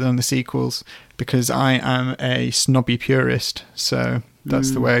are better than the sequels because I am a snobby purist, so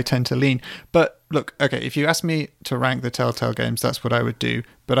that's the way I tend to lean. But look, okay, if you ask me to rank the Telltale games, that's what I would do.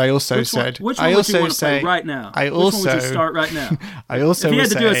 But I also which one would you want to play right now? Which one would you start right now? I also if you had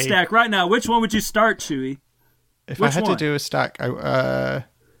to do a stack right now, which one would you start, Chewy? If I had to do a stack,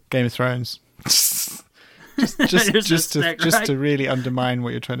 Game of Thrones. just to really undermine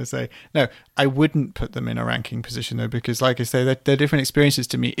what you're trying to say. No, I wouldn't put them in a ranking position though, because like I say, they're different experiences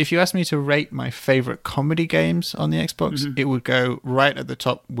to me. If you ask me to rate my favorite comedy games on the Xbox, it would go right at the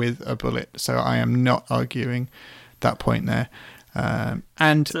top with a bullet. So I am not arguing that point there.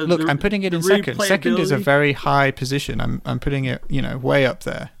 And so look, I'm putting it in second. Second is a very high position. I'm putting it, way up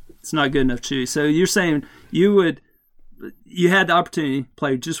there. It's not good enough, Chewy. So you're saying you had the opportunity to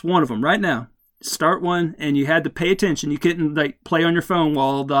play just one of them right now. Start one, and you had to pay attention. You couldn't play on your phone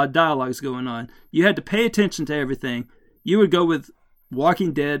while the dialogue's going on. You had to pay attention to everything. You would go with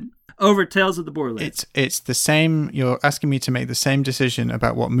Walking Dead over Tales of the Borderlands. It's the same. You're asking me to make the same decision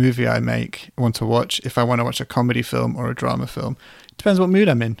about what movie I want to watch. If I want to watch a comedy film or a drama film, it depends what mood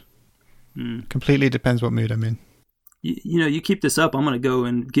I'm in. Completely depends what mood I'm in. You keep this up, I'm going to go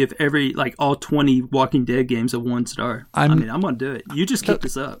and give all 20 Walking Dead games a 1 star. I'm going to do it. You just keep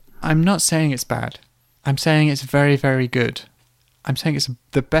this up. I'm not saying it's bad. I'm saying it's very, very good. I'm saying it's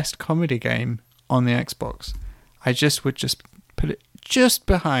the best comedy game on the Xbox. I would just put it just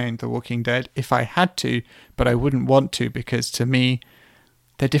behind The Walking Dead if I had to, but I wouldn't want to because to me,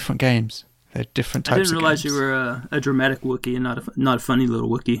 they're different games. They're different types of games. I didn't realize you were a dramatic Wookiee and not a funny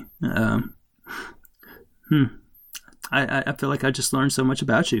little Wookiee. I feel like I just learned so much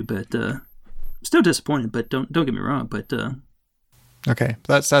about you, but still disappointed. But don't get me wrong. But okay,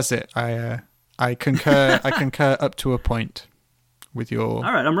 that's it. I concur. I concur up to a point with your.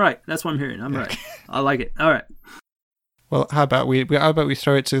 All right, I'm right. That's what I'm hearing. I'm right. I like it. All right. Well, how about we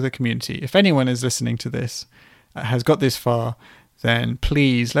throw it to the community? If anyone is listening to this, has got this far, then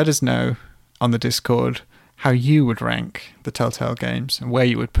please let us know on the Discord how you would rank the Telltale games and where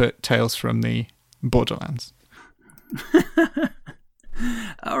you would put Tales from the Borderlands.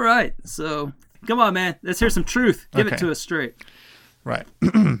 All right. So, come on, man. Let's hear some truth. Give it to us straight. Right.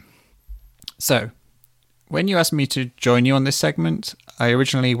 So, when you asked me to join you on this segment, I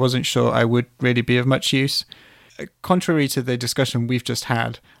originally wasn't sure I would really be of much use. Contrary to the discussion we've just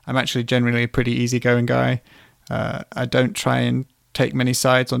had, I'm actually generally a pretty easygoing guy. I don't try and take many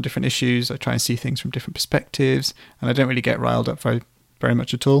sides on different issues. I try and see things from different perspectives, and I don't really get riled up very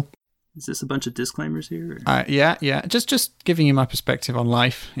much at all. Is this a bunch of disclaimers here? Yeah. Just giving you my perspective on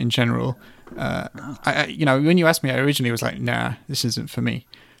life in general. When you asked me, I originally was like, nah, this isn't for me.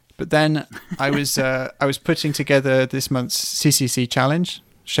 But then I was putting together this month's CCC challenge,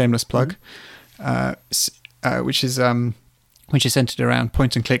 shameless plug, which is centered around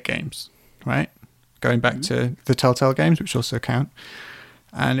point and click games, right? Going back to the Telltale games, which also count.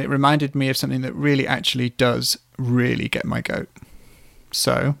 And it reminded me of something that really actually does really get my goat.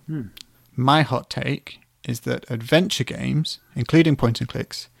 So, my hot take is that adventure games, including point and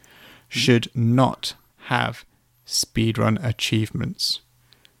clicks, should not have speedrun achievements.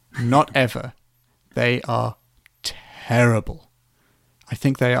 Not ever. They are terrible. I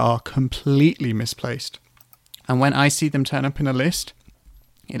think they are completely misplaced. And when I see them turn up in a list,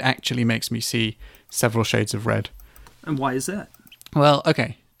 it actually makes me see several shades of red. And why is that? Well,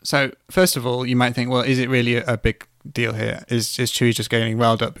 okay. So, first of all, you might think, well, is it really a big deal here? Is Chewy just getting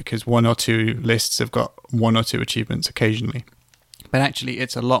riled up because one or two lists have got one or two achievements occasionally? But actually,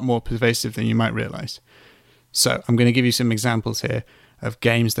 it's a lot more pervasive than you might realize. So, I'm going to give you some examples here of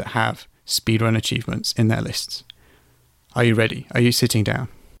games that have speedrun achievements in their lists. Are you ready? Are you sitting down?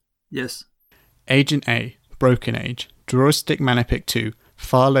 Yes. Agent A, Broken Age, Joystick Manipic 2,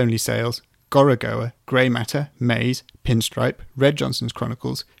 Far Lonely Sails, Gorogoa, Grey Matter, Maze, Pinstripe, Red Johnson's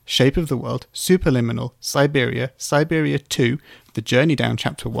Chronicles, Shape of the World, Superliminal, Siberia, Siberia 2, The Journey Down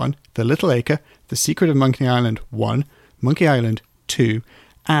Chapter 1, The Little Acre, The Secret of Monkey Island 1, Monkey Island 2,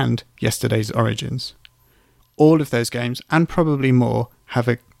 and Yesterday's Origins. All of those games, and probably more, have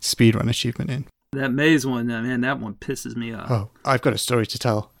a speedrun achievement in. That Maze one, man, that one pisses me off. Oh, I've got a story to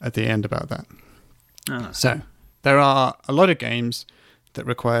tell at the end about that. Oh. So, there are a lot of games that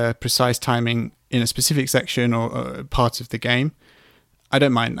require precise timing in a specific section or part of the game. I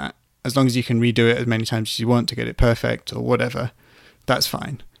don't mind that. As long as you can redo it as many times as you want to get it perfect or whatever, that's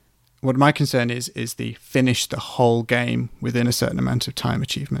fine. What my concern is the finish the whole game within a certain amount of time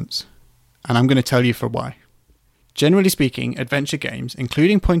achievements. And I'm going to tell you for why. Generally speaking, adventure games,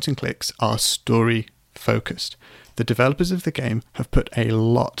 including point and clicks, are story focused. The developers of the game have put a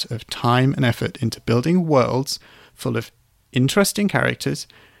lot of time and effort into building worlds full of interesting characters,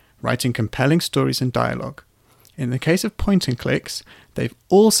 writing compelling stories and dialogue. In the case of point and clicks, they've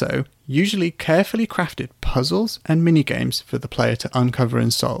also usually carefully crafted puzzles and minigames for the player to uncover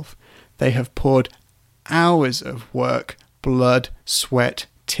and solve. They have poured hours of work, blood, sweat,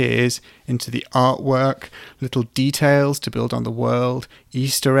 tears into the artwork, little details to build on the world,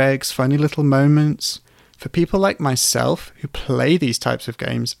 Easter eggs, funny little moments. For people like myself who play these types of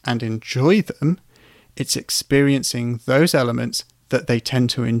games and enjoy them, it's experiencing those elements that they tend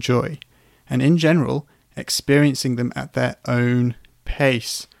to enjoy, and in general, experiencing them at their own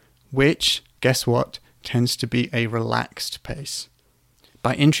pace, which, guess what, tends to be a relaxed pace.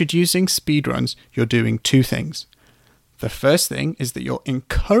 By introducing speedruns, you're doing two things. The first thing is that you're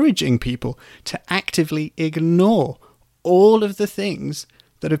encouraging people to actively ignore all of the things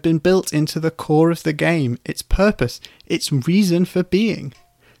that have been built into the core of the game, its purpose, its reason for being.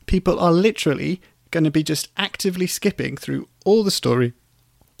 People are literally going to be just actively skipping through all the story,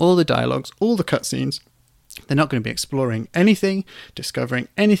 all the dialogues, all the cutscenes. They're not going to be exploring anything, discovering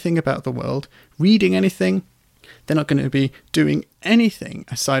anything about the world, reading anything. They're not going to be doing anything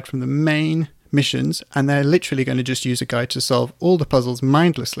aside from the main missions, and they're literally going to just use a guide to solve all the puzzles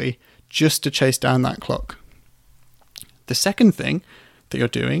mindlessly just to chase down that clock. The second thing that you're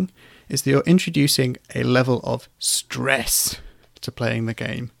doing is that you're introducing a level of stress to playing the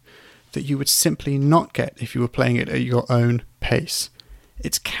game that you would simply not get if you were playing it at your own pace.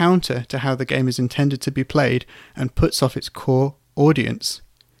 It's counter to how the game is intended to be played and puts off its core audience.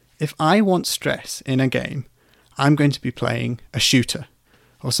 If I want stress in a game, I'm going to be playing a shooter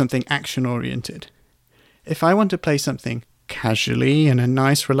or something action-oriented. If I want to play something casually in a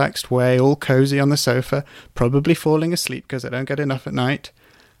nice relaxed way, all cozy on the sofa, probably falling asleep because I don't get enough at night,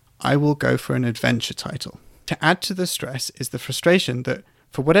 I will go for an adventure title. To add to the stress is the frustration that,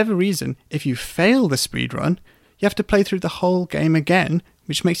 for whatever reason, if you fail the speedrun, you have to play through the whole game again,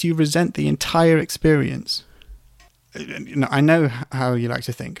 which makes you resent the entire experience. I know how you like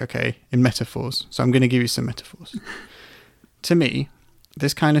to think, okay, in metaphors, so I'm going to give you some metaphors. To me,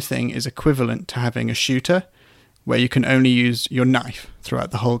 this kind of thing is equivalent to having a shooter where you can only use your knife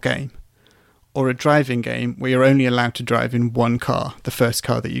throughout the whole game, or a driving game where you're only allowed to drive in one car, the first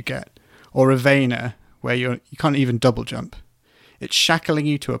car that you get, or a Vayner where you can't even double jump. It's shackling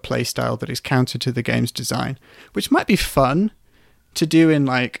you to a playstyle that is counter to the game's design, which might be fun to do in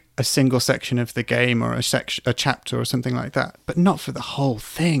like a single section of the game or a chapter or something like that, but not for the whole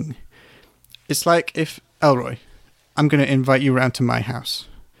thing. It's like if, Elroy, I'm going to invite you round to my house.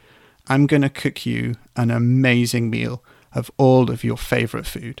 I'm going to cook you an amazing meal of all of your favourite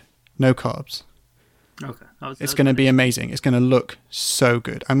food. No carbs. Okay. It's going to be amazing. It's going to look so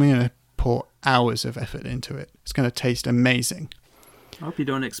good. I'm going to pour hours of effort into it. It's going to taste amazing. I hope you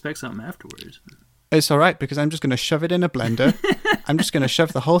don't expect something afterwards. It's all right, because I'm just going to shove it in a blender. I'm just going to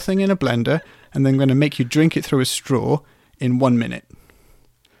shove the whole thing in a blender, and then I'm going to make you drink it through a straw in 1 minute.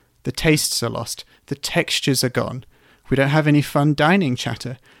 The tastes are lost. The textures are gone. We don't have any fun dining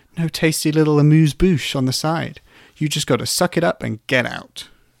chatter. No tasty little amuse-bouche on the side. You just got to suck it up and get out.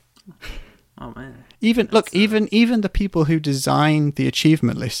 Oh, man. Even the people who design the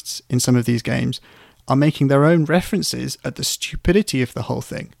achievement lists in some of these games are making their own references at the stupidity of the whole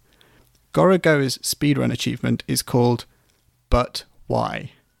thing. Gorogoa's speedrun achievement is called But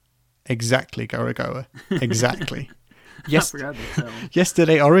Why? Exactly, Gorogoa. Exactly. Yes.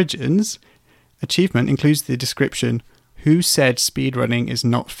 Yesterday Origins achievement includes the description, "Who said speedrunning is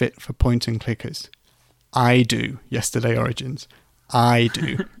not fit for point and clickers?" I do, Yesterday Origins. I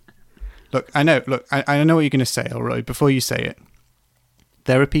do. Look, I know what you're going to say, Elroy. Before you say it,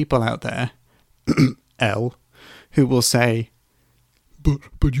 there are people out there, L, who will say,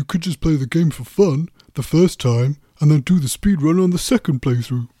 But you could just play the game for fun the first time and then do the speedrun on the second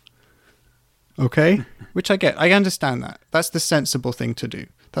playthrough. Okay? Which I get. I understand that. That's the sensible thing to do.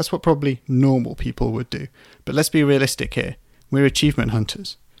 That's what probably normal people would do. But let's be realistic here. We're achievement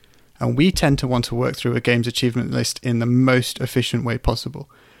hunters. And we tend to want to work through a game's achievement list in the most efficient way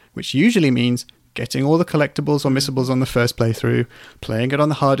possible, which usually means getting all the collectibles or missables on the first playthrough, playing it on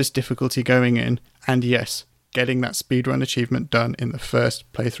the hardest difficulty going in, and yes, getting that speedrun achievement done in the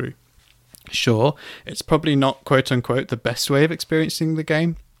first playthrough. Sure, it's probably not quote-unquote the best way of experiencing the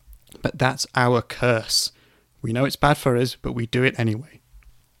game, but that's our curse. We know it's bad for us, but we do it anyway.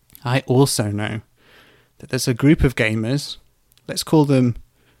 I also know that there's a group of gamers, let's call them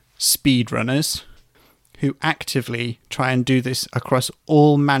speedrunners, who actively try and do this across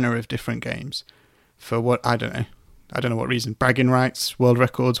all manner of different games. For what, I don't know what reason, bragging rights, world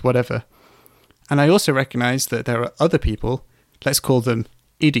records, whatever. And I also recognize that there are other people, let's call them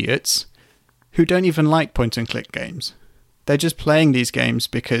idiots, who don't even like point and click games. They're just playing these games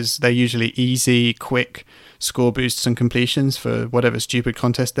because they're usually easy, quick, score boosts and completions for whatever stupid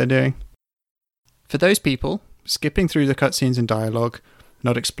contest they're doing. For those people, skipping through the cutscenes and dialogue,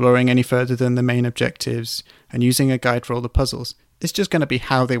 not exploring any further than the main objectives, and using a guide for all the puzzles, is just going to be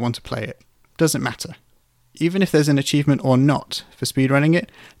how they want to play it. Doesn't matter. Even if there's an achievement or not for speedrunning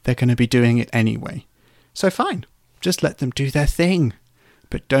it, they're going to be doing it anyway. So fine, just let them do their thing.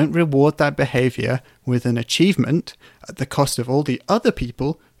 But don't reward that behaviour with an achievement at the cost of all the other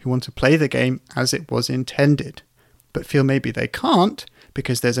people who want to play the game as it was intended, but feel maybe they can't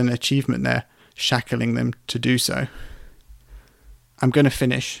because there's an achievement there shackling them to do so. I'm going to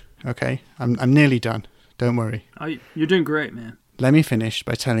finish, okay? I'm nearly done. Don't worry. Oh, you're doing great, man. Let me finish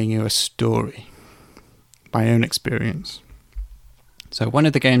by telling you a story. My own experience. So one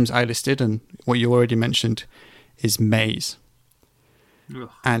of the games I listed, and what you already mentioned, is Maze. Ugh.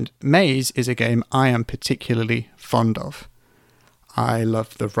 And Maze is a game I am particularly fond of. I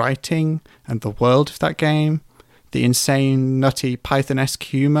love the writing and the world of that game, the insane, nutty, Python-esque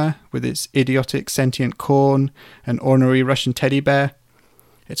humour with its idiotic sentient corn and ornery Russian teddy bear.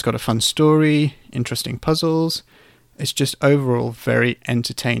 It's got a fun story, interesting puzzles. It's just overall very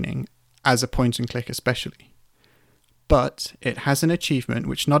entertaining, as a point-and-click especially. But it has an achievement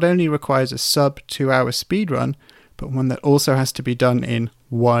which not only requires a sub 2-hour speedrun, but one that also has to be done in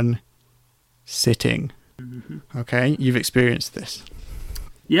one sitting. Mm-hmm. Okay, you've experienced this.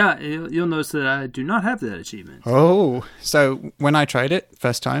 Yeah, you'll notice that I do not have that achievement. Oh, so when I tried it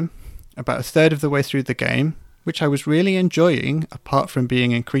first time, about a third of the way through the game, which I was really enjoying, apart from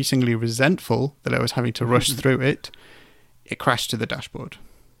being increasingly resentful that I was having to rush through it, it crashed to the dashboard.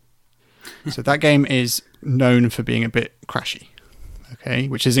 So that game is known for being a bit crashy, okay,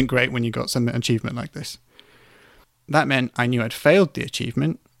 which isn't great when you got some achievement like this. That meant I knew I'd failed the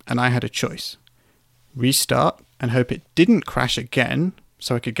achievement, and I had a choice. Restart and hope it didn't crash again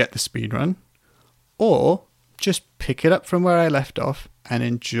so I could get the speedrun, or just pick it up from where I left off and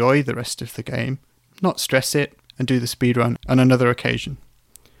enjoy the rest of the game, not stress it, and do the speedrun on another occasion.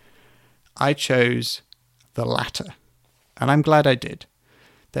 I chose the latter, and I'm glad I did.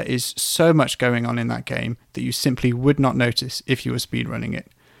 There is so much going on in that game that you simply would not notice if you were speedrunning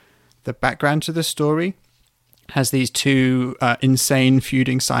it. The background to the story has these two insane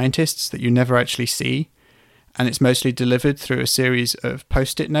feuding scientists that you never actually see, and it's mostly delivered through a series of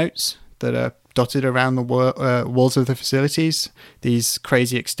post-it notes that are dotted around the walls of the facilities, these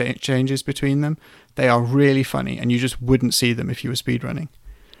crazy exchanges between them. They are really funny, and you just wouldn't see them if you were speedrunning.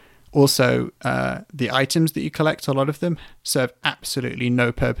 Also, the items that you collect, a lot of them, serve absolutely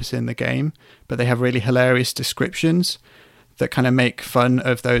no purpose in the game, but they have really hilarious descriptions that kind of make fun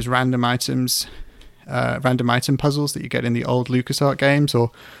of those random item puzzles that you get in the old LucasArts games,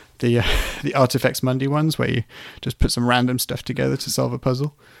 or the Artifex Mundi ones, where you just put some random stuff together to solve a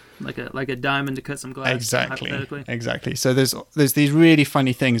puzzle. Like a diamond to cut some glass. Exactly. So there's these really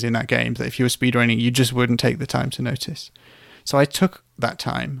funny things in that game that if you were speedrunning, you just wouldn't take the time to notice. So I took that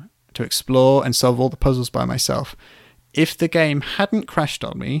time to explore and solve all the puzzles by myself. If the game hadn't crashed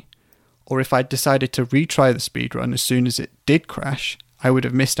on me, or if I'd decided to retry the speedrun as soon as it did crash, I would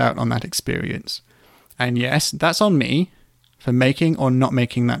have missed out on that experience. And yes, that's on me for making or not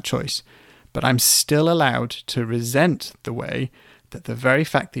making that choice. But I'm still allowed to resent the way that the very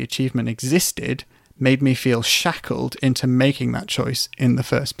fact the achievement existed made me feel shackled into making that choice in the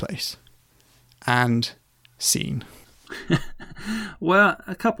first place. And scene. Well,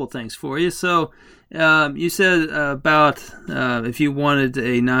 a couple things for you. So you said about if you wanted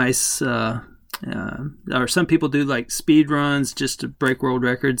a nice, or some people do like speed runs just to break world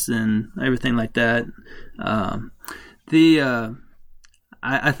records and everything like that.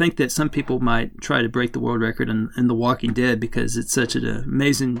 I think that some people might try to break the world record in The Walking Dead because it's such an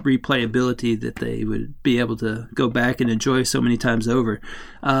amazing replayability that they would be able to go back and enjoy so many times over.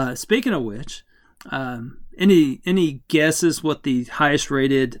 Speaking of which, any guesses what the highest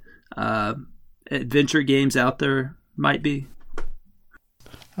rated adventure games out there might be?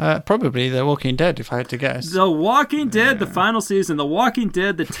 Probably The Walking Dead, if I had to guess. The Walking Dead, the final season, The Walking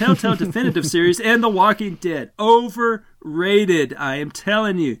Dead, the Telltale Definitive Series, and The Walking Dead. Overrated, I am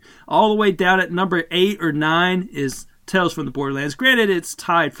telling you. All the way down at number 8 or 9 is Tales from the Borderlands. Granted, it's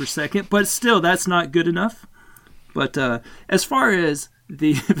tied for second, but still, that's not good enough. But as far as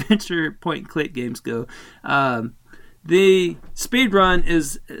the adventure point-and-click games go, the speedrun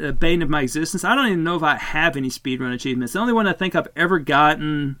is a bane of my existence. I don't even know if I have any speedrun achievements. The only one I think I've ever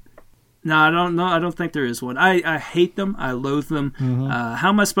gotten... No, I don't know. I don't think there is one. I hate them. I loathe them. Mm-hmm. How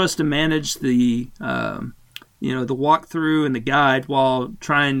am I supposed to manage the walkthrough and the guide while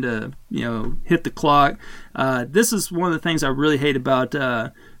trying to, hit the clock? This is one of the things I really hate about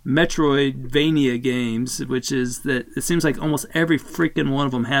Metroidvania games, which is that it seems like almost every freaking one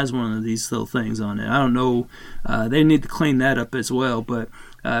of them has one of these little things on it. I don't know. They need to clean that up as well, but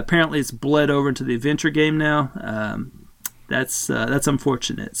apparently it's bled over into the adventure game now. That's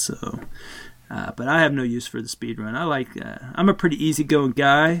unfortunate. So, but I have no use for the speedrun. I'm a pretty easygoing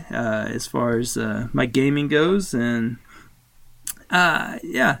guy as far as my gaming goes, and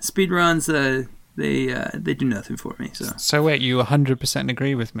speedruns they do nothing for me. So wait, you 100%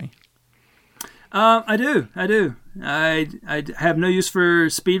 agree with me? I do. I have no use for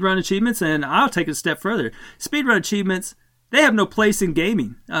speedrun achievements, and I'll take it a step further. Speedrun achievements, they have no place in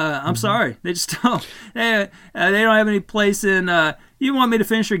gaming. I'm sorry. They just don't. They don't have any place in... you want me to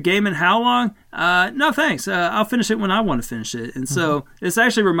finish your game in how long? No, thanks. I'll finish it when I want to finish it. And so this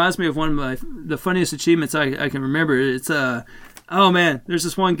actually reminds me of one of the funniest achievements I can remember. It's... oh, man, there's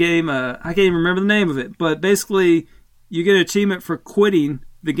this one game. I can't even remember the name of it. But basically, you get an achievement for quitting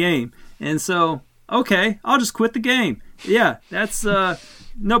the game. And so, okay, I'll just quit the game. Yeah, that's...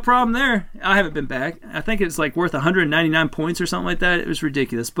 no problem there. I haven't been back. I think it's like worth 199 points or something like that. It was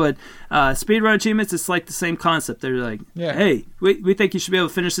ridiculous. But speedrun achievements, it's like the same concept. They're like, hey, we think you should be able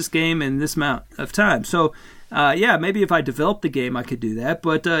to finish this game in this amount of time. So, maybe if I developed the game, I could do that.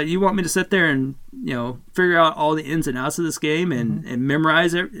 But you want me to sit there and figure out all the ins and outs of this game and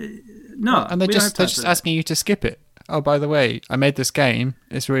memorize it? No, and they're just asking you to skip it. oh, by the way, I made this game.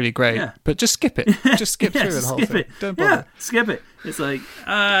 It's really great. Yeah. But just skip it. Just skip through the whole skip thing. it. Don't bother. Yeah, skip it. It's like,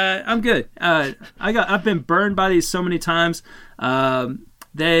 I'm good. I've been burned by these so many times.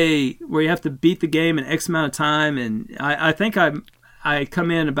 Where you have to beat the game in X amount of time, and I think I come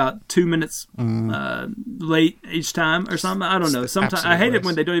in about 2 minutes late each time or something. I don't know. Sometimes I hate it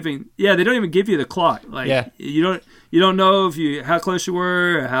when they don't even give you the clock. Like you don't know how close you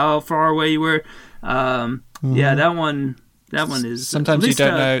were, or how far away you were. Yeah, that one is sometimes you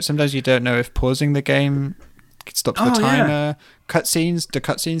don't know. Sometimes you don't know if pausing the game stops the timer. Yeah. Cutscenes, do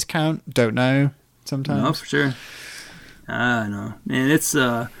cutscenes count? Don't know. Sometimes. No, for sure. I know, and it's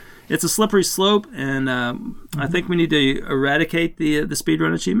a slippery slope, and I think we need to eradicate the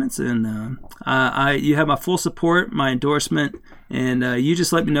speedrun achievements. And you have my full support, my endorsement, and you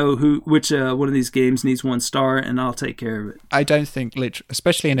just let me know which one of these games needs 1 star, and I'll take care of it. I don't think,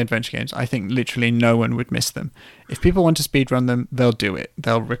 especially in adventure games, I think literally no one would miss them. If people want to speedrun them, they'll do it.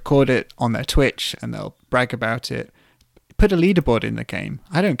 They'll record it on their Twitch, and they'll brag about it. Put a leaderboard in the game.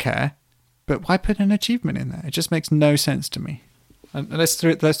 I don't care. But why put an achievement in there? It just makes no sense to me. And let's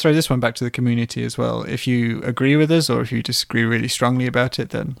throw this one back to the community as well. If you agree with us or if you disagree really strongly about it,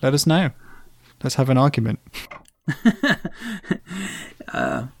 then let us know. Let's have an argument.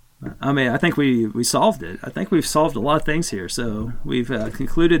 I think we solved it. I think we've solved a lot of things here. So we've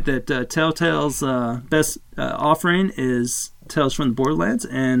concluded that Telltale's best offering is Tales from the Borderlands,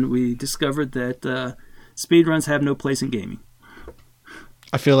 and we discovered that speedruns have no place in gaming.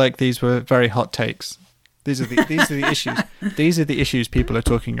 I feel like these were very hot takes. These are the issues. These are the issues people are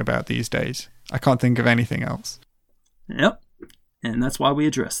talking about these days. I can't think of anything else. Yep, and that's why we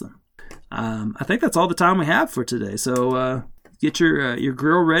address them. I think that's all the time we have for today. So get your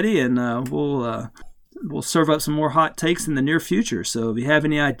grill ready, and we'll serve up some more hot takes in the near future. So if you have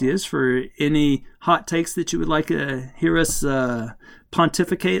any ideas for any hot takes that you would like to hear us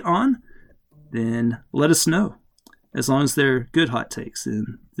pontificate on, then let us know. As long as they're good hot takes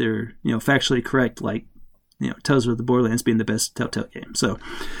and they're factually correct, like Tales of the Borderlands being the best Telltale game. So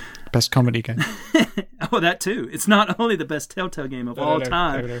best comedy game. Oh, that too. It's not only the best Telltale game of all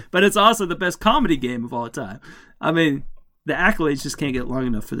time, but it's also the best comedy game of all time. I mean, the accolades just can't get long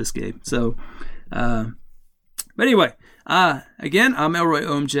enough for this game. So, but anyway, again, I'm Elroy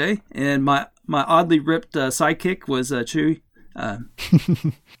OMJ, and my oddly ripped sidekick was Chewy. I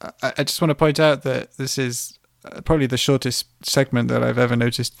just want to point out that this is probably the shortest segment that I've ever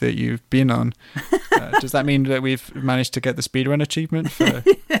noticed that you've been on. Does that mean that we've managed to get the speedrun achievement for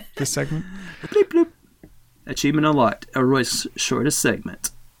this segment? Bloop, bloop. Achievement unlocked. Elroy's shortest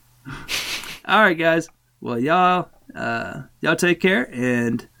segment. All right, guys. Well, y'all take care,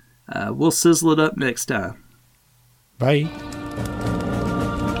 and we'll sizzle it up next time. Bye.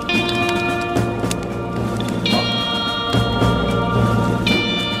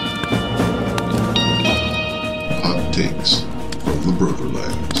 Takes from the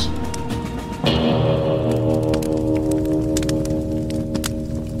Borderlands.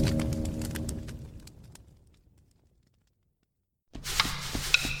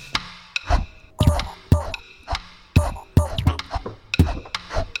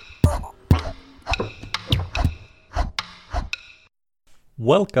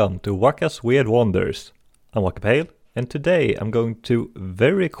 Welcome to Waka's Weird Wonders. I'm Waka Pale, and today I'm going to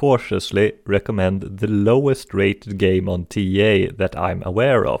very cautiously recommend the lowest rated game on TA that I'm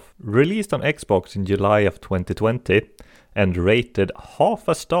aware of. Released on Xbox in July of 2020 and rated half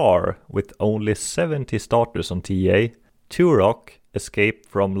a star with only 70 starters on TA, Turok: Escape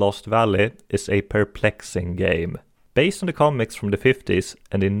from Lost Valley is a perplexing game. Based on the comics from the 50s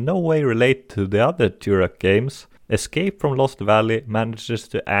and in no way related to the other Turok games, Escape from Lost Valley manages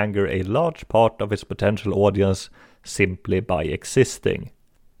to anger a large part of its potential audience simply by existing.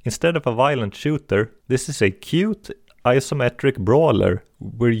 Instead of a violent shooter, this is a cute isometric brawler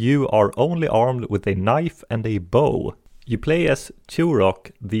where you are only armed with a knife and a bow. You play as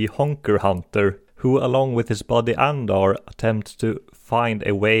Turok, the Honker Hunter, who along with his buddy Andar attempts to find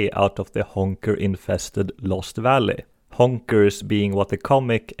a way out of the honker-infested Lost Valley. Honkers being what the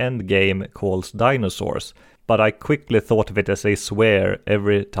comic and game calls dinosaurs, but I quickly thought of it as a swear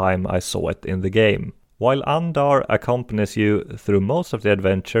every time I saw it in the game. While Andar accompanies you through most of the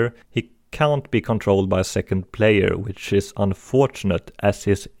adventure, he can't be controlled by a second player, which is unfortunate as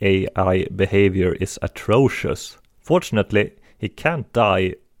his AI behavior is atrocious. Fortunately, he can't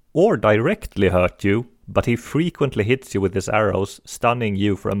die or directly hurt you, but he frequently hits you with his arrows, stunning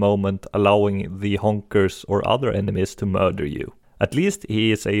you for a moment, allowing the honkers or other enemies to murder you. At least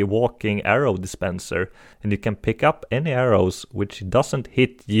he is a walking arrow dispenser, and you can pick up any arrows which he doesn't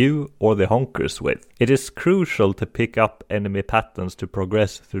hit you or the honkers with. It is crucial to pick up enemy patterns to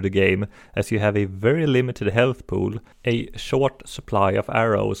progress through the game, as you have a very limited health pool, a short supply of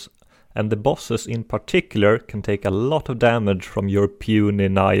arrows, and the bosses in particular can take a lot of damage from your puny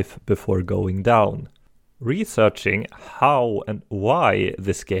knife before going down. Researching how and why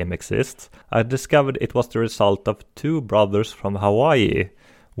this game exists, I discovered it was the result of two brothers from Hawaii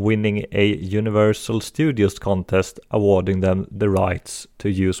winning a Universal Studios contest awarding them the rights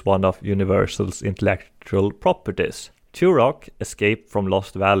to use one of Universal's intellectual properties. Turok: Escape from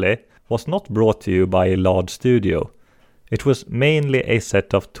Lost Valley was not brought to you by a large studio. It was mainly a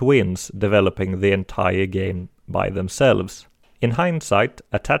set of twins developing the entire game by themselves. In hindsight,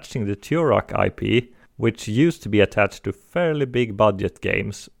 attaching the Turok IP, which used to be attached to fairly big budget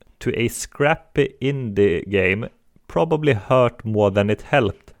games, to a scrappy indie game probably hurt more than it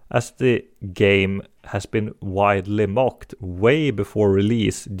helped, as the game has been widely mocked way before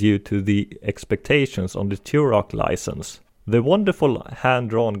release due to the expectations on the Turok license. The wonderful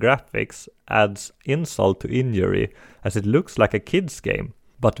hand-drawn graphics adds insult to injury, as it looks like a kid's game,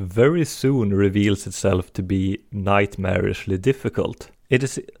 but very soon reveals itself to be nightmarishly difficult. It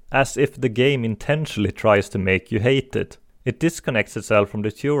is as if the game intentionally tries to make you hate it. It disconnects itself from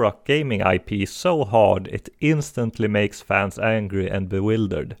the Turok gaming IP so hard it instantly makes fans angry and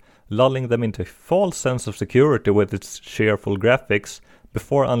bewildered, lulling them into a false sense of security with its cheerful graphics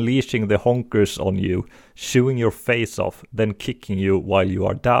before unleashing the honkers on you, chewing your face off, then kicking you while you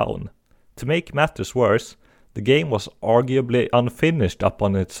are down. To make matters worse, the game was arguably unfinished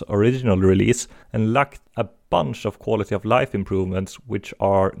upon its original release and lacked a bunch of quality of life improvements which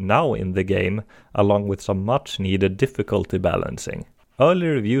are now in the game, along with some much needed difficulty balancing. Early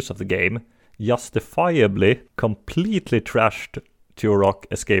reviews of the game justifiably completely trashed Turok: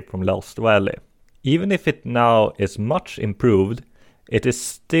 Escape from Lost Valley. Even if it now is much improved, it is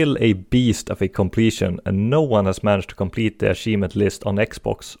still a beast of a completion, and no one has managed to complete the achievement list on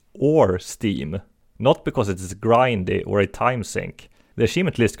Xbox or Steam. Not because it is grindy or a time sink. The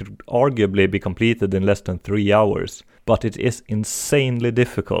achievement list could arguably be completed in less than 3 hours, but it is insanely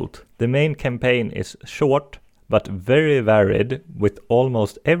difficult. The main campaign is short, but very varied, with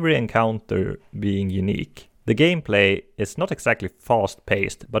almost every encounter being unique. The gameplay is not exactly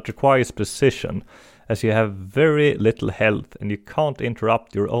fast-paced, but requires precision, as you have very little health and you can't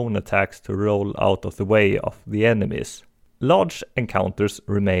interrupt your own attacks to roll out of the way of the enemies. Large encounters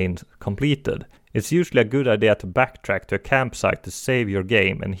remain completed. It's usually a good idea to backtrack to a campsite to save your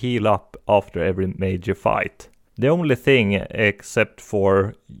game and heal up after every major fight. The only thing, except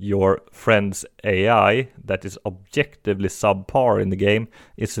for your friend's AI, that is objectively subpar in the game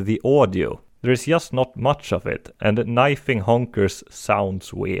is the audio. There is just not much of it, and knifing honkers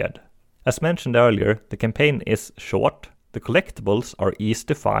sounds weird. As mentioned earlier, the campaign is short, the collectibles are easy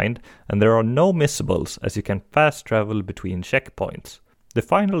to find, and there are no missables as you can fast travel between checkpoints. The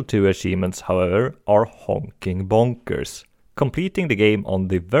final 2 achievements, however, are honking bonkers. Completing the game on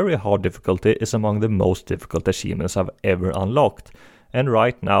the very hard difficulty is among the most difficult achievements I've ever unlocked, and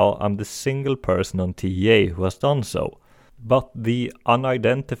right now I'm the single person on TA who has done so. But the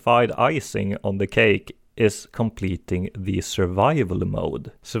unidentified icing on the cake is completing the survival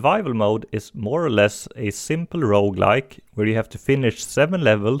mode. Survival mode is more or less a simple roguelike where you have to finish 7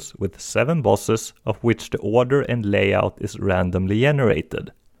 levels with 7 bosses, of which the order and layout is randomly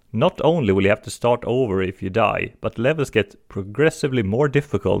generated. Not only will you have to start over if you die, but levels get progressively more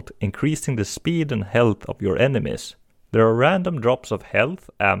difficult, increasing the speed and health of your enemies. There are random drops of health,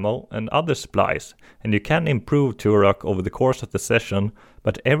 ammo, and other supplies, and you can improve Turok over the course of the session,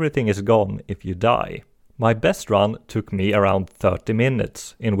 but everything is gone if you die. My best run took me around 30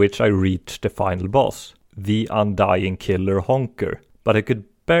 minutes, in which I reached the final boss, the undying killer honker, but I could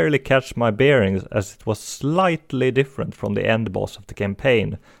barely catch my bearings as it was slightly different from the end boss of the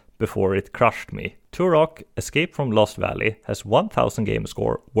campaign before it crushed me. Turok: Escape from Lost Valley has 1000 game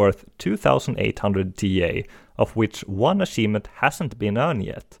score worth 2800 TA, of which 1 achievement hasn't been earned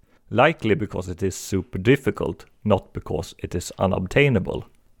yet, likely because it is super difficult, not because it is unobtainable.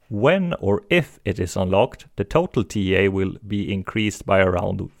 When or if it is unlocked, the total TA will be increased by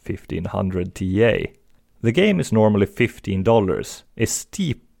around 1500 TA. The game is normally $15, a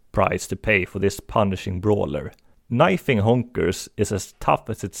steep price to pay for this punishing brawler. Knifing honkers is as tough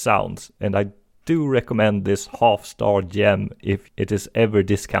as it sounds, and I do recommend this half-star gem if it is ever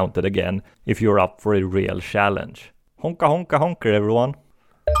discounted again, if you're up for a real challenge. Honka honka honker, everyone!